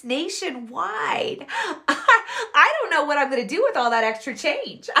 cents nationwide. I don't know what I'm going to do with all that extra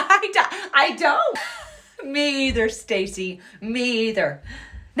change. I don't. Me either, Stacy. Me either.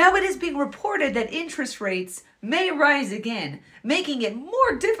 Now it is being reported that interest rates may rise again, making it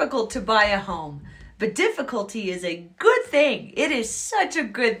more difficult to buy a home. But difficulty is a good thing. It is such a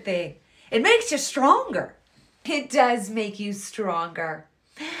good thing. It makes you stronger. It does make you stronger.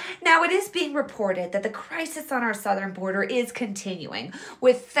 Now, it is being reported that the crisis on our southern border is continuing,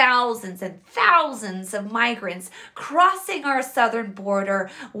 with thousands and thousands of migrants crossing our southern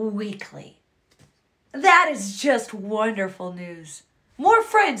border weekly. That is just wonderful news. More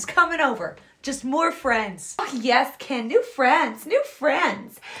friends coming over. Just more friends. Oh, yes, Ken, new friends. And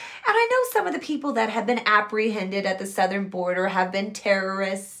I know some of the people that have been apprehended at the southern border have been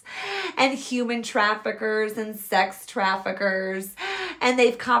terrorists and human traffickers and sex traffickers, and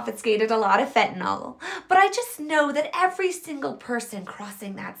they've confiscated a lot of fentanyl. But I just know that every single person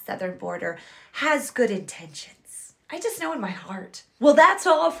crossing that southern border has good intentions. I just know in my heart. Well, that's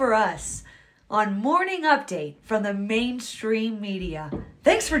all for us on Morning Update from the mainstream media.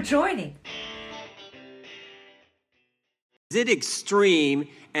 Thanks for joining. Is it extreme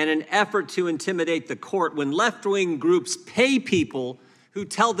and an effort to intimidate the court when left-wing groups pay people who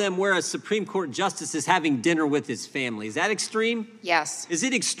tell them where a Supreme Court justice is having dinner with his family? Is that extreme? Yes. Is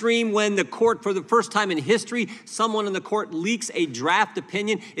it extreme when the court, for the first time in history, someone in the court leaks a draft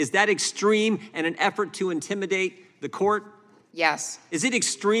opinion? Is that extreme and an effort to intimidate the court? Yes. Is it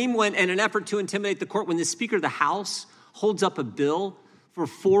extreme when, and an effort to intimidate the court when the Speaker of the House holds up a bill for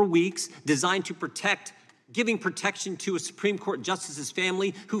 4 weeks designed to protect, giving protection to a Supreme Court justice's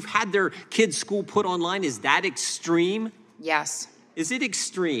family who've had their kids' school put online? Is that extreme? Yes. Is it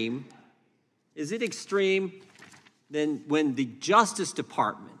extreme? Is it extreme then when the Justice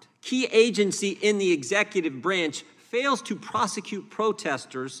Department, key agency in the executive branch, fails to prosecute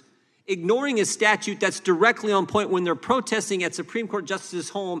protesters ignoring a statute that's directly on point when they're protesting at Supreme Court justices'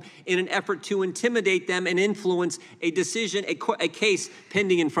 home in an effort to intimidate them and influence a decision, a case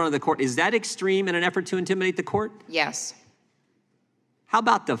pending in front of the court. Is that extreme in an effort to intimidate the court? Yes. How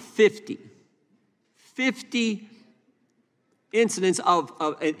about the 50 incidents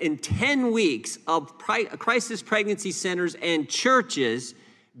in 10 weeks of crisis pregnancy centers and churches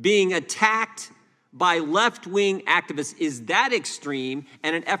being attacked by left-wing activists? Is that extreme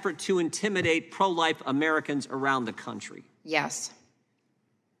and an effort to intimidate pro-life Americans around the country? Yes.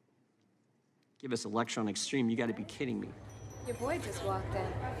 Give us a lecture on extreme. You got to be kidding me. Your boy just walked in.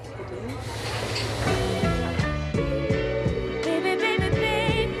 Baby, baby,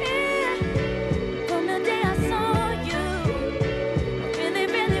 baby, from the day I saw you, I really,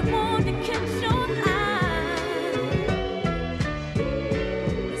 really want to catch your eye.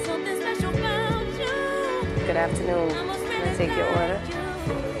 There's something special about you. Good afternoon. Can I take your order?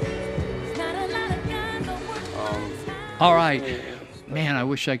 All right. Man, I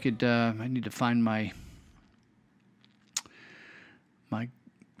wish I could, I need to find my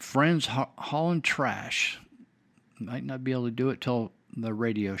friends hauling trash. Might not be able to do it till the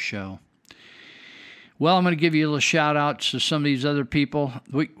radio show. Well, I'm going to give you a little shout out to some of these other people.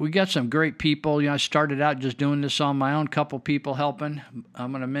 We got some great people. You know, I started out just doing this on my own, couple people helping.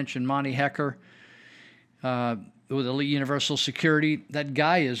 I'm going to mention Monty Hecker with Elite Universal Security. That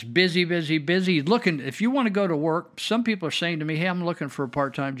guy is busy. He's looking, if you want to go to work, some people are saying to me, hey, I'm looking for a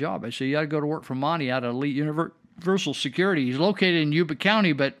part-time job. I say, you got to go to work for Monty out of Elite Universal Security. He's located in Yuba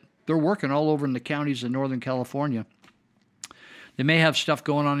County, but they're working all over in the counties in Northern California. They may have stuff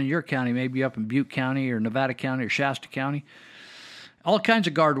going on in your county, maybe up in Butte County or Nevada County or Shasta County. All kinds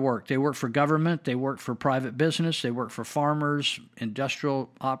of guard work. They work for government. They work for private business. They work for farmers, industrial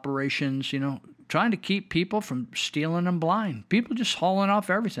operations, you know, trying to keep people from stealing them blind. People just hauling off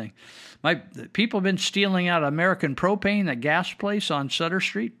everything. People have been stealing out American Propane, that gas place on Sutter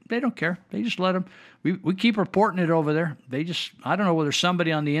Street. They don't care. They just let them. We keep reporting it over there. I don't know whether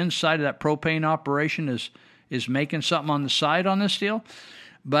somebody on the inside of that propane operation is making something on the side on this deal.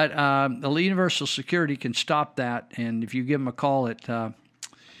 But Elite Universal Security can stop that. And if you give them a call at, let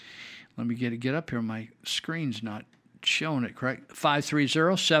me get up here. My screen's not showing it correct.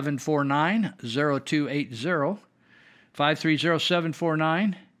 530-749-0280.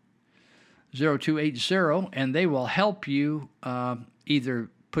 530-749-0280. And they will help you either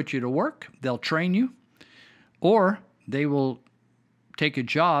put you to work, they'll train you, or they will take a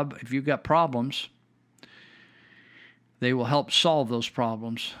job if you've got problems. They will help solve those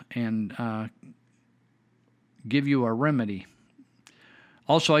problems and give you a remedy.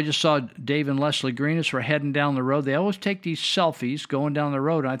 Also, I just saw Dave and Leslie Greenis were heading down the road. They always take these selfies going down the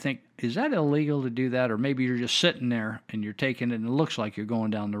road. I think, is that illegal to do that? Or maybe you're just sitting there and you're taking it and it looks like you're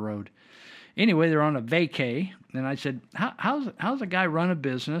going down the road. Anyway, they're on a vacay, and I said, how's a guy run a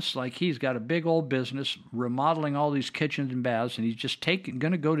business like he's got a big old business remodeling all these kitchens and baths, and he's just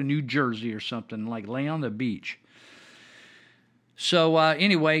going to go to New Jersey or something, like lay on the beach? So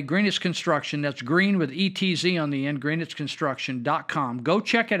anyway, Greenitz Construction, that's green with ETZ on the end, greenitzconstruction.com. Go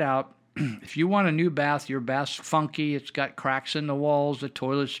check it out. If you want a new bath, your bath's funky, it's got cracks in the walls, the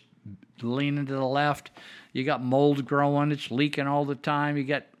toilet's leaning to the left, you got mold growing, it's leaking all the time, you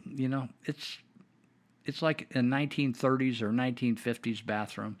got, you know, it's like a 1930s or 1950s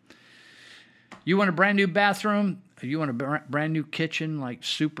bathroom. You want a brand new bathroom, you want a brand new kitchen, like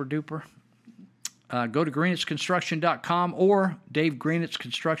super duper, go to greenitzconstruction.com or Dave Greenitz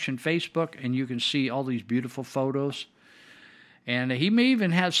Construction Facebook, and you can see all these beautiful photos. And he may even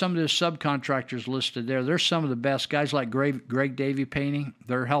have some of his subcontractors listed there. They're some of the best guys, like Greg Davey Painting.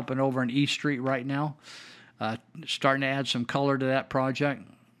 They're helping over in East Street right now, starting to add some color to that project.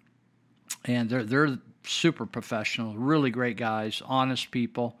 And they're super professional, really great guys, honest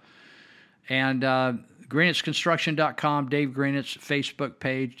people. And GreenitzConstruction.com, Dave Greenitz Facebook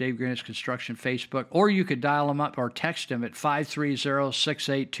page, Dave Greenitz Construction Facebook, or you could dial them up or text them at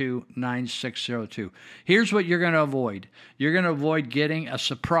 530-682-9602. Here's what you're going to avoid. You're going to avoid getting a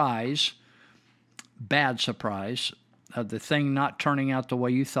surprise, bad surprise, of the thing not turning out the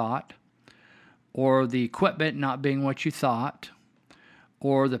way you thought, or the equipment not being what you thought,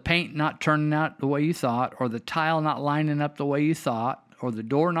 or the paint not turning out the way you thought, or the tile not lining up the way you thought, or the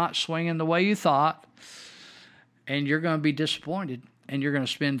door not swinging the way you thought, and you're going to be disappointed, and you're going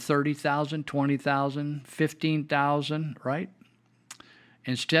to spend $30,000, $20,000, $15,000, right?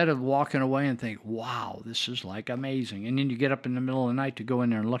 Instead of walking away and think, wow, this is like amazing. And then you get up in the middle of the night to go in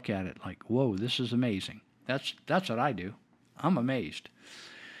there and look at it like, whoa, this is amazing. That's what I do. I'm amazed.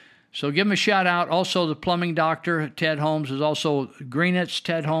 So give him a shout out. Also, the plumbing doctor, Ted Holmes, is also Greenitz,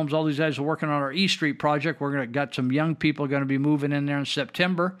 Ted Holmes. All these guys are working on our E Street project. We're got some young people going to be moving in there in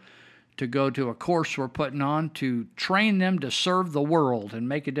September to go to a course we're putting on to train them to serve the world and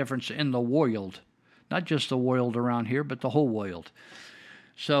make a difference in the world. Not just the world around here, but the whole world.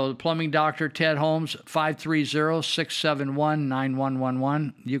 So the plumbing doctor, Ted Holmes,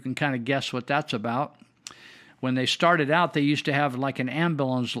 530-671-9111. You can kind of guess what that's about. When they started out, they used to have like an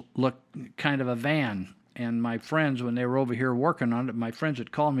ambulance look kind of a van. And my friends, when they were over here working on it, my friends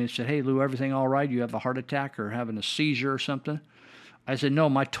would call me and said, "Hey, Lou, everything all right? You have a heart attack or having a seizure or something?" I said, "No,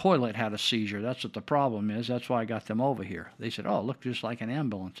 my toilet had a seizure. That's what the problem is. That's why I got them over here." They said, "Oh, it looked just like an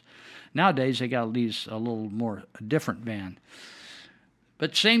ambulance." Nowadays, they got these a little more different van.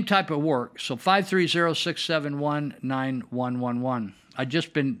 But same type of work. So 530-671-9111. I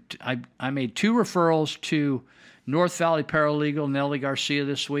made 2 referrals to North Valley Paralegal Nellie Garcia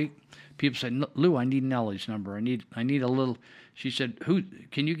this week. People said, "Lou, I need Nellie's number. I need a little." She said, "Who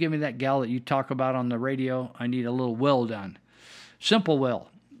can you give me that gal that you talk about on the radio? I need a little will done, simple will."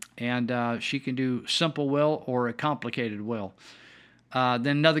 And she can do simple will or a complicated will. Then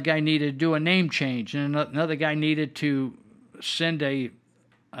another guy needed to do a name change, and another guy needed to send a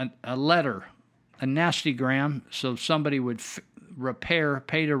letter, a nastygram, so somebody would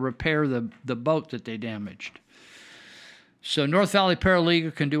pay to repair the boat that they damaged. So North Valley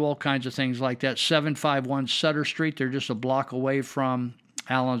Paralegal can do all kinds of things like that. 751 Sutter Street. They're just a block away from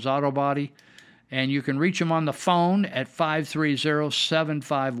Allen's Auto Body. And you can reach them on the phone at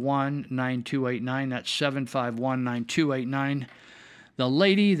 530-751-9289. That's 751-9289. The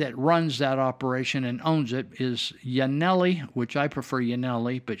lady that runs that operation and owns it is Yanelli, which I prefer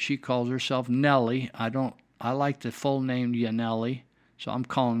Yanelli, but she calls herself Nellie. I like the full name Yanelli, so I'm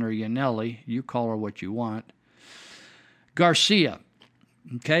calling her Yanelli. You call her what you want. Garcia,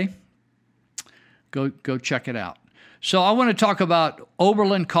 okay? Go check it out. So I want to talk about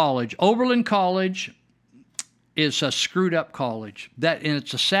Oberlin College. Oberlin College is a screwed up college. And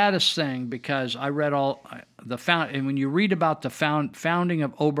it's the saddest thing because I read and when you read about the founding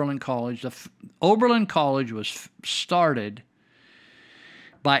of Oberlin College, Oberlin College was started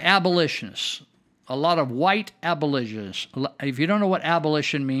by abolitionists. A lot of white abolitionists. If you don't know what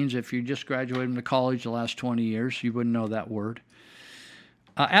abolition means, if you just graduated from the college the last 20 years, you wouldn't know that word.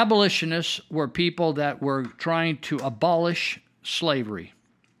 Abolitionists were people that were trying to abolish slavery.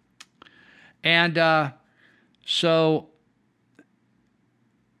 And I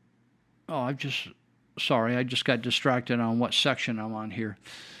just got distracted on what section I'm on here.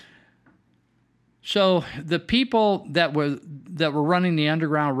 So the people that were running the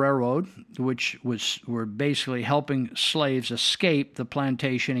Underground Railroad, which were basically helping slaves escape the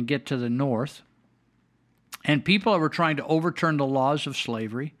plantation and get to the north, and people that were trying to overturn the laws of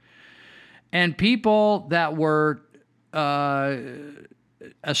slavery, and people that were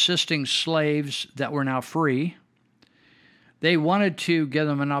assisting slaves that were now free, they wanted to give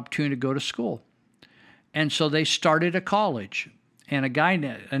them an opportunity to go to school. And so they started a college. And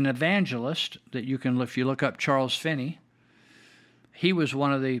an evangelist that you can, if you look up Charles Finney, he was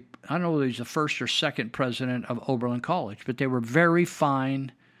one of I don't know whether he's the first or second president of Oberlin College, but they were very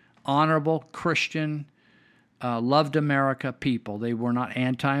fine, honorable, Christian, loved America people. They were not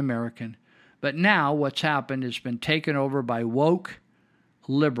anti-American. But now what's happened has been taken over by woke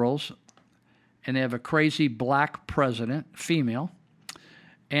liberals, and they have a crazy black president, female.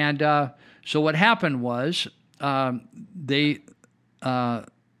 And so what happened was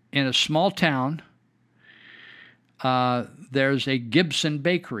in a small town, there's a Gibson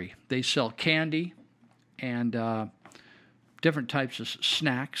bakery. They sell candy and different types of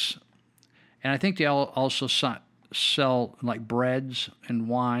snacks. And I think they also sell like breads and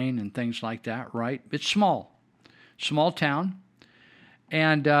wine and things like that, right? It's small town.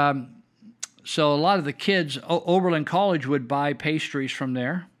 And so a lot of the kids, Oberlin College would buy pastries from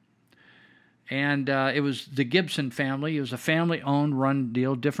there. And it was the Gibson family. It was a family-owned, run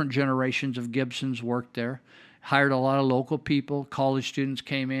deal. Different generations of Gibsons worked there. Hired a lot of local people. College students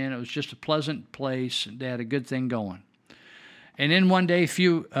came in. It was just a pleasant place. They had a good thing going. And then one day, a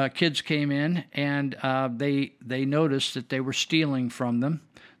few kids came in, and they noticed that they were stealing from them,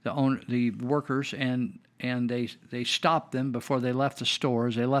 the workers, and they stopped them before they left the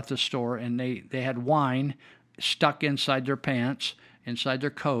stores. They left the store, and they had wine stuck inside their pants, inside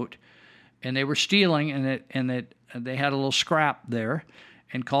their coat. And they were stealing, and they had a little scrap there,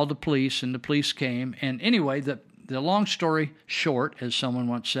 and called the police, and the police came. And anyway, the long story short, as someone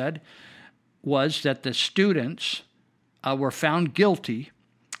once said, was that the students were found guilty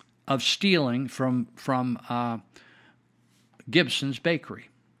of stealing from Gibson's bakery.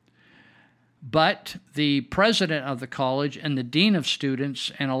 But the president of the college and the dean of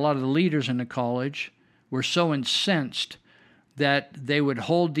students and a lot of the leaders in the college were so incensed that they would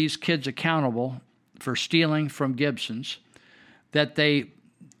hold these kids accountable for stealing from Gibson's that they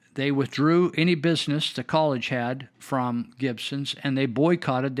withdrew any business the college had from Gibson's, and they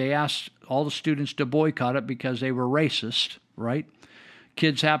boycotted. They asked all the students to boycott it because they were racist, right?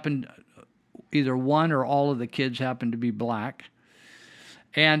 Either one or all of the kids happened to be black.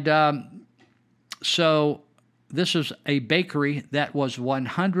 And so this is a bakery that was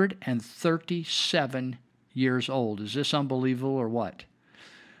 137 years old. Is this unbelievable or what?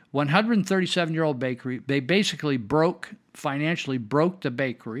 137-year-old bakery. They basically financially broke the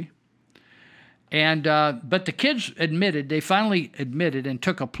bakery. And but the kids finally admitted and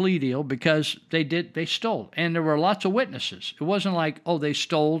took a plea deal because they stole. And there were lots of witnesses. It wasn't like, oh, they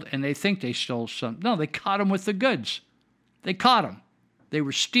stole and they think they stole something. No, they caught them with the goods. They caught them. They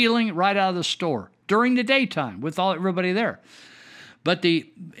were stealing right out of the store during the daytime with everybody there. But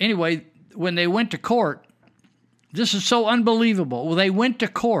anyway, when they went to court, this is so unbelievable. Well, they went to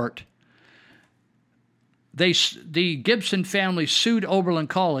court. The Gibson family sued Oberlin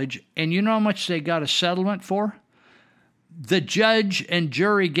College, and you know how much they got a settlement for? The judge and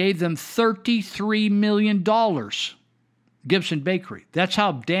jury gave them $33 million. Gibson Bakery. That's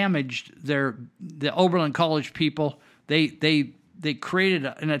how damaged the Oberlin College people. They created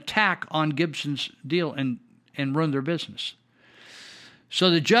an attack on Gibson's deal and ruined their business. So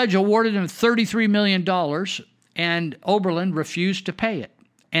the judge awarded them $33 million, and Oberlin refused to pay it.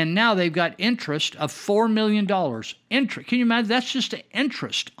 And now they've got interest of $4 million. Can you imagine? That's just the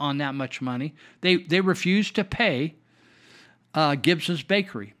interest on that much money. They refused to pay Gibson's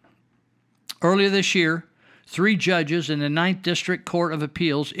Bakery. Earlier this year, 3 judges in the 9th District Court of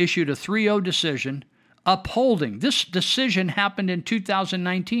Appeals issued a 3-0 decision upholding. This decision happened in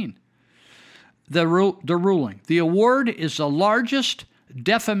 2019. The ruling. The award is the largest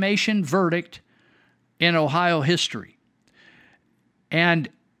defamation verdict in Ohio history. And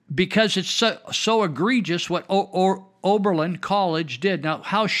because it's so egregious what Oberlin College did. Now,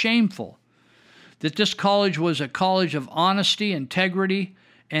 how shameful that this college was a college of honesty, integrity,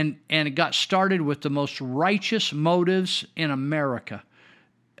 and it got started with the most righteous motives in America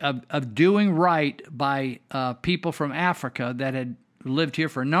of doing right by people from Africa that had lived here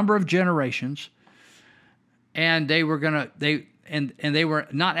for a number of generations, and they were they were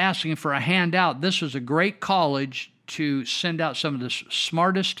not asking for a handout. This was a great college to send out some of the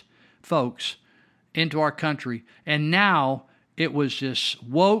smartest folks into our country. And now it was this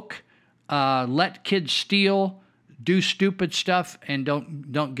woke, let kids steal, do stupid stuff, and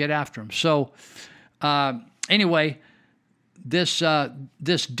don't get after them. So anyway, this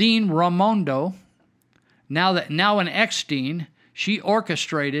Dean Raimondo, now an ex-dean, she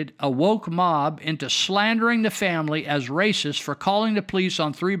orchestrated a woke mob into slandering the family as racist for calling the police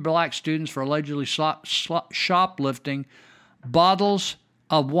on 3 black students for allegedly shoplifting bottles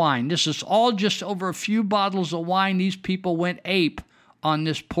of wine. This is all just over a few bottles of wine. These people went ape on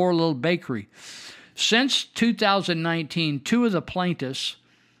this poor little bakery. Since 2019, 2 of the plaintiffs,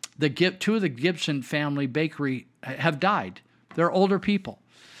 2 of the Gibson family bakery, have died. They're older people.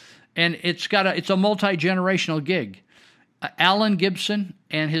 And it's a multi-generational gig. Alan Gibson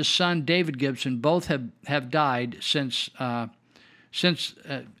and his son David Gibson both have died since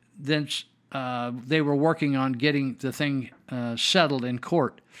they were working on getting the thing settled in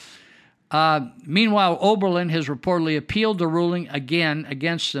court. Meanwhile, Oberlin has reportedly appealed the ruling again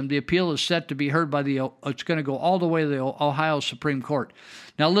against them. The appeal is set to be heard by it's going to go all the way to the Ohio Supreme Court.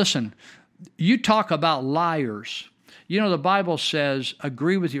 Now listen, you talk about liars. You know, the Bible says,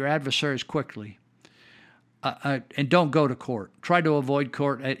 agree with your adversaries quickly. And don't go to court. Try to avoid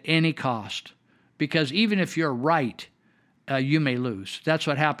court at any cost. Because even if you're right, you may lose. That's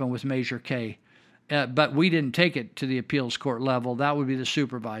what happened with Measure K. But we didn't take it to the appeals court level. That would be the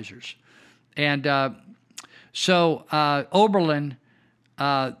supervisors. And so Oberlin,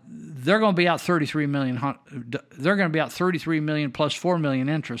 they're going to be out $33 million. They're going to be out $33 million plus $4 million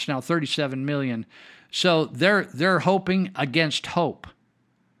interest. Now $37 million. So they're hoping against hope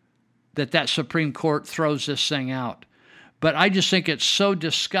that Supreme Court throws this thing out. But I just think it's so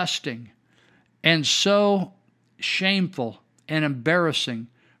disgusting and so shameful and embarrassing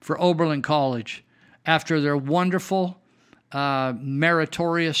for Oberlin College after their wonderful,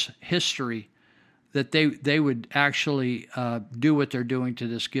 meritorious history that they would actually do what they're doing to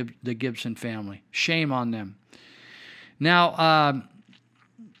the Gibson family. Shame on them. Now,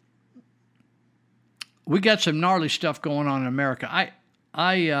 we got some gnarly stuff going on in America.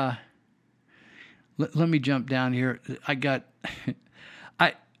 Let me jump down here.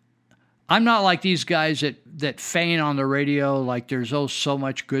 I'm not like these guys that feign on the radio like there's so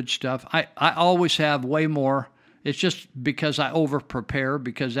much good stuff. I always have way more. It's just because I over-prepare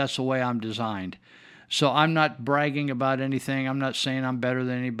because that's the way I'm designed. So I'm not bragging about anything. I'm not saying I'm better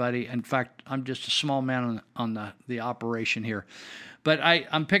than anybody. In fact, I'm just a small man on the operation here. But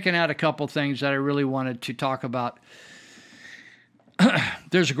I'm picking out a couple things that I really wanted to talk about.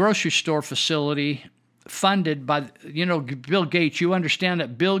 There's a grocery store facility funded by, Bill Gates. You understand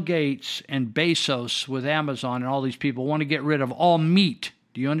that Bill Gates and Bezos with Amazon and all these people want to get rid of all meat.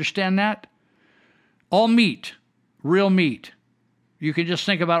 Do you understand that? All meat, real meat. You can just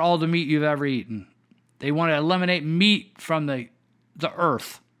think about all the meat you've ever eaten. They want to eliminate meat from the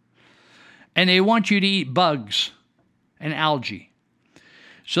earth. And they want you to eat bugs and algae.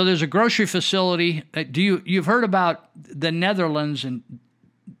 So there's a grocery facility. You've heard about the Netherlands and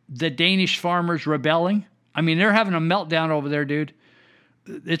the Danish farmers rebelling? I mean, they're having a meltdown over there, dude.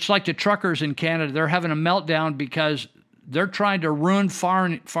 It's like the truckers in Canada. They're having a meltdown because they're trying to ruin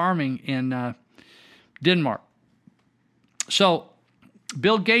farming in Denmark. So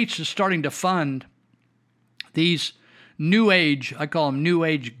Bill Gates is starting to fund these new age, I call them new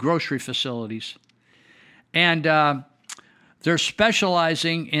age grocery facilities. And they're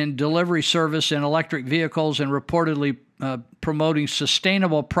specializing in delivery service in electric vehicles and reportedly promoting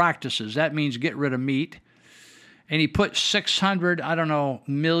sustainable practices. That means get rid of meat. And he put 600,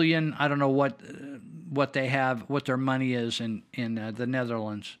 million, I don't know what they have, what their money is in the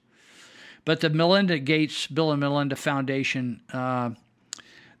Netherlands. But the Bill and Melinda Foundation,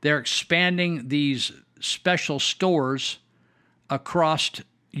 they're expanding these special stores across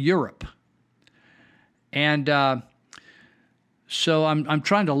Europe. And so I'm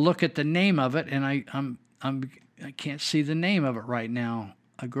trying to look at the name of it, and I can't see the name of it right now.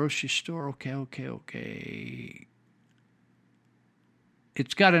 A grocery store, okay.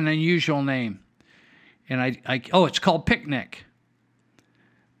 It's got an unusual name, and it's called Picnic.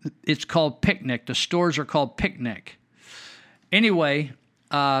 It's called Picnic. The stores are called Picnic. Anyway,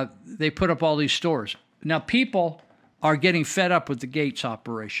 they put up all these stores. Now, people are getting fed up with the Gates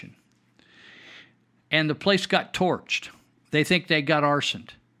operation. And the place got torched. They think they got arsoned.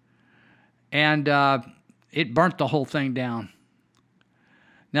 And it burnt the whole thing down.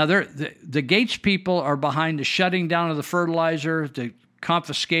 Now, the Gates people are behind the shutting down of the fertilizer, the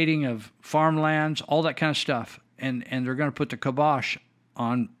confiscating of farmlands, all that kind of stuff. And they're going to put the kibosh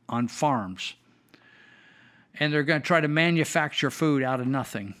on farms. And they're going to try to manufacture food out of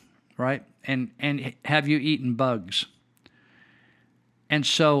nothing, right? And have you eaten bugs? And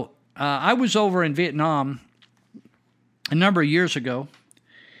so I was over in Vietnam a number of years ago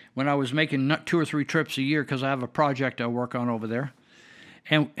when I was making 2 or 3 trips a year because I have a project I work on over there.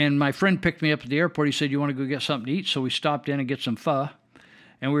 And my friend picked me up at the airport. He said, "You want to go get something to eat?" So we stopped in and get some pho.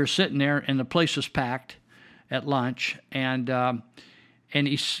 And we were sitting there, and the place was packed at lunch. And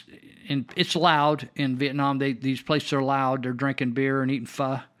it's loud in Vietnam. These places are loud. They're drinking beer and eating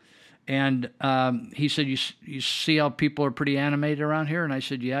pho. And he said, you see how people are pretty animated around here? And I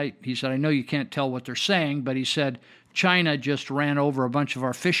said, yeah. He said, I know you can't tell what they're saying, but he said, China just ran over a bunch of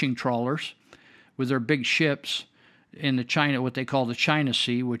our fishing trawlers with their big ships in what they call the China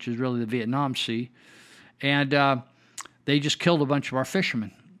Sea, which is really the Vietnam Sea. And they just killed a bunch of our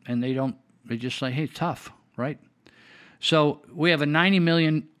fishermen. And they just say, hey, tough, right? So we have a 90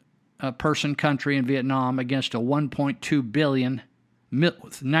 million person country in Vietnam against a 1.2 billion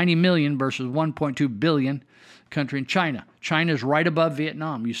 90 million versus 1.2 billion country in China. China's right above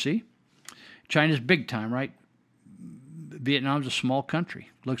Vietnam, you see? China's big time, right? Vietnam's a small country.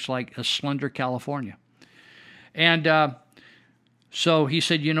 Looks like a slender California. And so he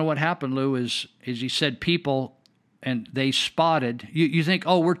said, you know what happened, Lou, is he said people, and they spotted, you think,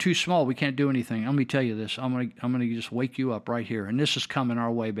 oh, we're too small, we can't do anything. Let me tell you this. I'm gonna just wake you up right here. And this is coming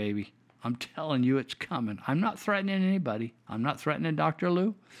our way, baby. I'm telling you it's coming. I'm not threatening anybody. I'm not threatening Dr.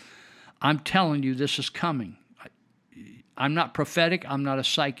 Lou. I'm telling you this is coming. I'm not prophetic. I'm not a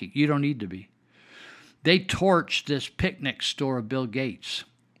psychic. You don't need to be. They torched this Picnic store of Bill Gates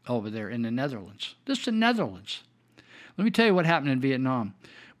over there in the Netherlands. This is the Netherlands. Let me tell you what happened in Vietnam.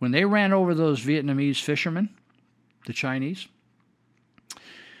 When they ran over those Vietnamese fishermen, the Chinese,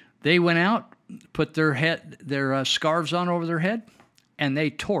 they went out, put their scarves on over their head, and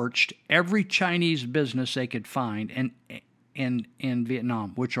they torched every Chinese business they could find in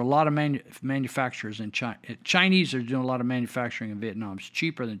Vietnam, which are a lot of manufacturers in China. Chinese are doing a lot of manufacturing in Vietnam. It's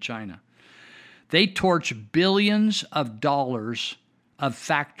cheaper than China. They torched billions of dollars of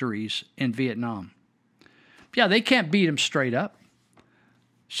factories in Vietnam. Yeah, they can't beat them straight up.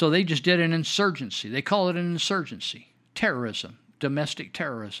 So they just did an insurgency. They call it an insurgency. Terrorism, domestic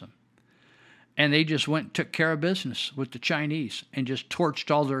terrorism. And they just went and took care of business with the Chinese and just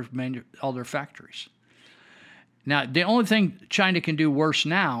torched all their factories. Now, the only thing China can do worse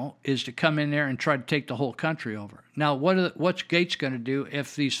now is to come in there and try to take the whole country over. Now, what's Gates going to do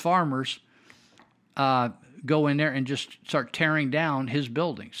if these farmers go in there and just start tearing down his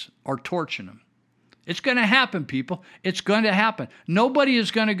buildings or torching them? It's going to happen, people. It's going to happen. Nobody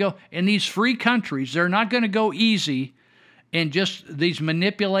is going to go, in these free countries, they're not going to go easy in just these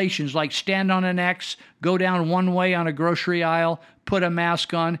manipulations like stand on an X, go down one way on a grocery aisle, put a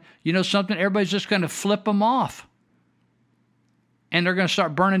mask on. You know something? Everybody's just going to flip them off. And they're going to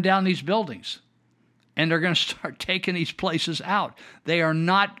start burning down these buildings. And they're going to start taking these places out. They are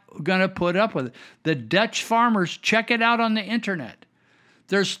not going to put up with it. The Dutch farmers, check it out on the internet.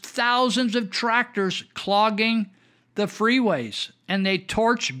 There's thousands of tractors clogging the freeways. And they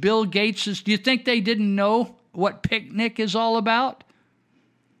torch Bill Gates's. Do you think they didn't know what picnic is all about?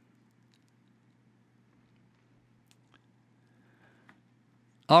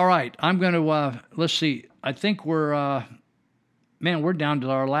 All right, I'm going to, let's see. I think we're down to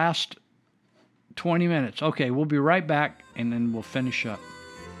our last 20 minutes. Okay, we'll be right back, and then we'll finish up.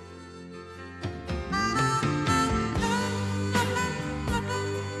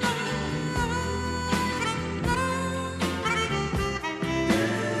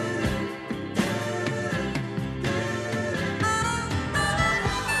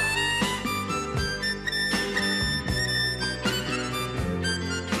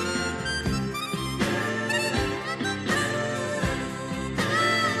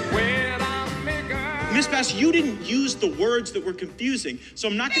 Miss Bass, you didn't use the words that were confusing, so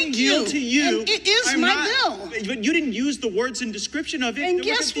I'm not going to yield to you. And it is my bill. But you didn't use the words in description of it. And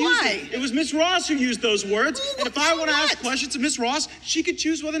guess why? It was Miss Ross who used those words. And if I want to ask questions of Miss Ross, she could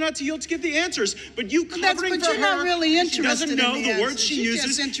choose whether or not to yield to give the answers. But you covering for her, not really interested. She doesn't know in the words she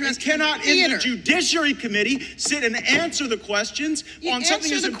uses and cannot in the Judiciary Committee sit and answer the questions on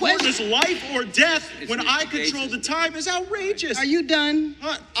something as important as life or death when I control the time is outrageous. Are you done?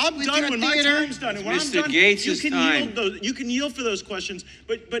 I'm done when my time's done. And when I'm done, you can yield for those questions.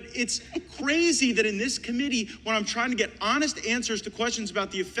 But it's crazy that in this committee, when I'm trying to get honest answers to questions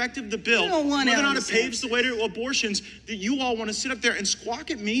about the effect of the bill, whether or not it paves the way to abortions, that you all want to sit up there and squawk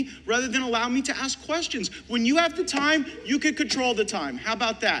at me rather than allow me to ask questions. When you have the time, you can control the time. How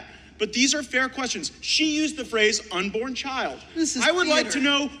about that? But these are fair questions. She used the phrase unborn child. I would like to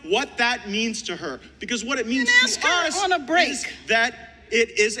know what that means to her, because what it means to us on a break. Is that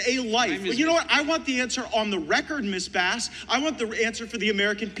it is a life. But you know what? I want the answer on the record, Miss Bass. I want the answer for the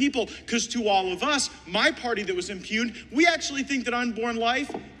American people, because to all of us, my party that was impugned, we actually think that unborn life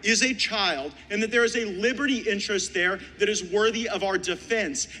is a child and that there is a liberty interest there that is worthy of our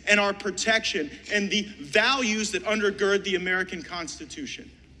defense and our protection and the values that undergird the American Constitution.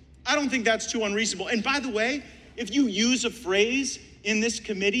 I don't think that's too unreasonable. And by the way, if you use a phrase in this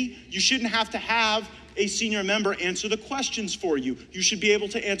committee, you shouldn't have to have a senior member answer the questions for you. You should be able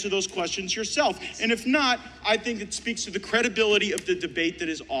to answer those questions yourself. And if not, I think it speaks to the credibility of the debate that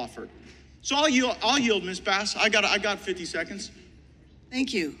is offered. So I'll yield, Ms. Bass. I got 50 seconds.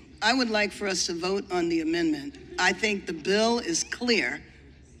 Thank you. I would like for us to vote on the amendment. I think the bill is clear.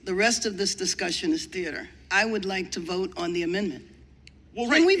 The rest of this discussion is theater. I would like to vote on the amendment. Well,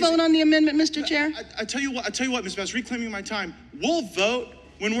 Can we vote on the amendment, Mr. Chair? I tell you what, Ms. Bass, reclaiming my time. We'll vote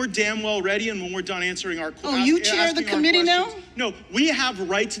when we're damn well ready and when we're done answering our questions. Oh, you chair the committee now? No, we have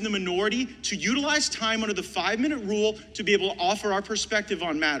rights in the minority to utilize time under the 5-minute rule to be able to offer our perspective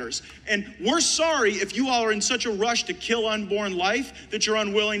on matters. And we're sorry if you all are in such a rush to kill unborn life that you're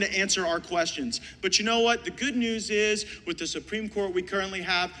unwilling to answer our questions. But you know what? The good news is, with the Supreme Court we currently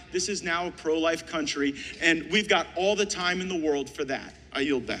have, this is now a pro-life country, and we've got all the time in the world for that. I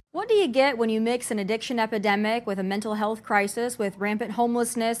yield back. What do you get when you mix an addiction epidemic with a mental health crisis, with rampant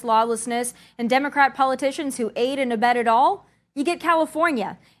homelessness, lawlessness, and Democrat politicians who aid and abet it all? You get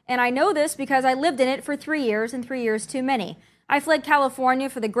California. And I know this because I lived in it for 3 years, and 3 years too many. I fled California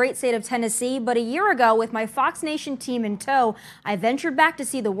for the great state of Tennessee, but a year ago, with my Fox Nation team in tow, I ventured back to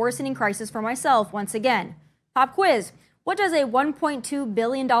see the worsening crisis for myself once again. Pop quiz. What does a $1.2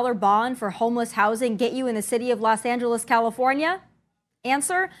 billion bond for homeless housing get you in the city of Los Angeles, California?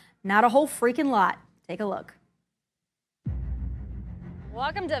 Answer, not a whole freaking lot. Take a look.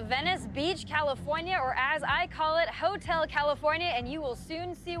 Welcome to Venice Beach, California, or as I call it, Hotel California, and you will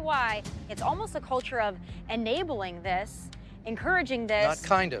soon see why. It's almost a culture of enabling this, encouraging this. Not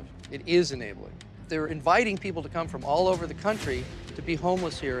kind of. It is enabling. They're inviting people to come from all over the country to be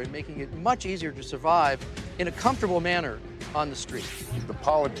homeless here and making it much easier to survive in a comfortable manner on the street. The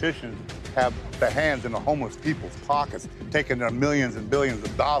politicians have their hands in the homeless people's pockets, taking their millions and billions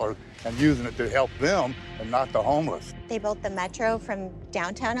of dollars and using it to help them and not the homeless. They built the metro from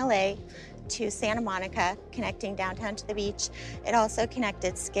downtown LA to Santa Monica, connecting downtown to the beach. It also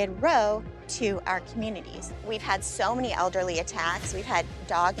connected Skid Row to our communities. We've had so many elderly attacks. We've had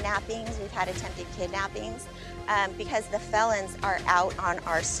dog nappings. We've had attempted kidnappings because the felons are out on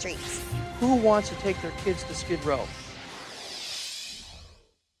our streets. Who wants to take their kids to Skid Row?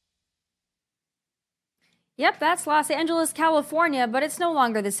 Yep, that's Los Angeles, California, but it's no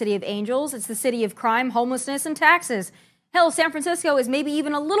longer the city of angels. It's the city of crime, homelessness, and taxes. Hell, San Francisco is maybe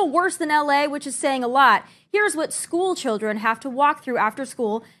even a little worse than LA, which is saying a lot. Here's what school children have to walk through after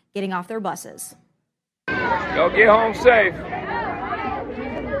school, getting off their buses. Yo, get home safe.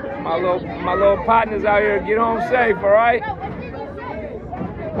 My little partners out here, get home safe, all right?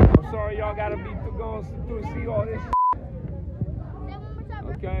 I'm sorry y'all gotta be going through and see all this shit.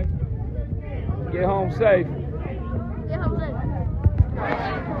 Okay? Get home safe. Get home safe.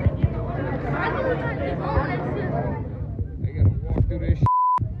 They gotta walk through this shit.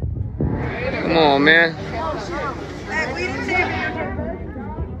 Come on, man.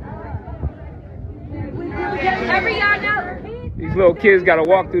 These little kids gotta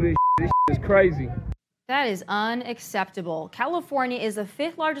walk through this shit. This shit is crazy. That is unacceptable. California is the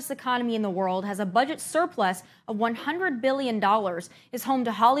 5th largest economy in the world, has a budget surplus of $100 billion, is home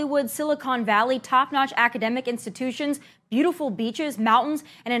to Hollywood, Silicon Valley, top-notch academic institutions, beautiful beaches, mountains,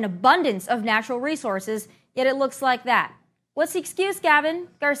 and an abundance of natural resources, yet it looks like that. What's the excuse, Gavin,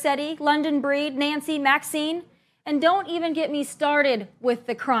 Garcetti, London Breed, Nancy, Maxine? And don't even get me started with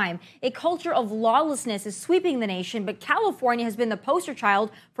the crime. A culture of lawlessness is sweeping the nation, but California has been the poster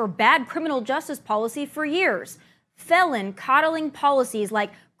child for bad criminal justice policy for years. Felon coddling policies like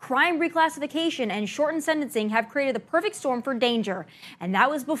crime reclassification and shortened sentencing have created the perfect storm for danger. And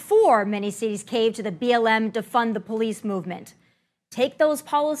that was before many cities caved to the BLM defund the police movement. Take those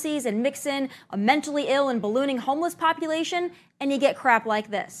policies and mix in a mentally ill and ballooning homeless population, and you get crap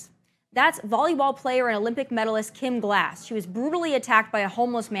like this. That's volleyball player and Olympic medalist Kim Glass. She was brutally attacked by a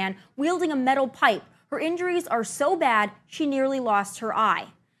homeless man wielding a metal pipe. Her injuries are so bad, she nearly lost her eye.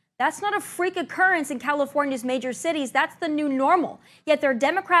 That's not a freak occurrence in California's major cities. That's the new normal. Yet their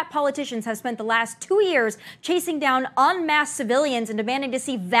Democrat politicians have spent the last 2 years chasing down unmasked civilians and demanding to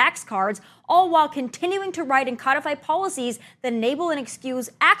see vax cards, all while continuing to write and codify policies that enable and excuse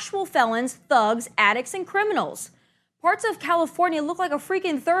actual felons, thugs, addicts, and criminals. Parts of California look like a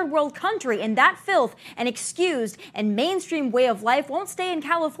freaking third world country, and that filth and excused and mainstream way of life won't stay in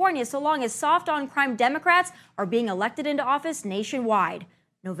California so long as soft on crime Democrats are being elected into office nationwide.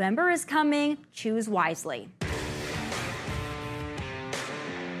 November is coming. Choose wisely.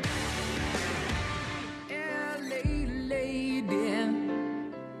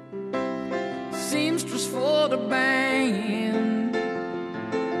 Seamstress for the band,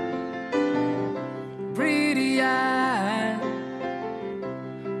 pretty eye,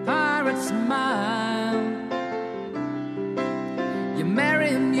 pirate smile. You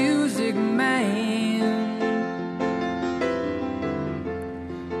marry a music man,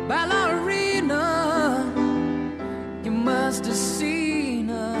 ballerina. You must have seen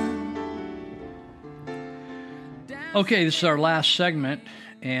her. Okay, this is our last segment,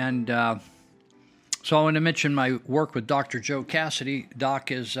 and so I want to mention my work with Dr. Joe Cassidy.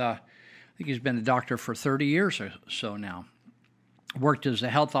 Doc is, I think he's been a doctor for 30 years or so now. Worked as a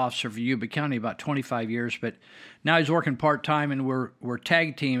health officer for Yuba County about 25 years, but now he's working part-time, and we're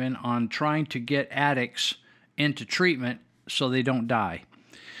tag teaming on trying to get addicts into treatment so they don't die.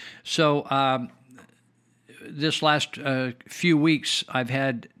 So this last few weeks, I've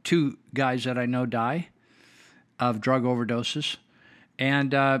had 2 guys that I know die of drug overdoses.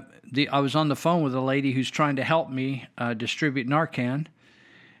 And I was on the phone with a lady who's trying to help me distribute Narcan.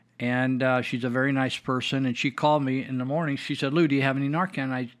 And she's a very nice person. And she called me in the morning. She said, "Lou, do you have any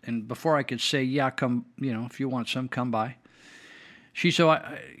Narcan?" And before I could say, "Yeah, come, if you want some, come by." She said,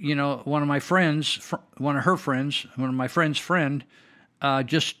 one of my friends' friend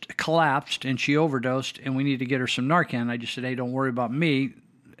just collapsed and she overdosed, and we need to get her some Narcan. I just said, "Hey, don't worry about me.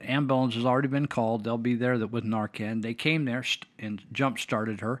 Ambulance has already been called. They'll be there with Narcan." They came there and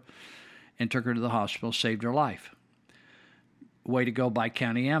jump-started her and took her to the hospital, saved her life. Way to go by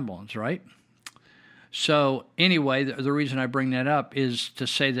county ambulance, right? So anyway, the reason I bring that up is to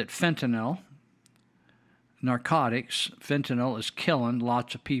say that fentanyl is killing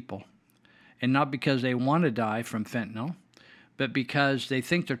lots of people. And not because they want to die from fentanyl, but because they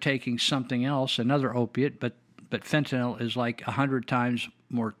think they're taking something else, another opiate, but fentanyl is like 100 times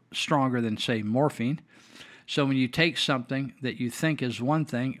more stronger than, say, morphine. So when you take something that you think is one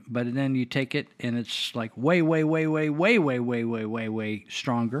thing, but then you take it and it's like way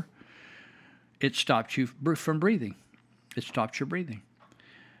stronger, it stops you from breathing. It stops your breathing.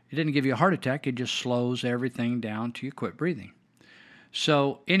 It didn't give you a heart attack. It just slows everything down till you quit breathing.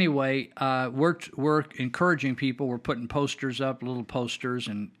 So anyway, we're encouraging people. We're putting posters up, little posters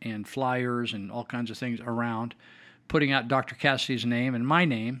and flyers and all kinds of things around, putting out Dr. Cassidy's name and my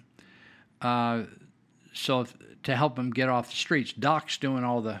name, to help them get off the streets. Doc's doing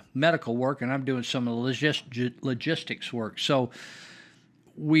all the medical work, and I'm doing some of the logistics work. So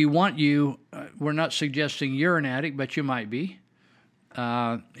we want you, we're not suggesting you're an addict, but you might be.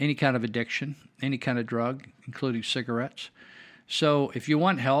 Any kind of addiction, any kind of drug, including cigarettes. So if you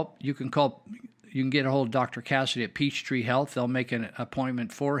want help, you can get a hold of Dr. Cassidy at Peachtree Health. They'll make an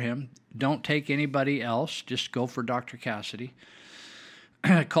appointment for him. Don't take anybody else. Just go for Dr. Cassidy.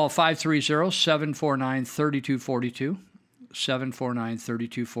 Call 530-749-3242,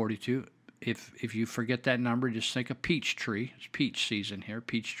 749-3242. If you forget that number, just think of Peachtree. It's peach season here,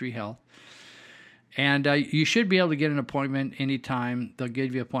 Peachtree Health. And you should be able to get an appointment anytime. They'll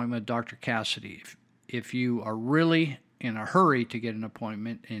give you an appointment with Dr. Cassidy. If you are really in a hurry to get an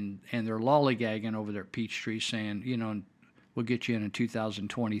appointment and they're lollygagging over there at Peachtree saying, we'll get you in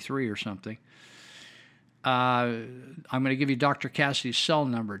 2023 or something, I'm going to give you Dr. Cassidy's cell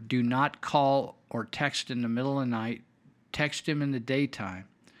number. Do not call or text in the middle of the night. Text him in the daytime.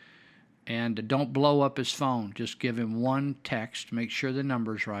 And don't blow up his phone. Just give him one text. Make sure the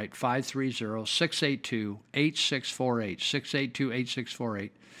number's right. 530-682-8648.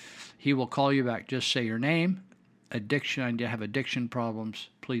 682-8648. He will call you back. Just say your name, addiction. I have addiction problems.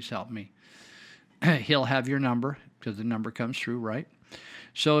 Please help me. He'll have your number because the number comes through, right?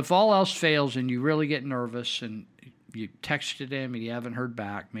 So if all else fails and you really get nervous and you texted him and you haven't heard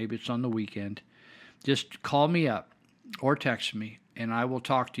back, maybe it's on the weekend, just call me up or text me, and I will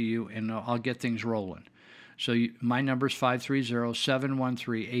talk to you, and I'll get things rolling. So my number is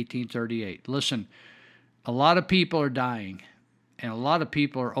 530-713-1838. Listen, a lot of people are dying, and a lot of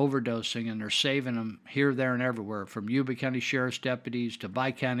people are overdosing, and they're saving them here, there, and everywhere, from Yuba County Sheriff's deputies to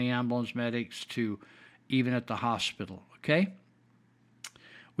Bi-County ambulance medics to even at the hospital, okay?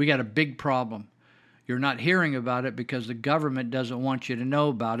 We got a big problem. You're not hearing about it because the government doesn't want you to know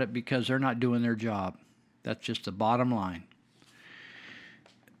about it because they're not doing their job. That's just the bottom line.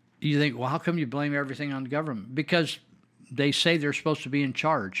 You think, well, how come you blame everything on the government? Because they say they're supposed to be in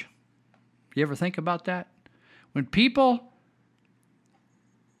charge. You ever think about that? When people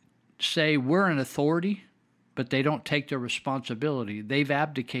say we're an authority, but they don't take their responsibility, they've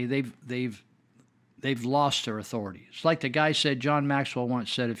abdicated, they've lost their authority. It's like the guy said, John Maxwell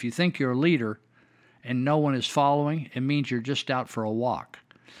once said, if you think you're a leader and no one is following, it means you're just out for a walk.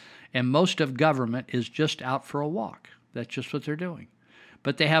 And most of government is just out for a walk. That's just what they're doing.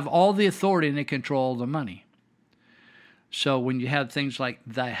 But they have all the authority and they control all the money. So when you have things like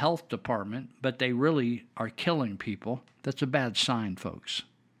the health department, but they really are killing people, that's a bad sign, folks.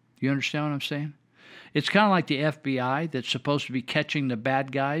 You understand what I'm saying? It's kind of like the FBI that's supposed to be catching the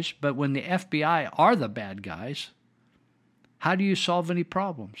bad guys, but when the FBI are the bad guys, how do you solve any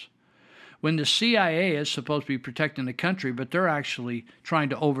problems? When the CIA is supposed to be protecting the country, but they're actually trying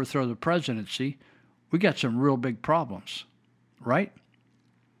to overthrow the presidency, we got some real big problems, right?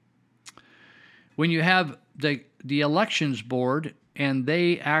 When you have the elections board and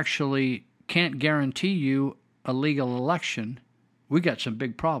they actually can't guarantee you a legal election, we got some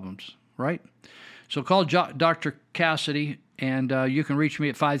big problems, right? So call Dr. Cassidy, and you can reach me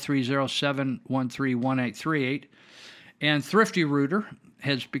at 530-713-1838. And Thrifty Rooter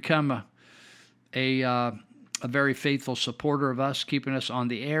has become a very faithful supporter of us, keeping us on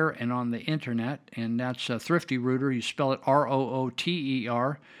the air and on the internet, and that's Thrifty Rooter. You spell it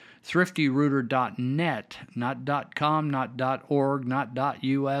R-O-O-T-E-R, thriftyrooter.net, not .com, not .org, not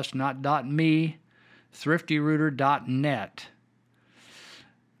 .us, not .me, thriftyrooter.net.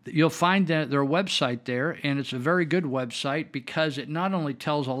 You'll find their website there, and it's a very good website because it not only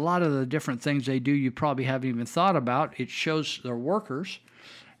tells a lot of the different things they do you probably haven't even thought about, it shows their workers,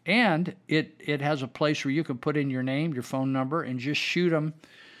 and it has a place where you can put in your name, your phone number, and just shoot them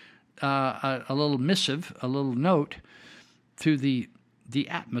a little missive, a little note through the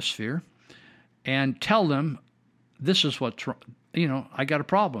atmosphere, and tell them, this is what's wrong. I got a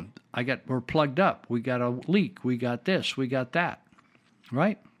problem. We're plugged up. We got a leak. We got this. We got that.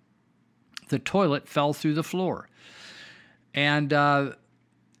 Right? The toilet fell through the floor. And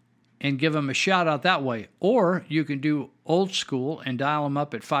give them a shout out that way. Or you can do old school and dial them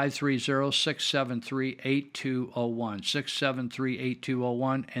up at 530-673-8201,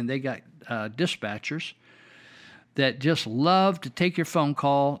 673-8201, and they got dispatchers that just love to take your phone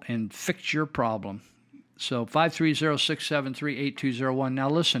call and fix your problem. So 530-673-8201. Now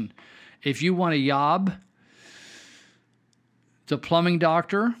listen, if you want a job, the plumbing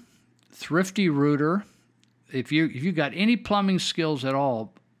doctor, Thrifty Rooter, if you got any plumbing skills at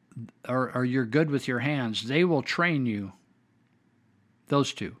all, or you're good with your hands, they will train you.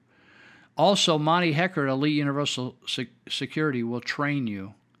 Those two. Also, Monty Hecker at Elite Universal Security will train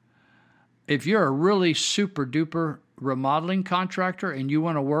you. If you're a really super duper remodeling contractor and you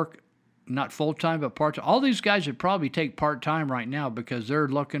want to work not full-time but part-time, all these guys would probably take part-time right now because they're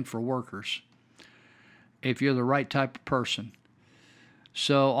looking for workers if you're the right type of person.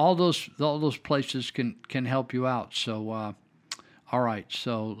 So all those places can help you out. So all right,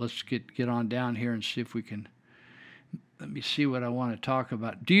 so let's get on down here and see if we can. Let me see what I want to talk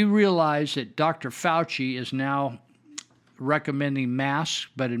about. Do you realize that Dr. Fauci is now recommending masks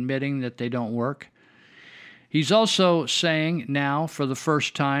but admitting that they don't work? He's also saying now for the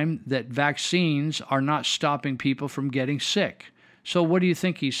first time that vaccines are not stopping people from getting sick. So what do you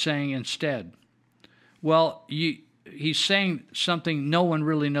think he's saying instead? Well, he's saying something no one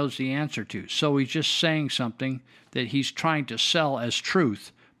really knows the answer to. So he's just saying something that he's trying to sell as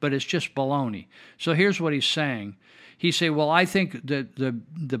truth, but it's just baloney. So here's what he's saying. He say, well, I think that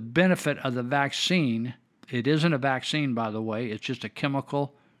the benefit of the vaccine, it isn't a vaccine, by the way, it's just a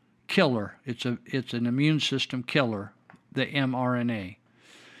chemical killer. It's an immune system killer, the mRNA.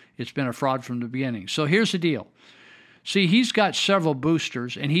 It's been a fraud from the beginning. So here's the deal. See, he's got several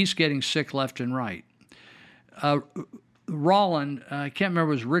boosters, and he's getting sick left and right. Rollin, I can't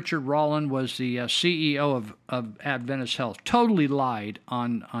remember, it was Richard Rollin, was the CEO of Adventist Health, totally lied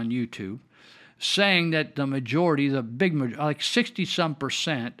on YouTube, saying that the majority, the big majority, like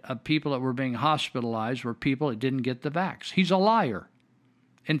 60-some% of people that were being hospitalized were people that didn't get the vax. He's a liar.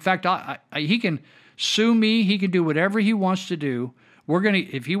 In fact, he can sue me. He can do whatever he wants to do.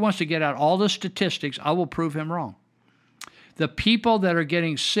 If he wants to get out all the statistics, I will prove him wrong. The people that are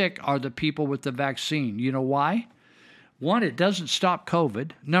getting sick are the people with the vaccine. You know why? One, it doesn't stop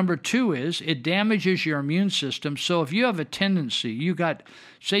COVID. Number two is it damages your immune system. So if you have a tendency,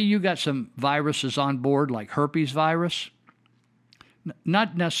 say you got some viruses on board like herpes virus,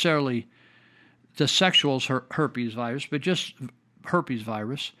 not necessarily the sexual herpes virus, but just herpes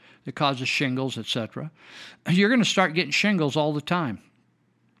virus that causes shingles, etc. You're going to start getting shingles all the time.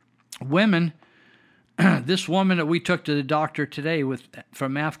 Women, this woman that we took to the doctor today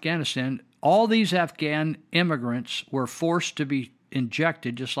from Afghanistan, all these Afghan immigrants were forced to be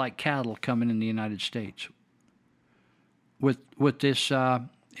injected just like cattle coming in the United States with this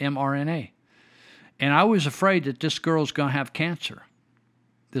mRNA. And I was afraid that this girl's going to have cancer,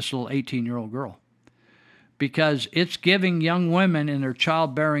 this little 18-year-old girl, because it's giving young women in their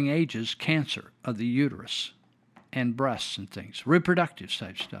childbearing ages cancer of the uterus and breasts and things, reproductive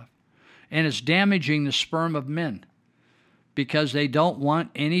type stuff. And it's damaging the sperm of men because they don't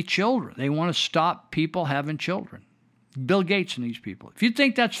want any children. They want to stop people having children. Bill Gates and these people. If you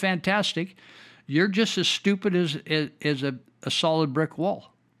think that's fantastic, you're just as stupid as a solid brick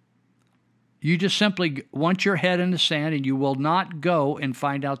wall. You just simply want your head in the sand and you will not go and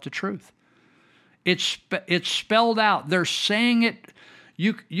find out the truth. It's spelled out. They're saying it.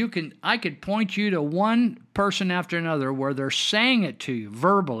 I could point you to one person after another where they're saying it to you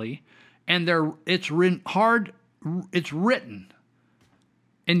verbally, and it's written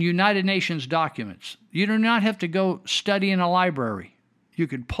in United Nations documents. You do not have to go study in a library. You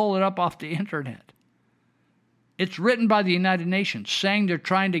could pull it up off the internet. It's written by the United Nations saying they're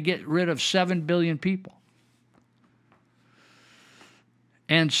trying to get rid of 7 billion people.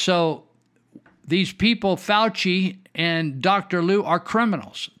 And so these people, Fauci and Dr. Liu, are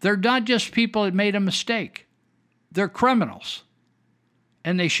criminals. They're not just people that made a mistake. They're criminals.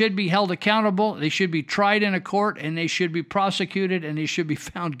 And they should be held accountable. They should be tried in a court, and they should be prosecuted, and they should be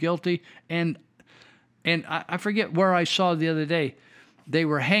found guilty. And I forget where I saw the other day, they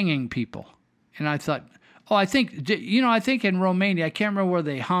were hanging people. And I thought, I think in Romania, I can't remember where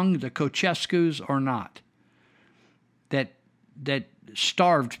they hung the Ceausescus or not, that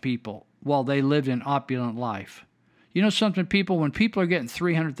starved people while they lived an opulent life. You know something, people, when people are getting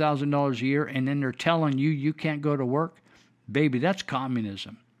 $300,000 a year and then they're telling you can't go to work, baby, that's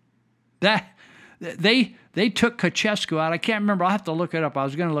communism. They took Ceausescu out. I can't remember. I'll have to look it up. I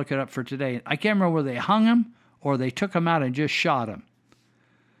was going to look it up for today. I can't remember whether they hung him or they took him out and just shot him.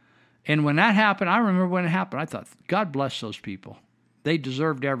 And when that happened, I remember when it happened, I thought, God bless those people. They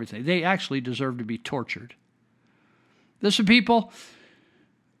deserved everything. They actually deserved to be tortured. Listen, people,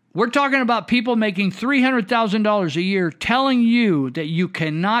 We're talking about people making $300,000 a year telling you that you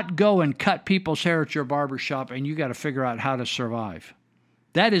cannot go and cut people's hair at your barbershop and you got to figure out how to survive.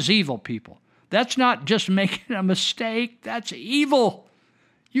 That is evil, people. That's not just making a mistake. That's evil.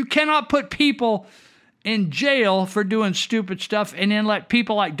 You cannot put people in jail for doing stupid stuff and then let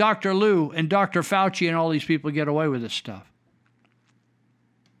people like Dr. Lou and Dr. Fauci and all these people get away with this stuff.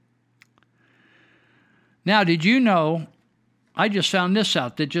 Now, did you know, I just found this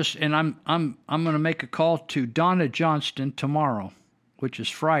out and I'm going to make a call to Donna Johnston tomorrow, which is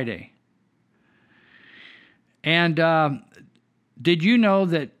Friday. And did you know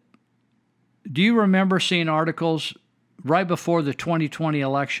that, do you remember seeing articles right before the 2020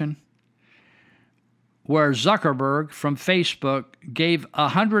 election where Zuckerberg from Facebook gave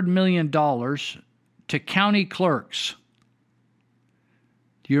 $100 million to county clerks?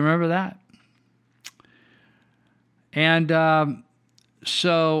 Do you remember that? And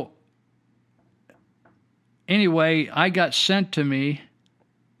so anyway, I got sent to me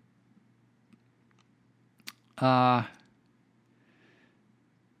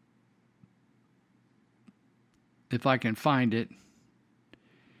if I can find it,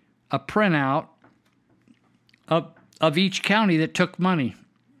 a printout of each county that took money.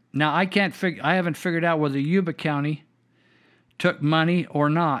 Now I haven't figured out whether Yuba County took money or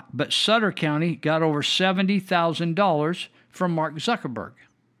not, but Sutter County got over $70,000 from Mark Zuckerberg.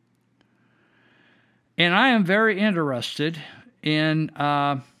 And I am very interested in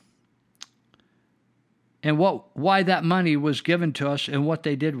why that money was given to us and what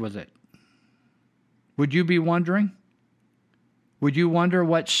they did with it. Would you be wondering? Would you wonder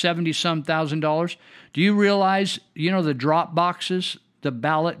what $70-some thousand? Do you realize, the drop boxes, the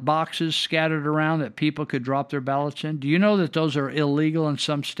ballot boxes scattered around that people could drop their ballots in? Do you know that those are illegal in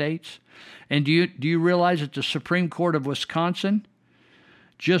some states? And do you realize that the Supreme Court of Wisconsin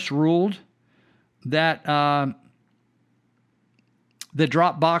just ruled that the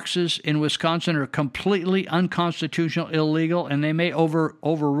drop boxes in Wisconsin are completely unconstitutional, illegal, and they may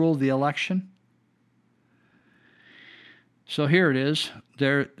overrule the election? So here it is.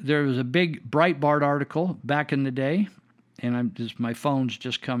 There was a big Breitbart article back in the day, and my phone's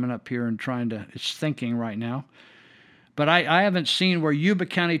just coming up here and it's thinking right now. But I haven't seen where Yuba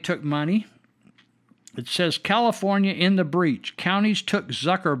County took money. It says California in the breach. Counties took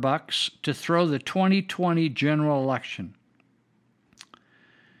Zuckerbucks to throw the 2020 general election.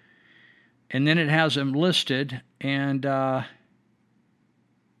 And then it has them listed, and I'm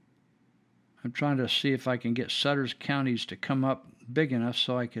trying to see if I can get Sutter's counties to come up big enough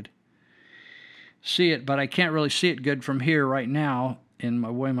so I could see it, but I can't really see it good from here right now in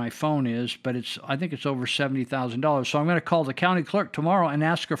the way my phone is, but I think it's over $70,000. So I'm going to call the county clerk tomorrow and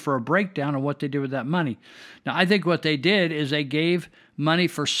ask her for a breakdown of what they did with that money. Now, I think what they did is they gave money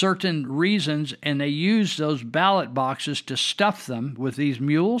for certain reasons, and they used those ballot boxes to stuff them with these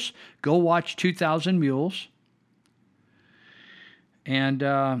mules. Go watch 2,000 Mules. And,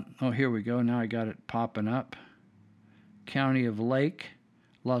 here we go. Now I got it popping up. County of Lake,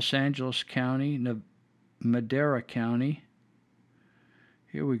 Los Angeles County, Madera County.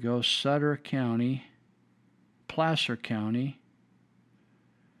 Here we go. Sutter County, Placer County.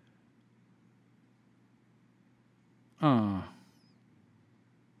 County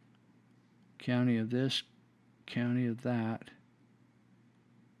of this, county of that.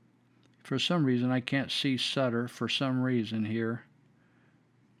 For some reason, I can't see Sutter for some reason here.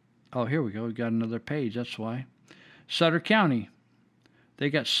 Oh, here we go. We got another page. That's why. Sutter County. They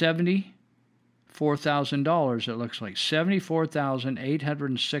got $74,000, it looks like.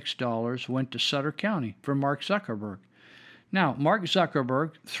 $74,806 went to Sutter County from Mark Zuckerberg. Now, Mark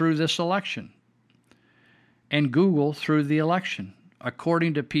Zuckerberg threw this election, and Google threw the election,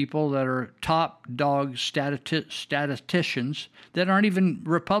 according to people that are top dog statisticians that aren't even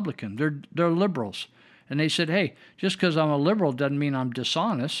Republican. They're liberals. And they said, hey, just because I'm a liberal doesn't mean I'm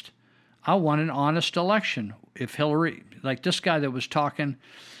dishonest. I want an honest election. If Hillary, like this guy that was talking,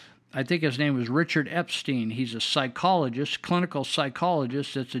 I think his name was Richard Epstein. He's a psychologist, clinical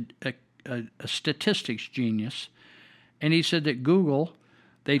psychologist that's a statistics genius. And he said that Google,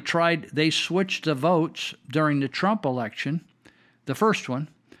 they switched the votes during the Trump election, the first one,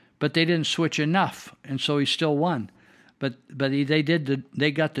 but they didn't switch enough, and so he still won. But they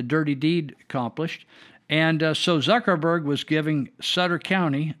got the dirty deed accomplished. And so Zuckerberg was giving Sutter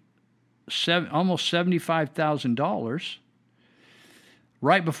County almost $75,000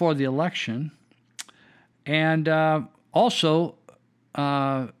 right before the election. And also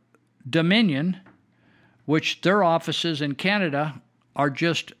Dominion, which their offices in Canada are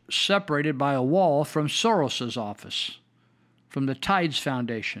just separated by a wall from Soros's office. from the Tides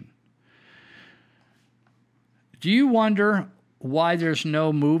Foundation. Do you wonder why there's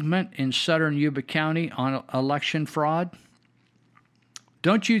no movement in southern Yuba County on election fraud?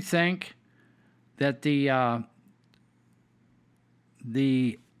 Don't you think that the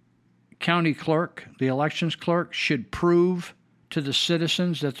county clerk, the elections clerk, should prove to the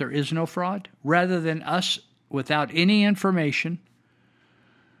citizens that there is no fraud, rather than us, without any information,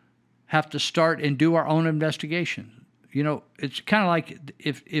 have to start and do our own investigation? You know, it's kind of like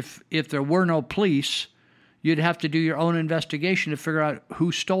if there were no police, you'd have to do your own investigation to figure out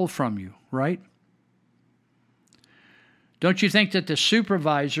who stole from you, right? Don't you think that the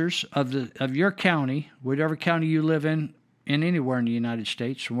supervisors of your county, whatever county you live in anywhere in the United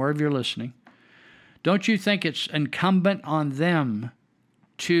States, from wherever you're listening, don't you think it's incumbent on them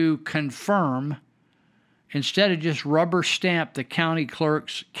to confirm, instead of just rubber stamp the county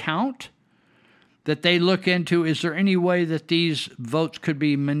clerk's count, that they look into, is there any way that these votes could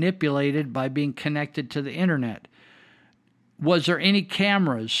be manipulated by being connected to the internet? Was there any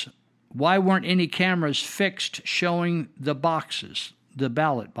cameras? Why weren't any cameras fixed showing the boxes, the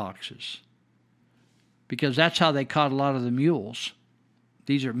ballot boxes? Because that's how they caught a lot of the mules.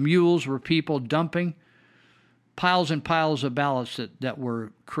 These are mules where people dumping piles and piles of ballots that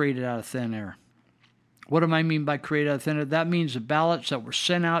were created out of thin air. What do I mean by created out of thin air? That means the ballots that were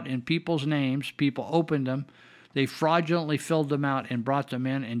sent out in people's names, people opened them, they fraudulently filled them out and brought them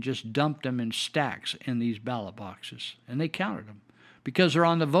in and just dumped them in stacks in these ballot boxes. And they counted them because they're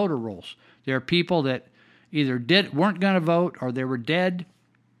on the voter rolls. There are people that either weren't going to vote, or they were dead,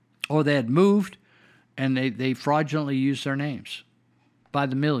 or they had moved, and they fraudulently used their names by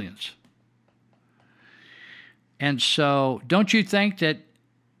the millions. And so don't you think that,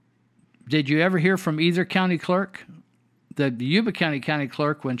 did you ever hear from either county clerk? The Yuba County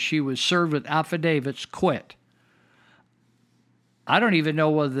clerk, when she was served with affidavits, quit. I don't even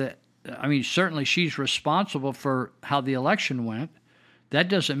know whether, certainly she's responsible for how the election went. That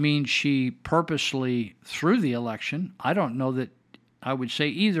doesn't mean she purposely threw the election. I don't know that I would say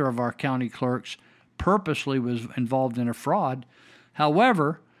either of our county clerks purposely was involved in a fraud.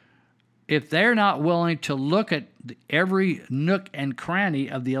 However, if they're not willing to look at every nook and cranny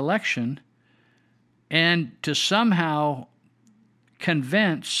of the election and to somehow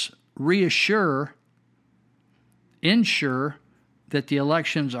convince, ensure that the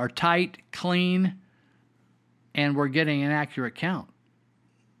elections are tight, clean, and we're getting an accurate count.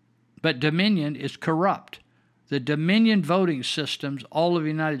 But Dominion is corrupt. The Dominion voting systems, all of the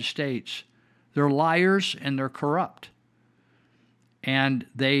United States, they're liars and they're corrupt. And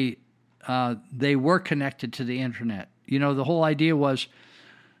they were connected to the internet. You know, the whole idea was,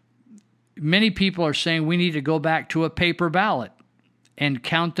 many people are saying we need to go back to a paper ballot and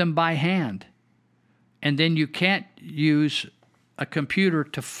count them by hand. And then you can't use a computer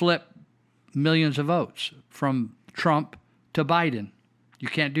to flip millions of votes from Trump to Biden. You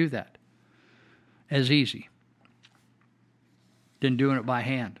can't do that as easy than doing it by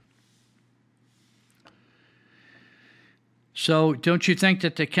hand. So don't you think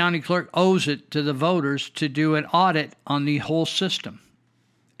that the county clerk owes it to the voters to do an audit on the whole system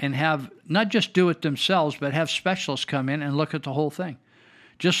and have, not just do it themselves, but have specialists come in and look at the whole thing?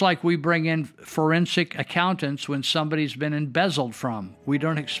 Just like we bring in forensic accountants when somebody's been embezzled from. We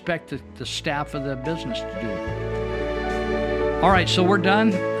don't expect the staff of the business to do it. All right, so we're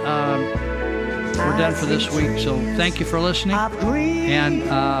done. We're done for this week. So thank you for listening. And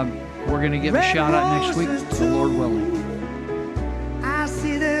we're going to give a shout out next week, the Lord willing. I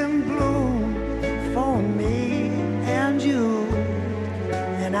see them bloom for me and you,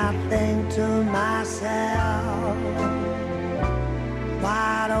 and I think to myself,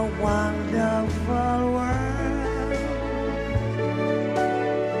 what a wonderful world.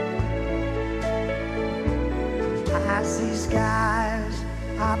 I see skies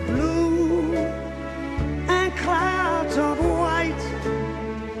are blue and clouds of white,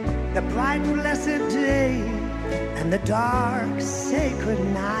 the bright blessed day and the dark sacred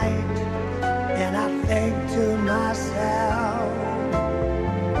night, and I think to myself,